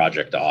kick the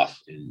project off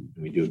and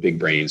we do a big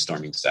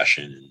brainstorming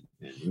session,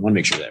 and we want to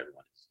make sure that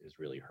everyone is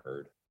really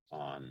heard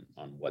on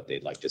what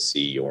they'd like to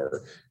see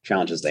or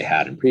challenges they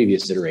had in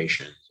previous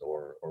iterations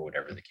or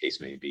whatever the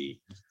case may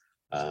be.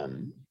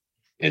 And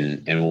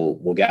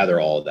we'll gather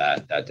all of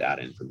that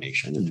data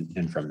information.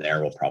 And from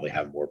there, we'll probably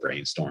have more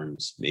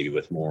brainstorms, maybe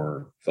with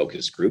more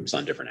focused groups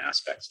on different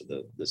aspects of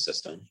the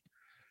system.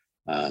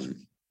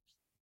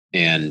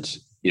 And,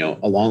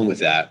 along with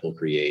that, we'll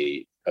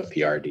create a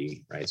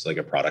PRD, right? So like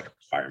a product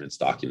requirements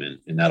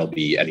document, and that'll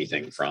be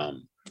anything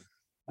from,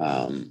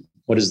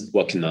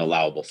 what can the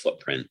allowable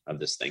footprint of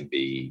this thing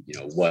be?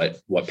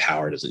 What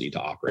power does it need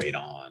to operate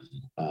on?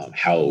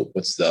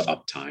 What's the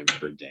uptime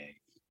per day?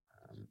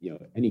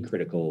 Any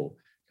critical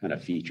kind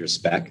of feature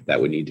spec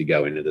that would need to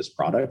go into this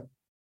product,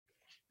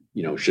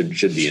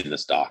 should be in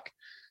this doc.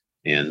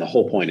 And the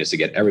whole point is to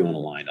get everyone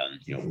aligned on,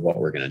 what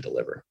we're going to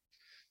deliver.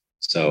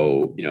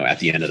 So, at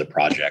the end of the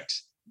project,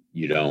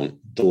 you don't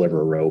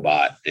deliver a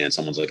robot and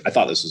someone's like, I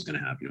thought this was going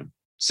to have,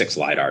 6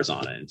 LiDARs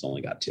on it, and it's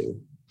only got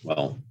 2.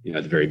 Well,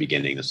 at the very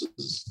beginning, this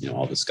was,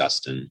 all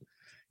discussed, and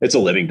it's a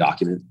living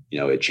document.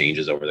 It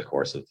changes over the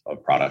course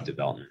of product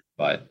development.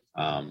 But,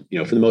 for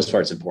the most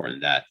part, it's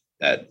important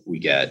that we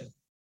get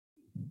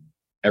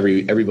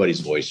everybody's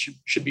voice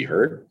should be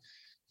heard.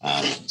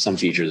 Some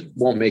features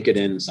won't make it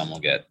in. Some will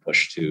get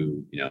pushed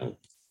to,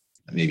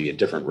 maybe a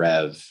different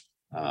rev.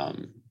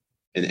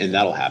 And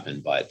that'll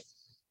happen. But,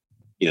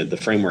 the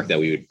framework that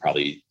we would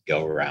probably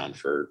go around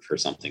for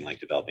something like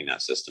developing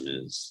that system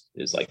is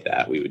like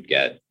that. We would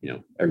get,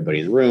 everybody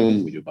in the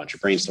room. We do a bunch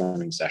of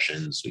brainstorming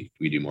sessions.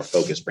 We do more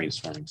focused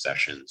brainstorming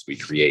sessions. We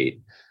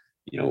create,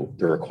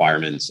 the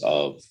requirements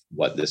of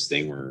what this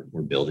thing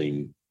we're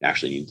building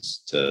actually needs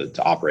to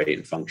operate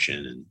and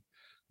function.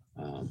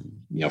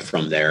 And,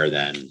 from there,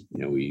 then,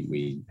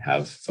 we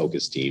have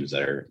focused teams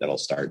that'll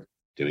start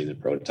doing the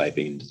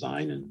prototyping and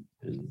design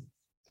and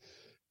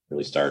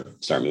really start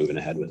moving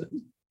ahead with it.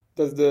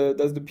 Does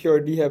the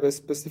PRD have a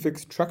specific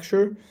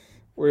structure,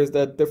 or is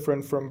that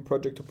different from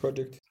project to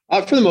project?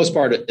 For the most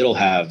part, it'll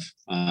have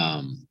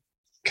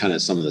kind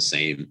of some of the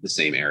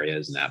same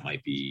areas, and that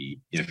might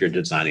be, if you're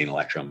designing an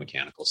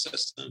electromechanical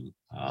system,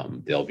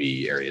 there'll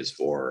be areas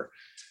for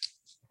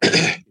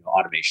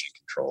automation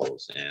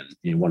controls,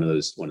 and one of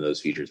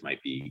those features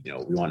might be,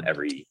 we want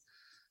every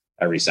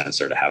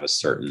sensor to have a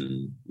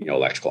certain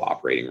electrical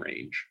operating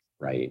range,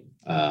 right?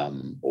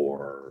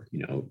 Or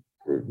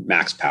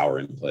max power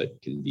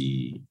input can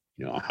be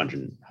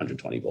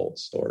 120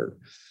 volts or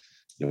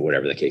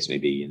whatever the case may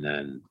be. And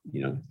then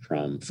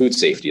from food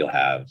safety, you'll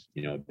have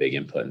a big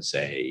input and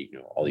say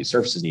all these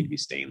surfaces need to be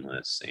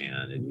stainless,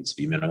 and it needs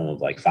to be minimum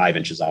of like 5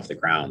 inches off the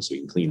ground so we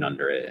can clean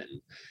under it,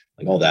 and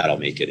like all that'll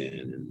make it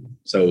in. And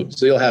so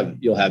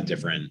you'll have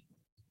different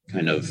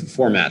kind of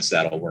formats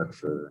that'll work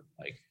for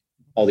like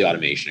all the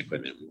automation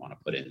equipment we want to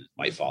put in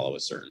might follow a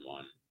certain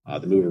one.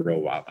 The mover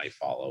robot might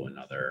follow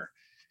another.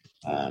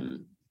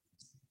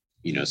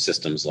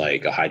 Systems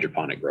like a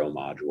hydroponic grow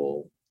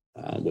module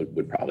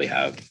would probably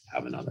have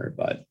another,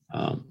 but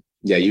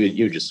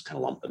you would just kind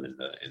of lump them in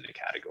the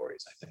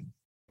categories, I think.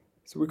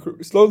 So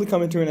we're slowly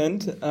coming to an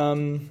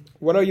end.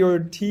 What are your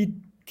key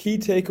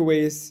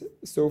takeaways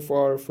so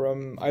far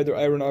from either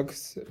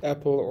Aeronox,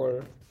 Apple,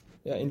 or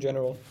in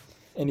general?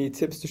 Any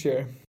tips to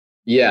share?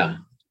 Yeah,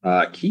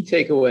 key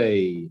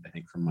takeaway I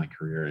think from my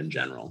career in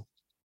general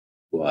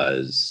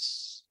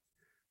was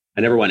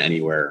I never went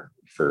anywhere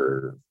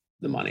for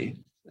the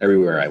money.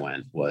 Everywhere I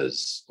went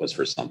was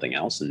for something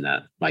else. And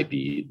that might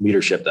be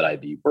leadership that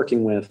I'd be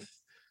working with,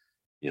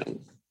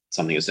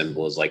 something as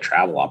simple as like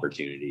travel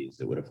opportunities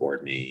that would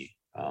afford me,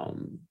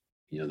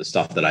 the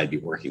stuff that I'd be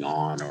working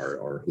on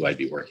or who I'd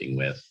be working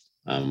with,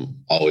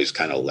 always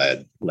kind of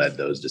led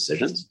those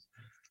decisions.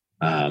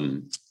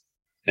 And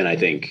I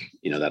think,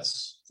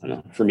 that's, I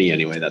don't know, for me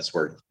anyway, that's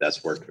worked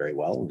very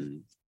well.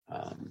 And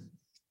I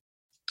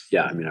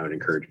would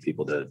encourage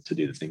people to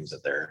do the things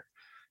that they're,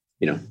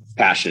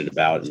 passionate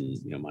about, and,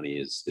 money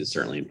is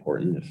certainly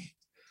important. If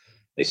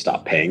they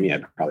stop paying me,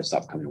 I'd probably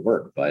stop coming to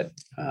work. But,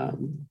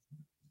 on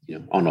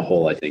the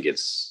whole, I think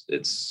it's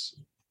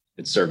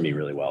served me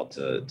really well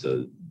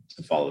to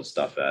follow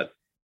stuff at,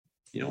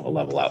 a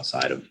level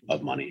outside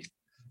of money.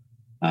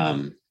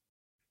 My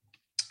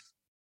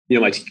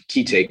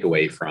key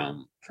takeaway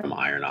from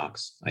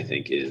Aeronox, I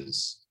think,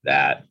 is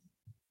that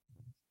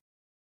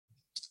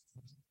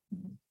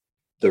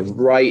the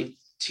right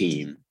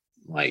team,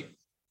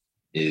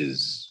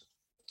 is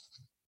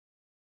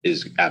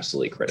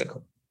absolutely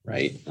critical,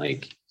 right?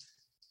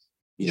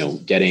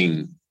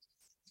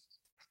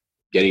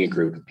 Getting a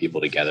group of people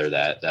together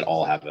that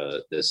all have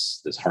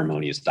this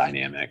harmonious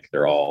dynamic.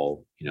 They're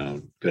all,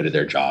 good at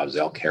their jobs. They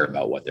all care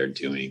about what they're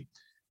doing,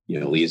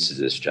 leads to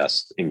this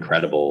just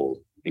incredible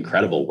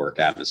work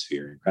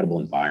atmosphere, incredible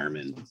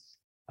environment.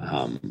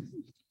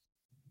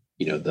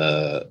 you know,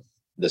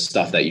 the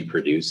stuff that you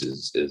produce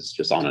is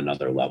just on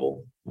another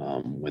level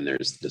when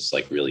there's this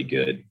like really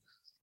good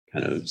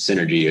kind of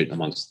synergy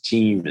amongst the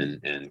team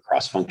and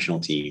cross-functional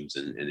teams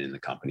and in the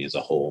company as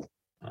a whole.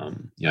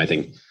 You know, I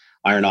think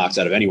Ironox,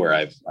 out of anywhere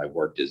I've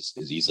worked, is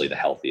easily the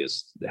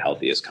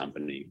healthiest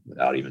company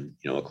without even,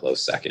 you know, a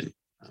close second.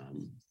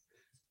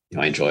 You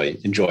know, I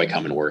enjoy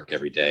coming to work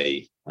every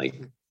day. Like,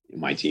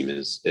 my team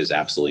is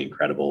absolutely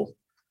incredible.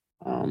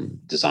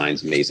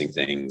 Designs amazing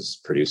things,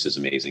 produces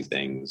amazing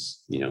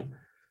things, you know,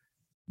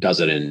 does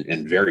it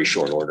in very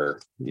short order.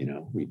 You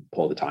know, we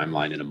pull the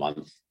timeline in a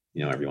month,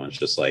 you know, everyone's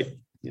just like,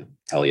 you know,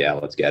 hell yeah,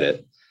 let's get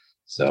it.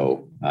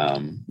 So,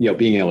 you know,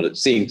 being able to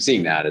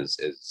seeing that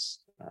is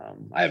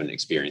I haven't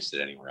experienced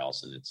it anywhere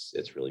else, and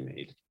it's really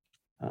made,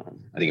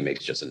 I think it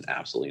makes just an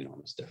absolutely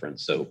enormous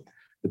difference. So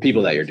the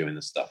people that you're doing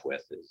this stuff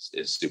with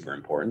is super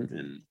important,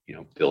 and, you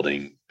know,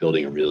 building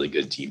a really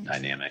good team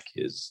dynamic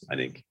is, I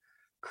think,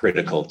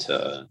 critical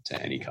to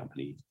any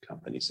company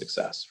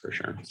success for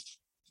sure.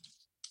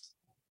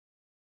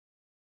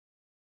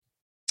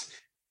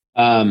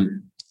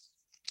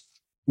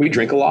 We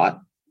drink a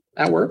lot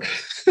at work.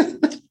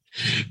 You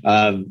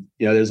know,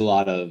 there's a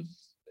lot of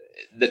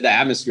the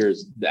atmosphere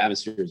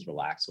is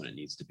relaxed when it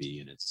needs to be,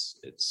 and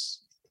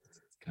it's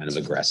kind of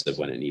aggressive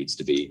when it needs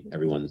to be.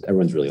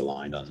 Everyone's really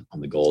aligned on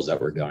the goals that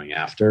we're going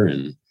after,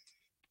 and,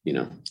 you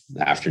know,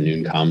 the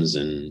afternoon comes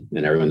and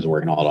everyone's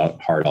working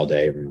hard all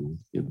day. Everyone,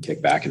 you know,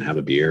 kick back and have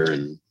a beer,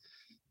 and,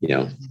 you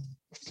know,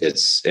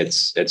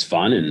 it's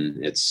fun,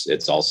 and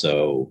it's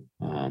also,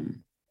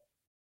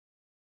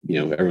 you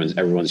know,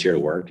 everyone's here to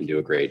work and do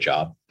a great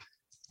job.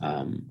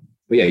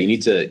 But yeah, you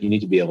need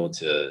to be able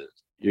to,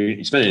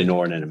 you spend an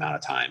inordinate amount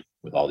of time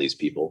with all these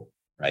people,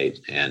 right?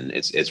 And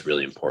it's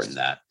really important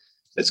that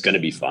it's going to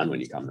be fun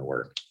when you come to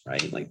work,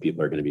 right? Like,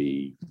 people are going to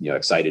be, you know,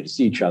 excited to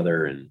see each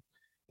other, and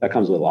that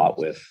comes with a lot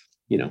with,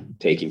 you know,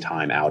 taking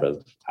time out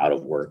of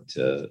work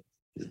to,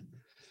 you know,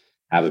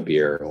 have a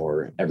beer,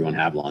 or everyone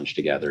have lunch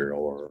together,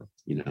 or,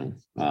 you know,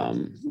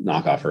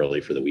 knock off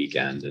early for the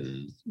weekend.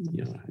 And,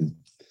 you know,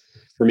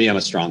 for me, I'm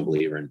a strong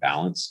believer in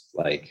balance.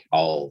 Like,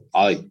 I'll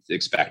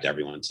expect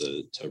everyone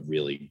to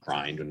really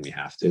grind when we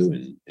have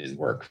to, and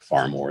work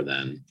far more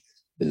than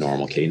the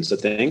normal cadence of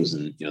things.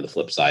 And, you know, the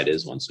flip side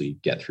is, once we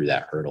get through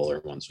that hurdle,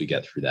 or once we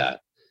get through that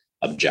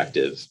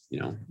objective, you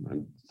know,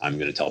 I'm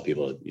going to tell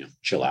people, you know,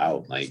 chill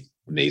out. Like,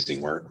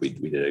 amazing work. We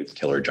did a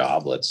killer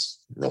job.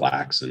 Let's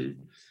relax and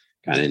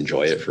kind of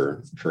enjoy it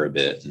for a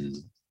bit. And,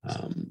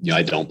 you know,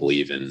 I don't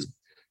believe in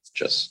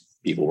just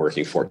people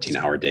working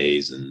 14-hour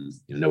days, and,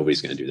 you know,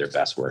 nobody's going to do their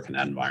best work in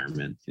that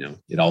environment. You know,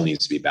 it all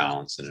needs to be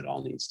balanced, and it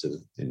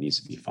needs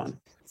to be fun.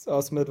 That's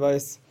awesome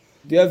advice.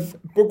 Do you have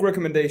book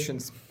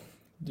recommendations?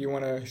 Do you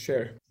want to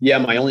share? Yeah,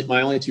 my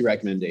only two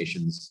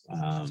recommendations,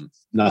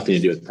 nothing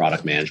to do with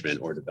product management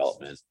or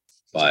development,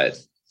 but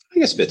I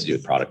guess a bit to do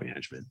with product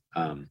management.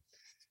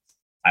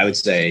 I would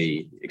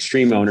say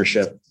Extreme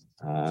Ownership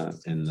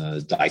and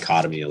The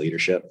Dichotomy of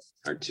Leadership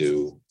are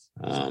two.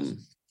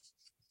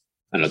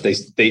 I don't know,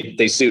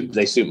 they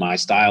suit my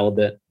style a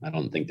bit. I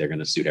don't think they're going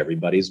to suit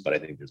everybody's, but I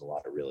think there's a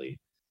lot of really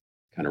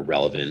kind of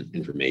relevant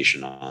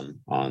information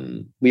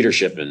on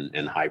leadership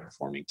and high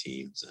performing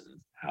teams, and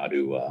how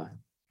to,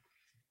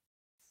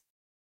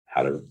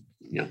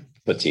 you know,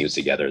 put teams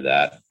together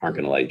that aren't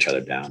going to let each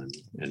other down,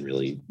 and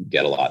really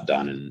get a lot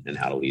done, and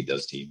how to lead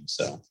those teams.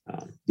 So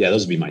yeah,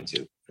 those would be my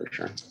two for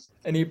sure.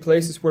 Any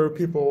places where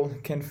people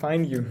can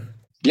find you?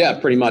 Yeah,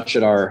 pretty much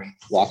at our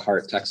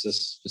Lockhart,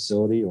 Texas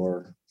facility,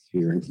 or if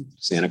you're in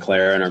Santa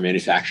Clara in our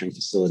manufacturing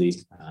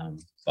facility.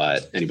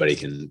 But anybody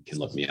can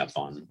look me up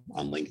on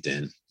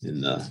LinkedIn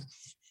in the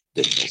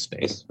digital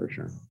space for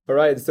sure. All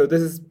right. So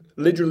this is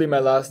literally my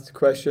last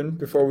question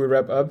before we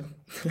wrap up.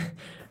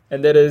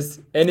 And that is,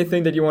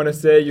 anything that you want to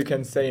say, you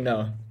can say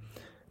now.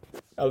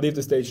 I'll leave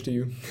the stage to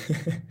you.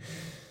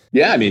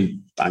 Yeah, I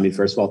mean,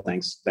 first of all,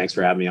 thanks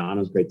for having me on.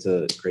 It was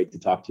great to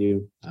talk to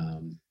you.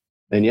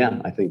 And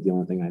yeah, I think the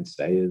only thing I'd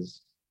say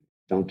is,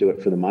 don't do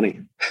it for the money.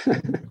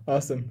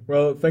 Awesome.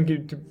 Well, thank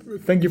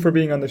you for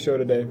being on the show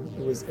today.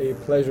 It was a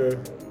pleasure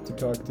to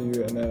talk to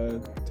you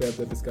and to have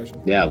that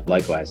discussion. Yeah,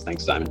 likewise.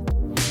 Thanks, Simon.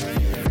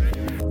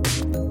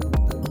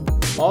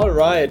 All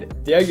right,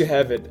 there you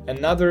have it.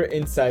 Another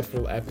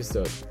insightful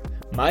episode.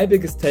 My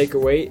biggest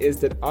takeaway is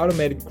that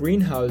automated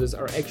greenhouses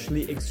are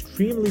actually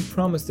extremely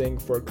promising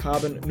for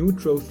carbon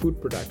neutral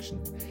food production,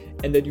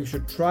 and that you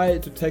should try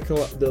to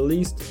tackle the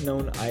least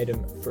known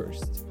item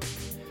first.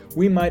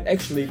 We might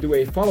actually do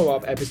a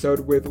follow-up episode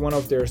with one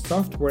of their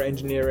software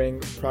engineering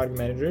product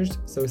managers,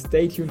 so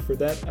stay tuned for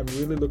that. I'm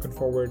really looking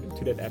forward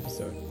to that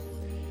episode.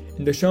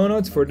 In the show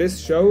notes for this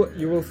show,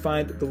 you will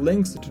find the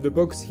links to the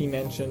books he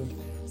mentioned,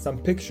 some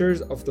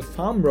pictures of the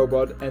farm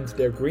robot and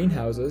their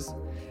greenhouses,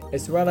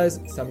 as well as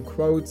some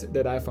quotes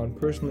that I found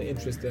personally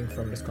interesting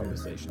from this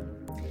conversation.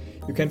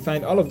 You can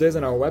find all of this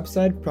on our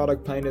website,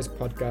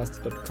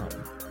 productpioneerspodcast.com.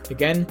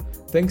 Again,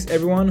 thanks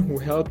everyone who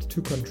helped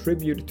to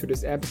contribute to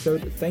this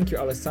episode. Thank you,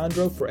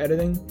 Alessandro, for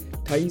editing,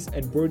 Thais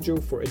and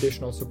Burjo for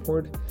additional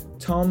support,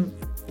 Tom,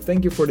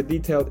 Thank you for the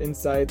detailed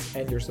insights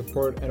and your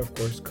support, and of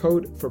course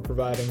Code for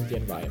providing the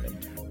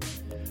environment.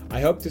 I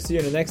hope to see you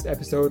in the next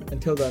episode.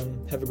 Until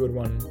then, have a good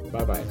one.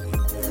 Bye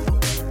bye.